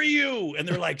and marry you. And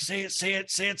they're like, say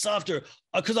it softer.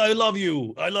 Because I love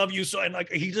you. I love you. So, and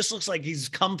like, he just looks like he's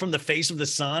come from the face of the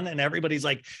sun, and everybody's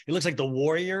like, it looks like the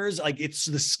Warriors. Like, it's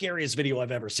the scariest video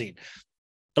I've ever seen,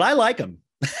 but I like him.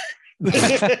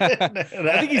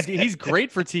 I think he's great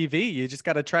for TV. You just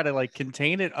got to try to like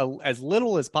contain it as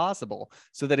little as possible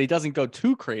so that he doesn't go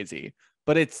too crazy.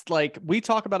 But it's like, we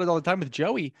talk about it all the time with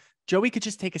Joey. Joey could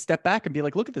just take a step back and be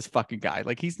like, look at this fucking guy.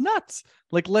 Like, he's nuts.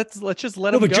 Like, let's just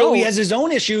let him go. But Joey has his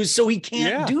own issues, so he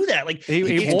can't do that. Like,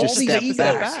 he won't just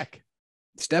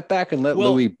step back and let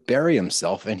Louis bury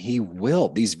himself, and he will.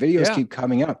 These videos keep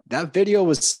coming up. That video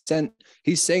was sent.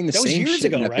 He's saying the same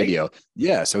shit in that video.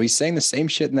 Yeah. So he's saying the same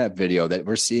shit in that video that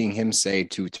we're seeing him say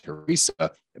to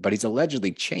Teresa, but he's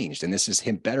allegedly changed. And this is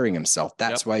him bettering himself.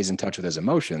 That's why he's in touch with his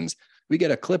emotions. We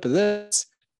get a clip of this.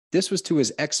 This was to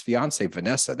his ex-fiance,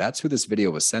 Vanessa. That's who this video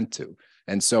was sent to.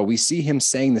 And so we see him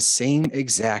saying the same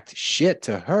exact shit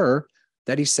to her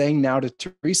that he's saying now to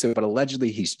Teresa, but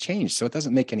allegedly he's changed. So it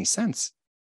doesn't make any sense.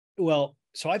 Well,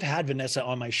 so I've had Vanessa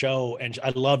on my show, and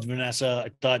I loved Vanessa.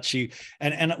 I thought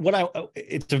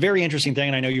it's a very interesting thing.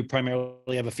 And I know you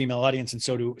primarily have a female audience, and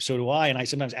so do I. And I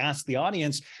sometimes ask the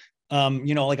audience,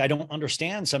 like, I don't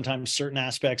understand sometimes certain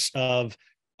aspects of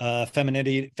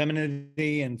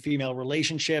femininity and female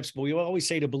relationships, but we always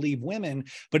say to believe women.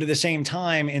 But at the same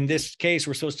time, in this case,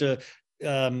 we're supposed to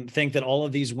think that all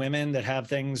of these women that have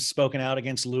things spoken out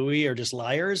against Louis are just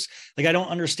liars. Like, I don't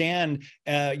understand,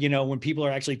 when people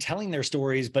are actually telling their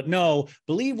stories, but no,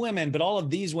 believe women, but all of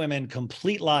these women,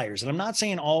 complete liars. And I'm not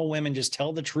saying all women just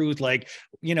tell the truth, like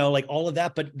all of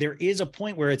that, but there is a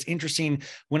point where it's interesting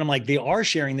when I'm like, they are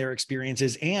sharing their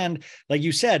experiences. And like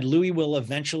you said, Louis will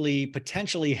eventually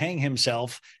potentially hang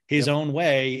himself his own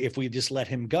way if we just let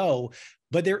him go.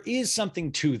 But there is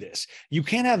something to this. You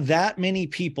can't have that many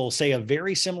people say a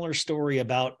very similar story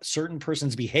about a certain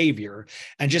person's behavior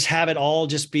and just have it all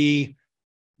just be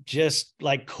just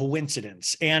like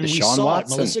coincidence. And we saw it.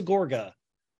 Melissa Gorga.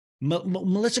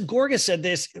 Melissa Gorga said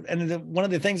this. And one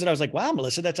of the things that I was like, wow,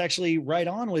 Melissa, that's actually right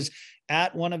on, was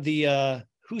at one of the,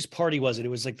 whose party was it? It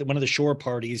was like one of the shore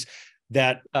parties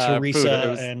that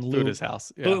Teresa and Lou's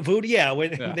house.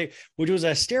 Which was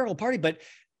a sterile party, but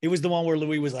it was the one where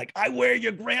Louis was like, I wear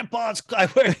your dad's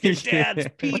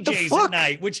PJs at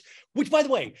night, which by the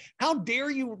way, how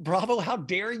dare you, Bravo, how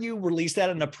dare you release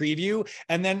that in a preview?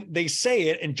 And then they say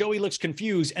it and Joey looks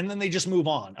confused and then they just move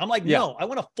on. I'm like, no, I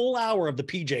want a full hour of the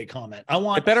PJ comment.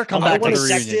 It better come back for the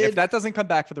reunion. If that doesn't come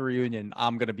back for the reunion,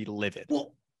 I'm going to be livid.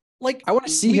 Well, like, I want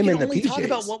to see him in the PJs. Talk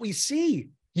about what we see.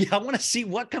 Yeah, I want to see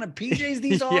what kind of PJs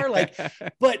these are.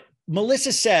 But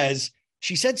Melissa says,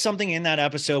 she said something in that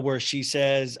episode where she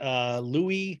says,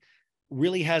 Louis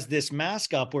really has this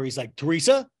mask up where he's like,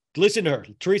 Teresa, listen to her.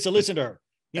 Teresa, listen to her.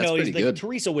 He's like a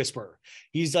Teresa whisperer.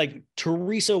 He's like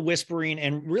Teresa whispering,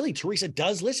 and really Teresa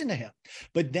does listen to him.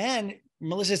 But then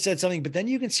Melissa said something, but then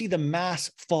you can see the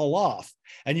mask fall off.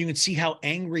 And you can see how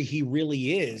angry he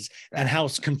really is and how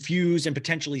confused and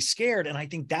potentially scared. And I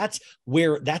think that's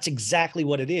exactly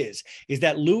what it is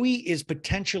that Louis is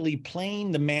potentially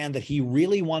playing the man that he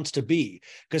really wants to be.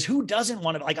 Because who doesn't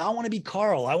want to, like, I want to be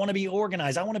Carl. I want to be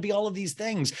organized. I want to be all of these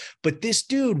things. But this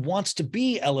dude wants to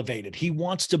be elevated. He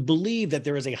wants to believe that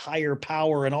there is a higher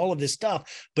power and all of this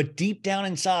stuff. But deep down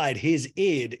inside, his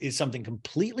id is something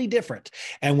completely different.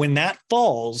 And when that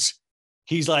falls,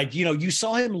 he's like, you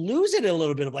saw him lose it a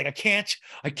little bit of like, I can't,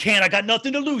 I got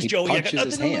nothing to lose, Joey. I got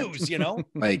nothing to lose,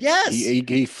 Like, yes.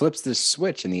 He flips this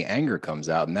switch and the anger comes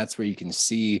out. And that's where you can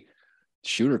see,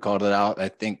 Shooter called it out, I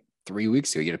think 3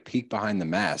 weeks ago. You get a peek behind the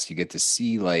mask. You get to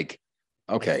see like,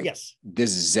 okay,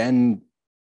 this Zen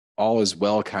all is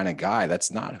well kind of guy.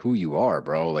 That's not who you are,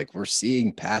 bro. Like, we're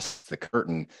seeing past the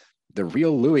curtain, the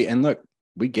real Louis. And look,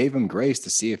 we gave him grace to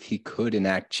see if he could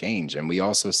enact change. And we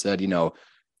also said,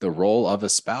 the role of a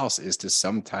spouse is to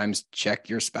sometimes check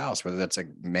your spouse, whether that's a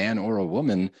man or a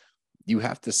woman. You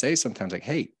have to say sometimes like,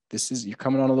 hey, you're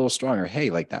coming on a little stronger. Hey,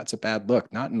 like that's a bad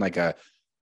look, not in like a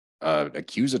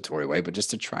accusatory way, but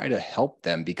just to try to help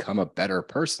them become a better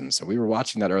person. So we were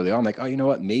watching that early on, like, oh, you know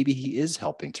what? Maybe he is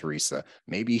helping Teresa.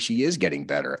 Maybe she is getting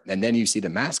better. And then you see the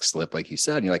mask slip, like you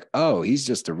said, and you're like, oh, he's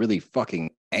just a really fucking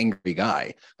angry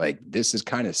guy. Like, this is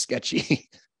kind of sketchy.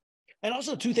 And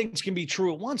also, two things can be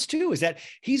true at once, too, is that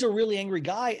he's a really angry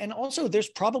guy. And also, there's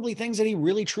probably things that he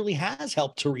really, truly has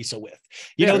helped Teresa with.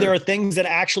 You know, there are things that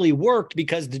actually worked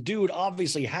because the dude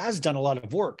obviously has done a lot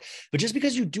of work. But just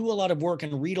because you do a lot of work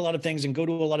and read a lot of things and go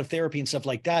to a lot of therapy and stuff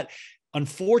like that,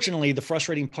 unfortunately, the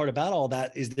frustrating part about all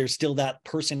that is there's still that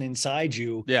person inside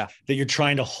you that you're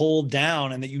trying to hold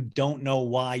down and that you don't know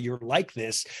why you're like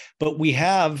this. But we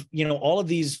have, you know, all of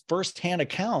these firsthand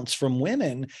accounts from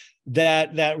women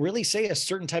that really say a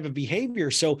certain type of behavior.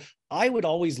 So I would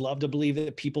always love to believe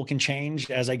that people can change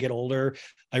as I get older.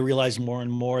 I realize more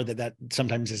and more that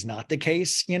sometimes is not the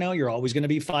case. You know, you're always going to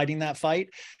be fighting that fight.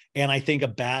 And I think a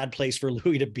bad place for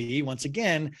Louis to be, once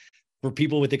again, for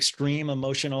people with extreme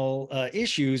emotional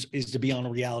issues, is to be on a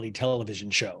reality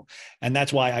television show. And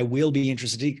that's why I will be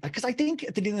interested, because I think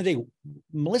at the end of the day,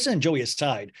 Melissa and Joey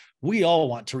aside, we all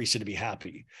want Teresa to be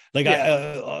happy. Like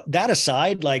that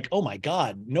aside, like, oh my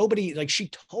God, nobody, like, she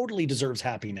totally deserves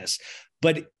happiness.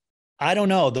 But I don't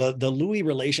know, the Louis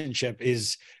relationship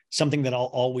is something that I'll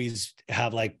always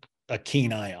have like a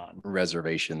keen eye on.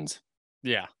 Reservations.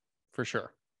 Yeah, for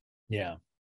sure. Yeah.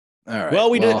 All right.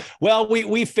 Well,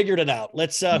 we figured it out.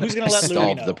 Let's who's going to let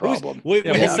Louis know? The problem. We'll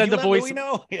send the voice. Louis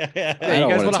know? Yeah, you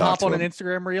guys want to hop on an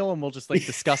Instagram reel and we'll just like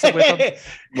discuss it with them.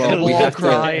 Well, and we'll all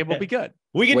cry and we'll be good.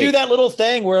 We can do that little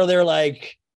thing where they're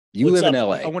like, you live in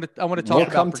LA. I want to talk we'll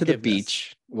about come to the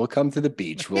beach. We'll come to the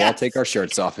beach. We'll all take our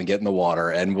shirts off and get in the water,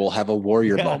 and we'll have a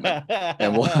warrior moment.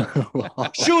 And we'll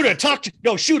Shooter, talk to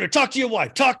your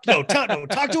wife. Talk to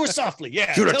her softly.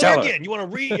 Yeah. Shooter, tell her her again. You want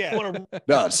to read? Yeah.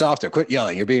 No, softer. Quit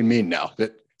yelling. You're being mean now.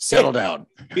 Settle down.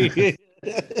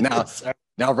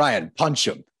 Now, Ryan, punch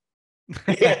him.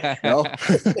 No?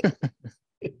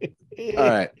 All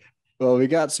right. Well, we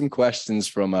got some questions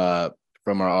from our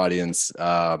audience.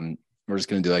 We're just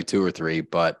going to do like 2 or 3,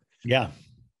 but yeah.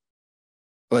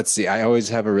 Let's see. I always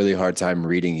have a really hard time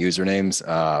reading usernames.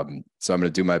 So I'm going to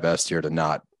do my best here to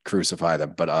not crucify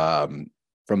them. But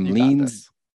from Leans,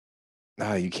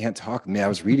 you can't talk to me. I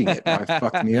was reading it. Now it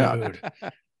fucked me up.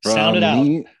 Sound it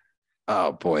out.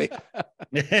 Oh boy.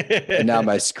 And now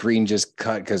my screen just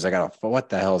cut because what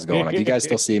the hell is going on? Do you guys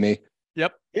still see me?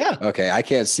 Yep. Yeah. Okay. I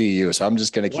can't see you. So I'm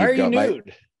just going to keep going.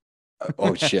 Nude?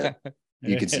 Oh shit.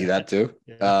 You can see that too.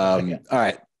 All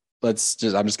right. I'm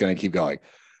just going to keep going.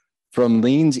 From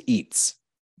Leans Eats,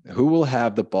 who will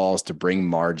have the balls to bring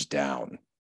Marge down?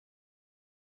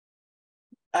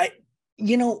 I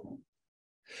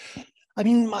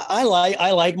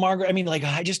like Margaret. I mean, like,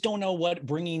 I just don't know what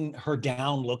bringing her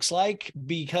down looks like,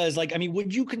 because like, I mean,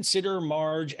 would you consider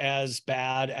Marge as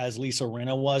bad as Lisa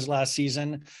Rinna was last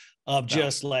season?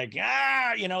 Just like,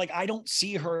 like, I don't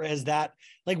see her as that.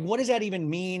 Like, what does that even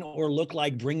mean or look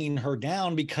like, bringing her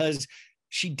down? Because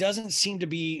she doesn't seem to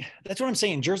be, that's what I'm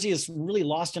saying. Jersey is really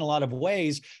lost in a lot of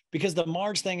ways, because the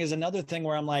Marge thing is another thing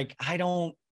where I'm like, I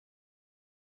don't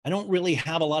really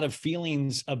have a lot of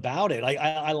feelings about it.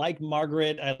 I like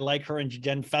Margaret. I like her and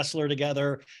Jen Fessler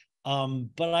together.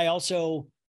 But I also,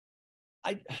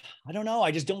 I don't know.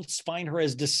 I just don't find her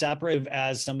as deceptive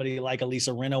as somebody like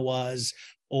Elisa Rinna was,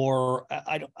 or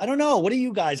I don't know. What do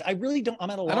you guys? I really don't. I'm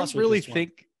at a loss. I don't really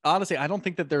think, honestly, I don't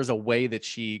think that there's a way that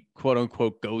she quote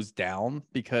unquote goes down,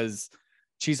 because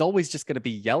she's always just going to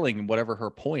be yelling whatever her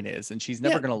point is. And she's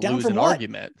never going to lose an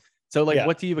argument. So like,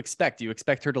 what do you expect? Do you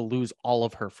expect her to lose all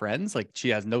of her friends? Like, she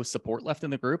has no support left in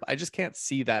the group. I just can't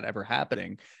see that ever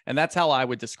happening. And that's how I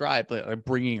would describe like,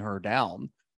 bringing her down.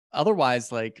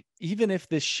 Otherwise, like, even if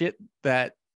this shit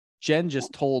that Jen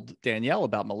just told Danielle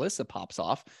about Melissa pops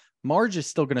off, Marge is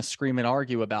still going to scream and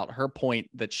argue about her point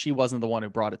that she wasn't the one who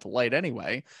brought it to light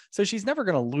anyway. So she's never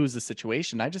going to lose the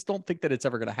situation. I just don't think that it's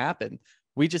ever going to happen.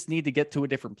 We just need to get to a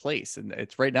different place. And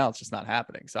right now it's just not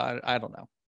happening. So I don't know.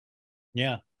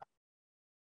 Yeah.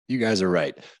 You guys are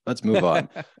right. Let's move on.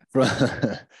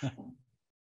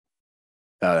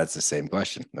 That's the same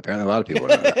question. Apparently a lot of people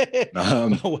know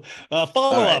that.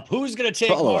 Follow up. Who's going to take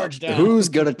Marge down? Who's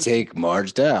going to take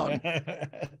Marge down?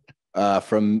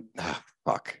 From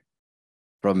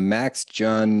Max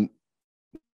John.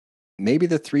 Maybe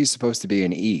the 3 is supposed to be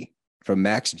an E. From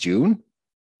Max June.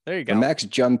 There you go. From Max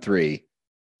John 3.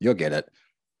 You'll get it.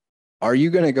 Are you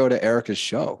going to go to Erica's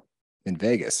show in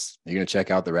Vegas? Are you going to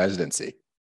check out the residency?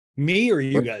 Me or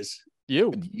you guys?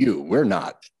 You. We're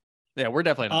not. Yeah, we're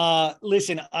definitely not.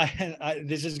 Listen,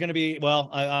 this is going to be,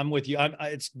 I'm with you.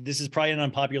 This is probably an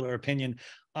unpopular opinion.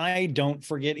 I don't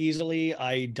forget easily.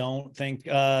 I don't think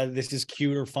this is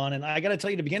cute or fun. And I got to tell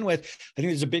you, to begin with, I think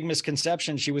there's a big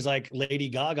misconception. She was like Lady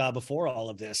Gaga before all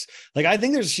of this. Like, I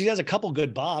think she has a couple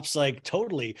good bops, like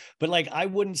totally. But like, I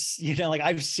wouldn't, like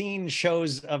I've seen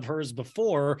shows of hers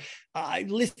before.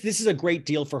 This is a great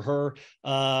deal for her.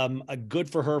 Good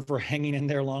for her for hanging in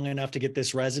there long enough to get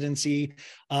this residency.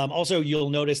 Also, you'll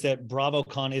notice that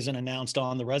BravoCon isn't announced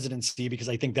on the residency because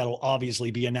I think that'll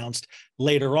obviously be announced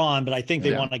later on. But I think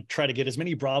they want to try to get as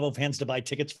many Bravo fans to buy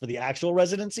tickets for the actual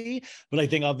residency. But I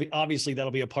think obviously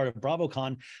that'll be a part of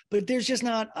BravoCon. But there's just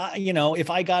not, if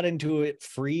I got into it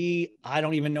free, I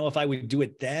don't even know if I would do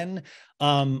it then.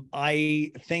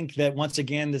 I think that once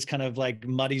again, this kind of like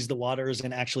muddies the waters,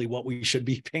 and actually what we should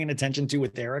be paying attention to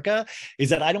with Erica is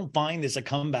that I don't find this a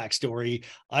comeback story.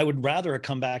 I would rather a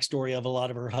comeback story of a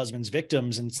lot of her husband's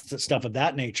victims and stuff of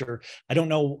that nature. I don't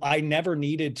know. I never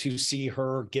needed to see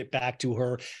her get back to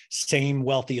her same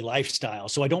wealthy lifestyle.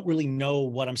 So I don't really know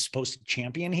what I'm supposed to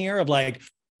champion here of like,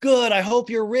 good, I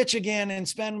hope you're rich again and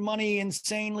spend money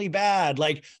insanely bad.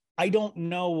 Like, I don't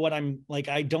know what I'm like.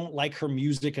 I don't like her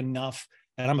music enough,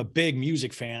 and I'm a big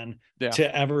music fan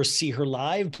to ever see her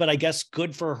live, but I guess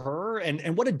good for her.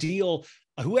 And what a deal.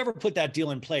 Whoever put that deal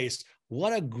in place,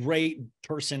 what a great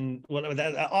person.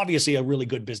 Obviously a really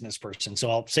good business person.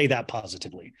 So I'll say that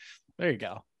positively. There you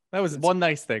go. That was one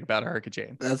nice thing about Erica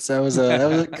Jane. That was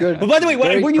a good. But by the way,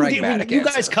 when you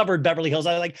guys covered Beverly Hills,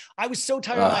 I was so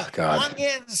tired. I'm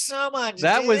getting so much.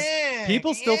 That was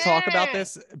people still talk about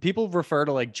this. People refer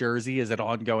to like Jersey as an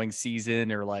ongoing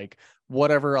season or like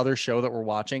whatever other show that we're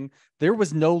watching. There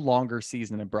was no longer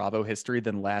season in Bravo history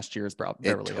than last year's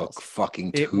Beverly Hills.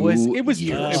 Fucking it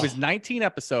was 19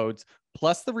 episodes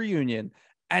plus the reunion,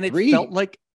 and it felt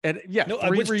like. And it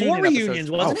was 4 reunions,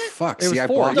 wasn't it? Fuck. It was I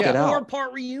blocked it out.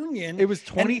 4-part reunion. It was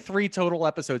 23 total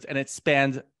episodes, and it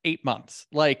spanned 8 months.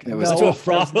 Like, it was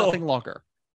nothing longer.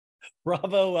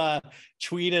 Bravo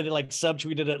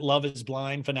subtweeted it Love is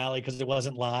Blind finale because it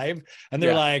wasn't live. And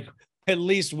they're like, at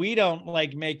least we don't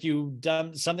like make you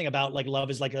dumb something about like Love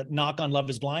is like a knock on Love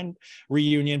is Blind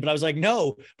reunion. But I was like,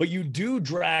 no, but you do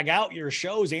drag out your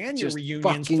shows and your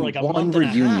reunions for like a month and a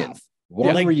half.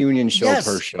 One reunion show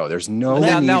per show. There's no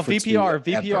now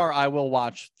VPR. I will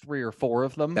watch 3 or 4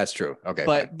 of them. That's true. Okay,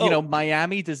 but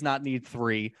Miami does not need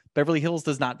 3. Beverly Hills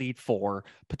does not need 4.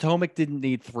 Potomac didn't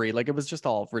need 3. Like, it was just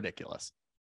all ridiculous.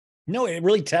 No, it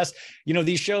really tests,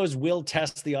 these shows will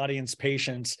test the audience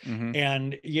patience. Mm-hmm.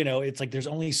 And, it's like, there's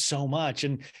only so much.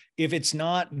 And if it's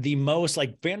not the most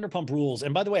like Vanderpump Rules,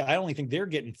 and by the way, I only think they're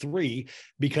getting 3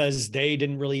 because they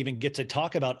didn't really even get to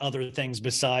talk about other things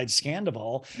besides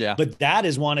Scandoval. Yeah. But that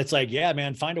is one, it's like, yeah,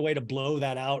 man, find a way to blow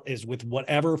that out is with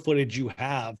whatever footage you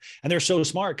have. And they're so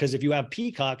smart because if you have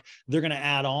Peacock, they're going to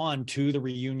add on to the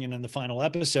reunion and the final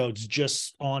episodes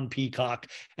just on Peacock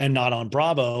and not on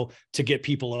Bravo to get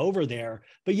people over there.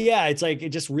 But yeah, it's like, it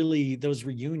just really, those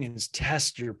reunions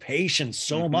test your patience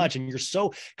so much. And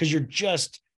because you're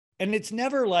just, and it's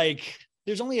never like,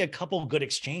 there's only a couple good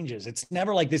exchanges. It's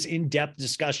never like this in-depth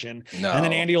discussion. No. And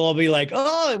then Andy will be like,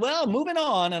 oh, well, moving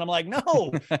on. And I'm like,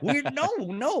 no,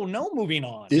 no, moving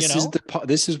on.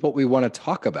 This is what we want to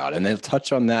talk about. And they'll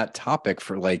touch on that topic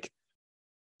for like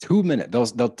 2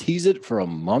 minutes. They'll tease it for a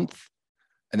month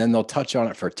and then they'll touch on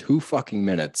it for 2 fucking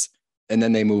minutes. And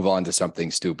then they move on to something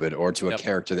stupid or to a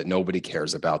character that nobody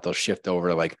cares about. They'll shift over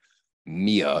to like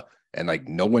Mia. And like,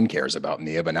 no one cares about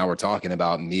Mia, but now we're talking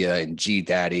about Mia and G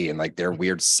Daddy and like their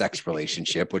weird sex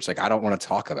relationship, which like, I don't want to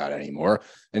talk about anymore,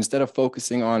 instead of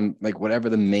focusing on like whatever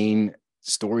the main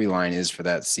storyline is for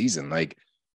that season. Like,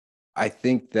 I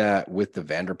think that with the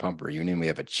Vanderpump reunion, we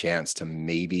have a chance to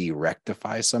maybe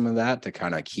rectify some of that to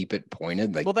kind of keep it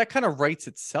pointed. Like, well, that kind of writes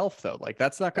itself though. Like,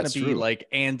 that's not going to be like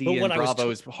Andy and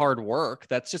Bravo's hard work.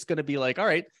 That's just going to be like, all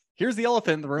right, here's the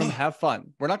elephant in the room. Have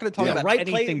fun. We're not going to talk about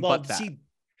anything but that.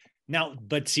 Now,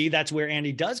 but see, that's where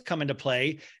Andy does come into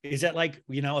play, is that like,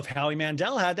 if Howie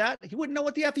Mandel had that, he wouldn't know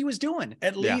what the F he was doing.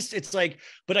 At least it's like,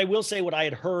 but I will say what I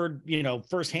had heard,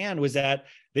 firsthand was that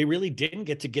they really didn't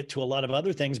get to a lot of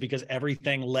other things because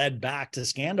everything led back to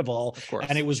Scandoval.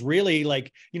 And it was really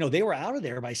like, they were out of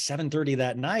there by 7:30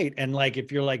 that night. And like,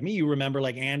 if you're like me, you remember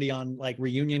like Andy on like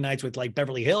reunion nights with like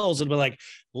Beverly Hills, and we're like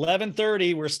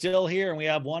 11:30, we're still here and we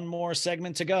have one more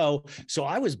segment to go. So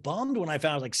I was bummed when I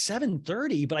found like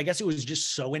 7:30, but I guess it was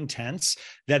just so intense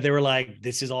that they were like,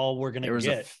 this is all we're going to get.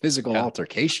 There was a physical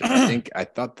altercation. I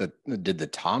thought did the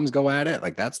Toms go at it?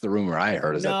 Like, that's the rumor I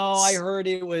heard. I heard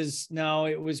it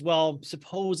it was, well,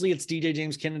 supposedly it's DJ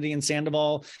James Kennedy and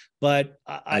Sandoval, but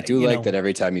I do like that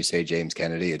every time you say James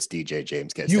Kennedy, it's DJ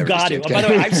James Kennedy. You got it. By the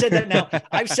way, I've said that now.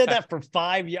 I've said that for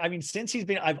 5 years. I mean, since he's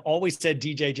been, I've always said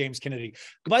DJ James Kennedy.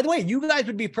 By the way, you guys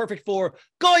would be perfect for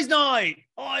Guys Night.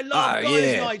 Oh, I love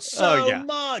Guys Night so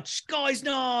much. Guys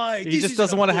Night. He just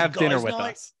doesn't want to have dinner with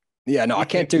us. Yeah, no, I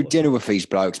can't do dinner with these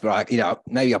blokes, but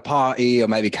maybe a party or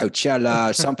maybe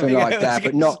Coachella, something like that,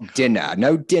 but not dinner.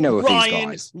 No dinner with these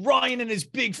guys. Ryan and his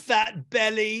big fat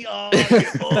belly. Oh,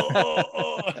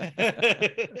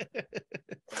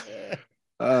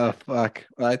 oh, fuck.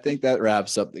 Well, I think that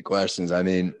wraps up the questions. I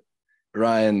mean,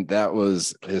 Ryan, that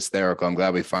was hysterical. I'm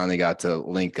glad we finally got to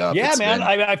link up. Yeah, man.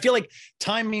 I feel like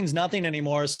time means nothing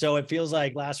anymore. So it feels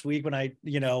like last week when I,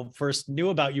 first knew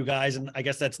about you guys, and I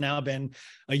guess that's now been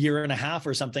a year and a half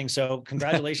or something. So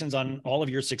congratulations on all of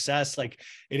your success. Like,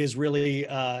 it is really,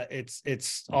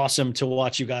 it's awesome to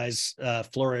watch you guys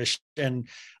flourish. And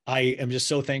I am just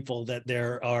so thankful that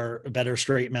there are better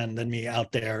straight men than me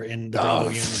out there in the Bravo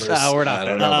universe. No, we're not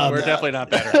better. We're definitely not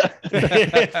better.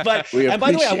 And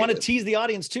by the way, I want to tease the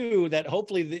audience too, that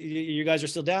hopefully you guys are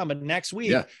still down, but next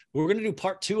week we're going to do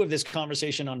part 2 of this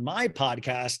conversation on my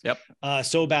podcast. Yep.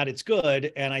 So Bad It's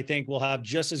Good. And I think we'll have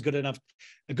just as good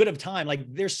of time.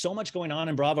 Like, there's so much going on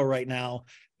in Bravo right now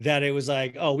that it was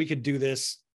like, oh, we could do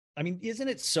this. I mean, isn't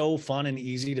it so fun and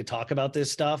easy to talk about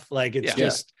this stuff? Like, it's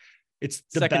just, it's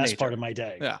the best part of my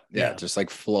day. Yeah. It just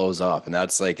like flows off. And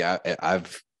that's like,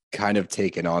 I've kind of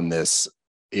taken on this,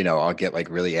 I'll get like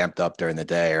really amped up during the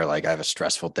day, or like I have a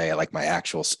stressful day at like my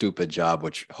actual stupid job,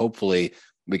 which hopefully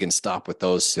we can stop with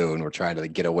those soon. We're trying to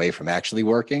get away from actually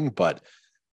working. But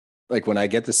like when I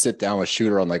get to sit down with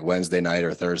Shooter on like Wednesday night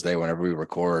or Thursday, whenever we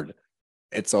record,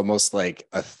 it's almost like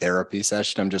a therapy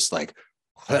session. I'm just like,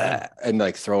 and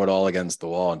like throw it all against the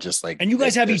wall and just like, and you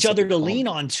guys have each other to lean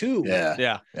on too.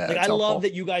 Yeah. Like, I love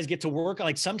that you guys get to work.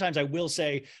 Like, sometimes I will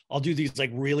say I'll do these like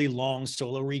really long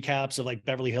solo recaps of like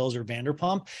Beverly Hills or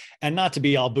Vanderpump, and not to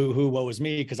be all boo-hoo, woe is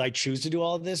me, because I choose to do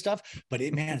all of this stuff. But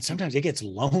sometimes it gets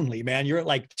lonely, man. You're at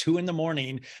like 2 a.m,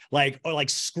 or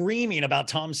screaming about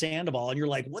Tom Sandoval, and you're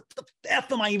like, what the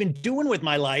F am I even doing with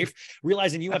my life?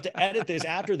 Realizing you have to edit this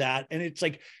after that. And it's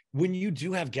like, when you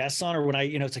do have guests on, or when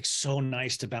it's like so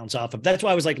nice to bounce off of. That's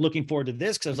why I was like looking forward to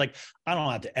this, because I was like, I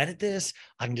don't have to edit this.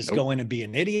 I can just go in and be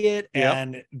an idiot.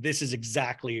 And this is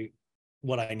exactly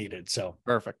what I needed. So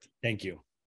perfect. Thank you.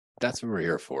 That's what we're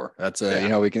here for. That's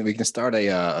we can start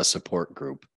a support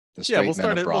group. We'll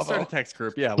start a text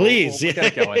group. Yeah, please. We'll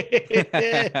get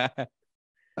going.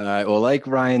 All right. Well, like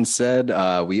Ryan said,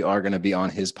 we are going to be on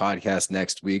his podcast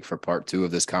next week for part 2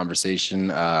 of this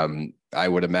conversation. I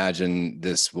would imagine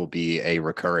this will be a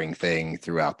recurring thing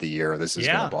throughout the year. This is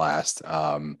going to blast.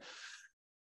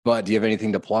 But do you have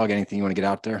anything to plug? Anything you want to get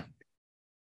out there?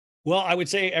 Well, I would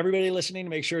say everybody listening,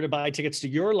 make sure to buy tickets to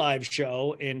your live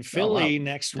show in Philly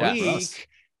next week.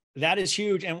 That is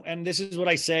huge. And this is what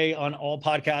I say on all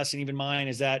podcasts, and even mine,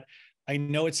 is that I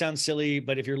know it sounds silly,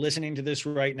 but if you're listening to this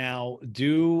right now,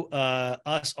 do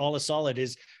us all a solid.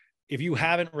 Is if you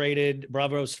haven't rated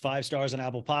BravBro's 5 stars on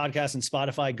Apple Podcasts and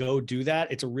Spotify, go do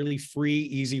that. It's a really free,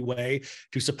 easy way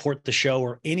to support the show,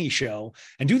 or any show,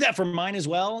 and do that for mine as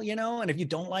well. And if you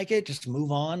don't like it, just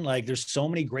move on. Like, there's so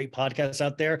many great podcasts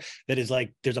out there that is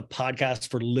like, there's a podcast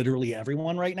for literally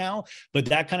everyone right now. But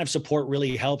that kind of support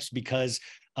really helps, because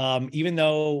even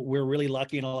though we're really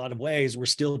lucky in a lot of ways, we're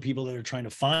still people that are trying to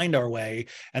find our way,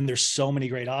 and there's so many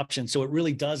great options. So it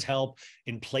really does help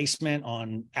in placement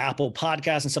on Apple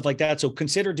Podcasts and stuff like that. So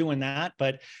consider doing that.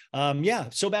 But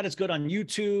So Bad It's Good on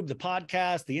YouTube, the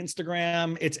podcast, the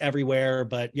Instagram, it's everywhere.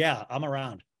 But yeah, I'm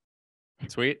around.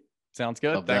 Sweet. Sounds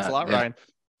good. Thanks a lot, Ryan.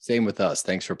 Same with us.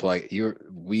 Thanks for plugging.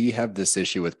 We have this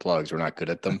issue with plugs. We're not good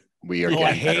at them. We are.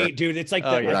 I hate it, dude. It's like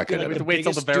we have to wait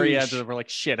till the very end, and we're like,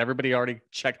 shit, everybody already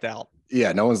checked out.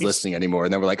 Yeah, no one's listening anymore,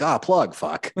 and then we're like, plug,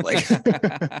 fuck. Like,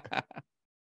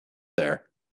 there.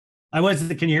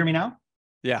 Can you hear me now?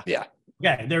 Yeah.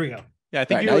 Okay, there we go. Yeah, I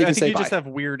think you just have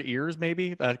weird ears.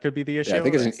 Maybe that could be the issue. Yeah, I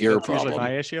think it's an ear problem. Usually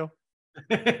my issue.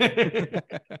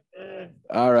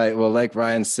 All right. Well, like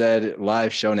Ryan said,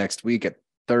 live show next week at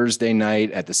Thursday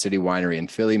night at the City Winery in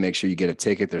Philly. Make sure you get a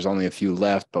ticket. There's only a few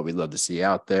left, but we'd love to see you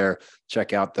out there.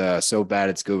 Check out the So Bad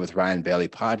It's Good with Ryan Bailey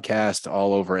podcast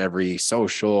all over every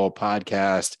social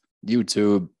podcast,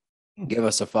 YouTube. Give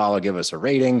us a follow, give us a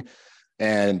rating,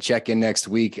 and check in next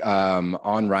week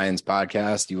on Ryan's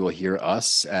podcast. You will hear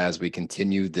us as we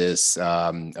continue this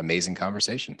amazing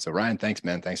conversation. So Ryan, thanks,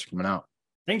 man. Thanks for coming out.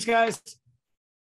 Thanks, guys.